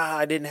them, nah,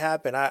 it didn't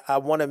happen. I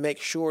want to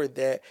make sure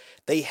that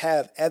they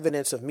have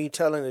evidence of me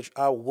telling them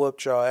I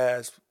whooped your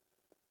ass.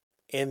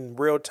 In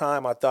real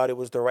time, I thought it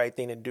was the right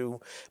thing to do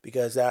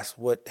because that's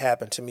what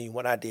happened to me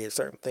when I did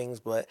certain things.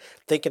 But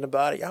thinking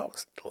about it, y'all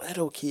was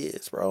little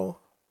kids, bro.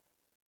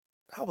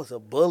 I was a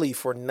bully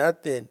for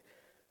nothing.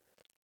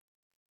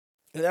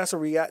 And that's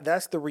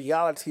the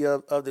reality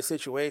of the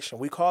situation.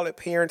 We call it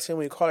parenting,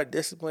 we call it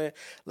discipline.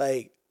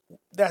 Like,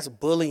 that's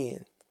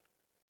bullying.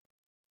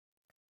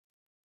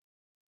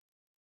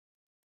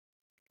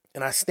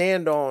 And I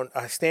stand on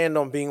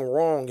being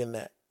wrong in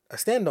that. I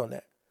stand on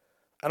that.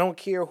 I don't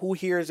care who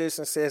hears this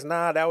and says,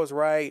 nah, that was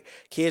right.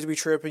 Kids be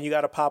tripping. You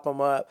got to pop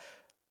them up.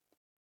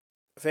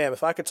 Fam,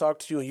 if I could talk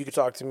to you and you could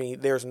talk to me,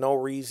 there's no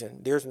reason.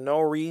 There's no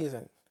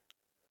reason.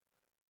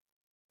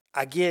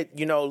 I get,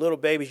 little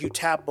babies, you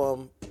tap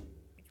them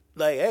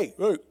like, hey,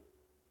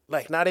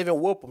 like not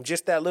even whoop them.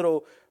 Just that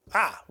little,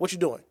 what you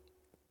doing?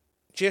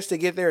 Just to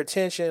get their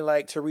attention,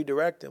 like to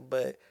redirect them.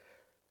 But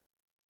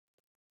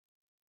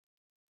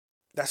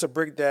that's a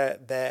brick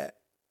that's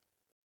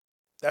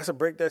a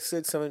brick that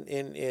sits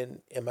in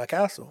my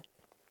castle.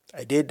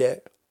 I did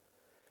that.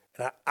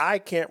 And I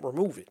can't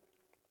remove it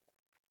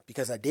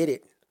because I did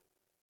it.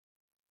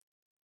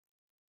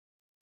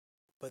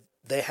 But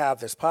they have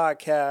this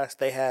podcast.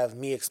 They have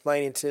me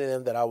explaining to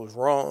them that I was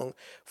wrong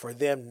for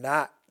them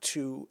not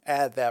to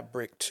add that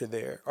brick to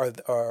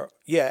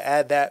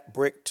add that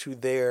brick to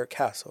their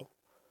castle.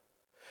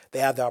 they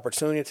have the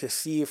opportunity to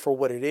see it for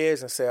what it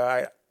is and say, all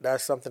right,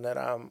 that's something that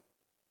I'm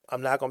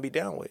not going to be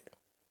down with.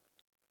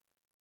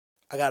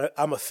 I'm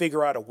going to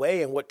figure out a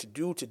way and what to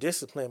do to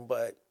discipline,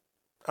 but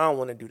I don't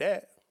want to do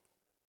that.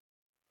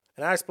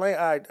 And I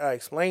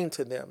explained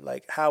to them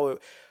like how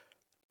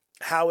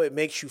it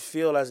makes you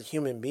feel as a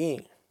human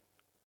being.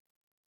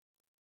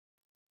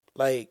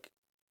 Like,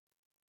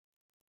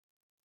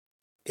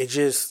 it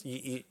just,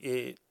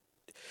 it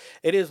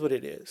is what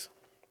it is.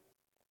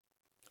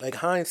 Like,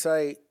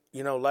 hindsight,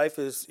 life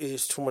is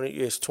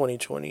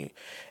 2020,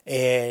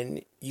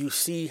 and you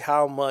see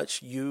how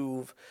much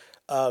you've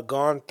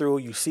gone through.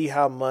 You see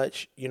how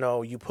much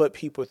you put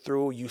people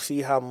through. You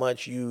see how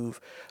much you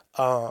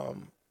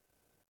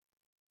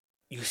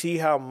see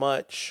how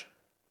much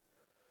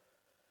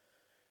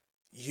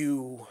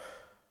you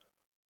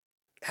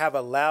have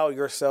allowed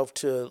yourself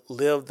to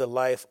live the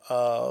life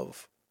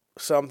of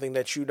something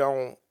that you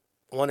don't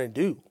want to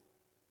do.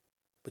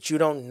 But you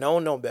don't know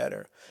no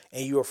better.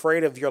 And you're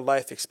afraid of your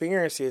life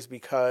experiences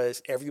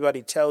because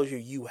everybody tells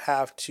you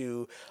have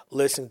to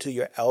listen to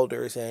your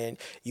elders and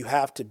you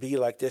have to be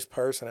like this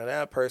person and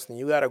that person.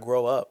 You got to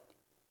grow up.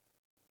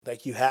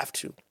 Like, you have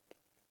to.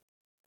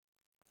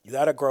 You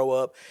got to grow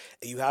up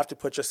and you have to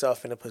put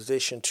yourself in a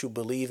position to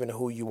believe in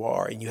who you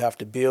are, and you have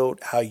to build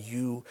how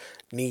you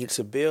need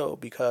to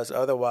build, because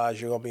otherwise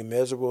you're going to be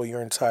miserable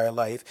your entire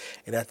life.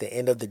 And at the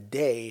end of the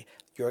day,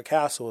 your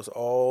castle is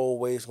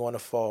always going to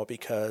fall,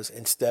 because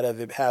instead of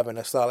it having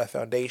a solid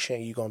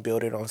foundation, you're going to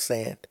build it on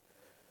sand.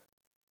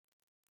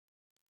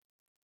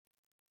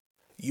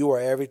 You are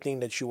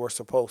everything that you are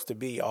supposed to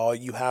be. All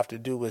you have to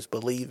do is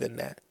believe in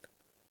that.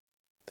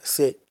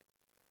 That's it.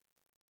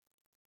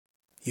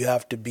 You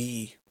have to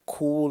be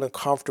cool and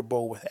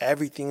comfortable with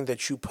everything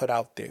that you put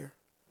out there.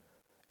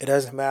 It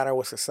doesn't matter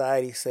what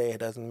society say. It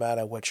doesn't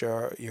matter what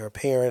your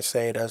parents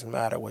say. It doesn't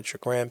matter what your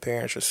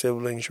grandparents, your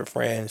siblings, your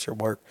friends, your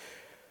work.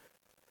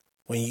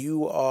 When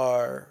you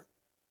are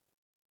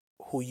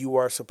who you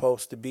are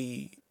supposed to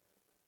be,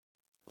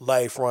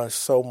 life runs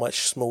so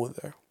much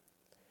smoother.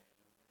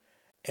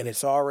 And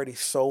it's already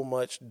so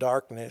much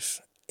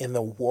darkness in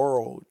the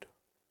world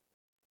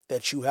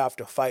that you have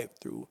to fight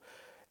through.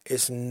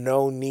 It's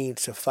no need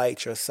to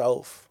fight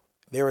yourself.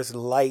 There is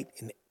light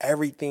in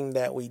everything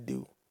that we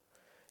do.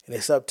 And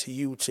it's up to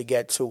you to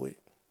get to it.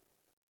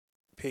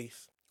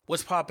 Peace.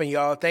 What's poppin',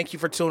 y'all? Thank you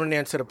for tuning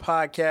in to the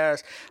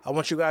podcast. I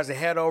want you guys to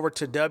head over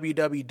to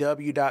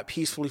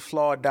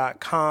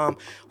www.peacefullyflawed.com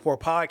for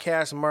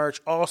podcast merch.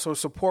 Also,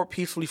 support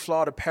Peacefully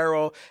Flawed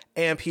Apparel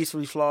and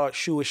Peacefully Flawed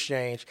Shoe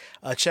Exchange.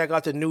 Check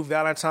out the new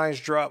Valentine's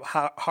drop,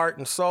 Heart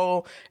and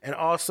Soul, and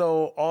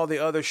also all the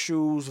other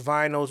shoes,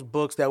 vinyls,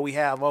 books that we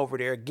have over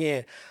there.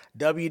 Again,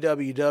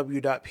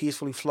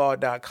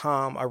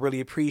 www.peacefullyflawed.com. I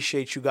really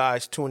appreciate you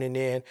guys tuning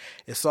in.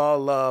 It's all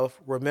love.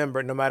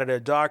 Remember, no matter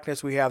the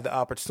darkness, we have the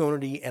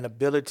opportunity and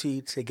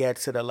ability to get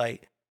to the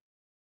light.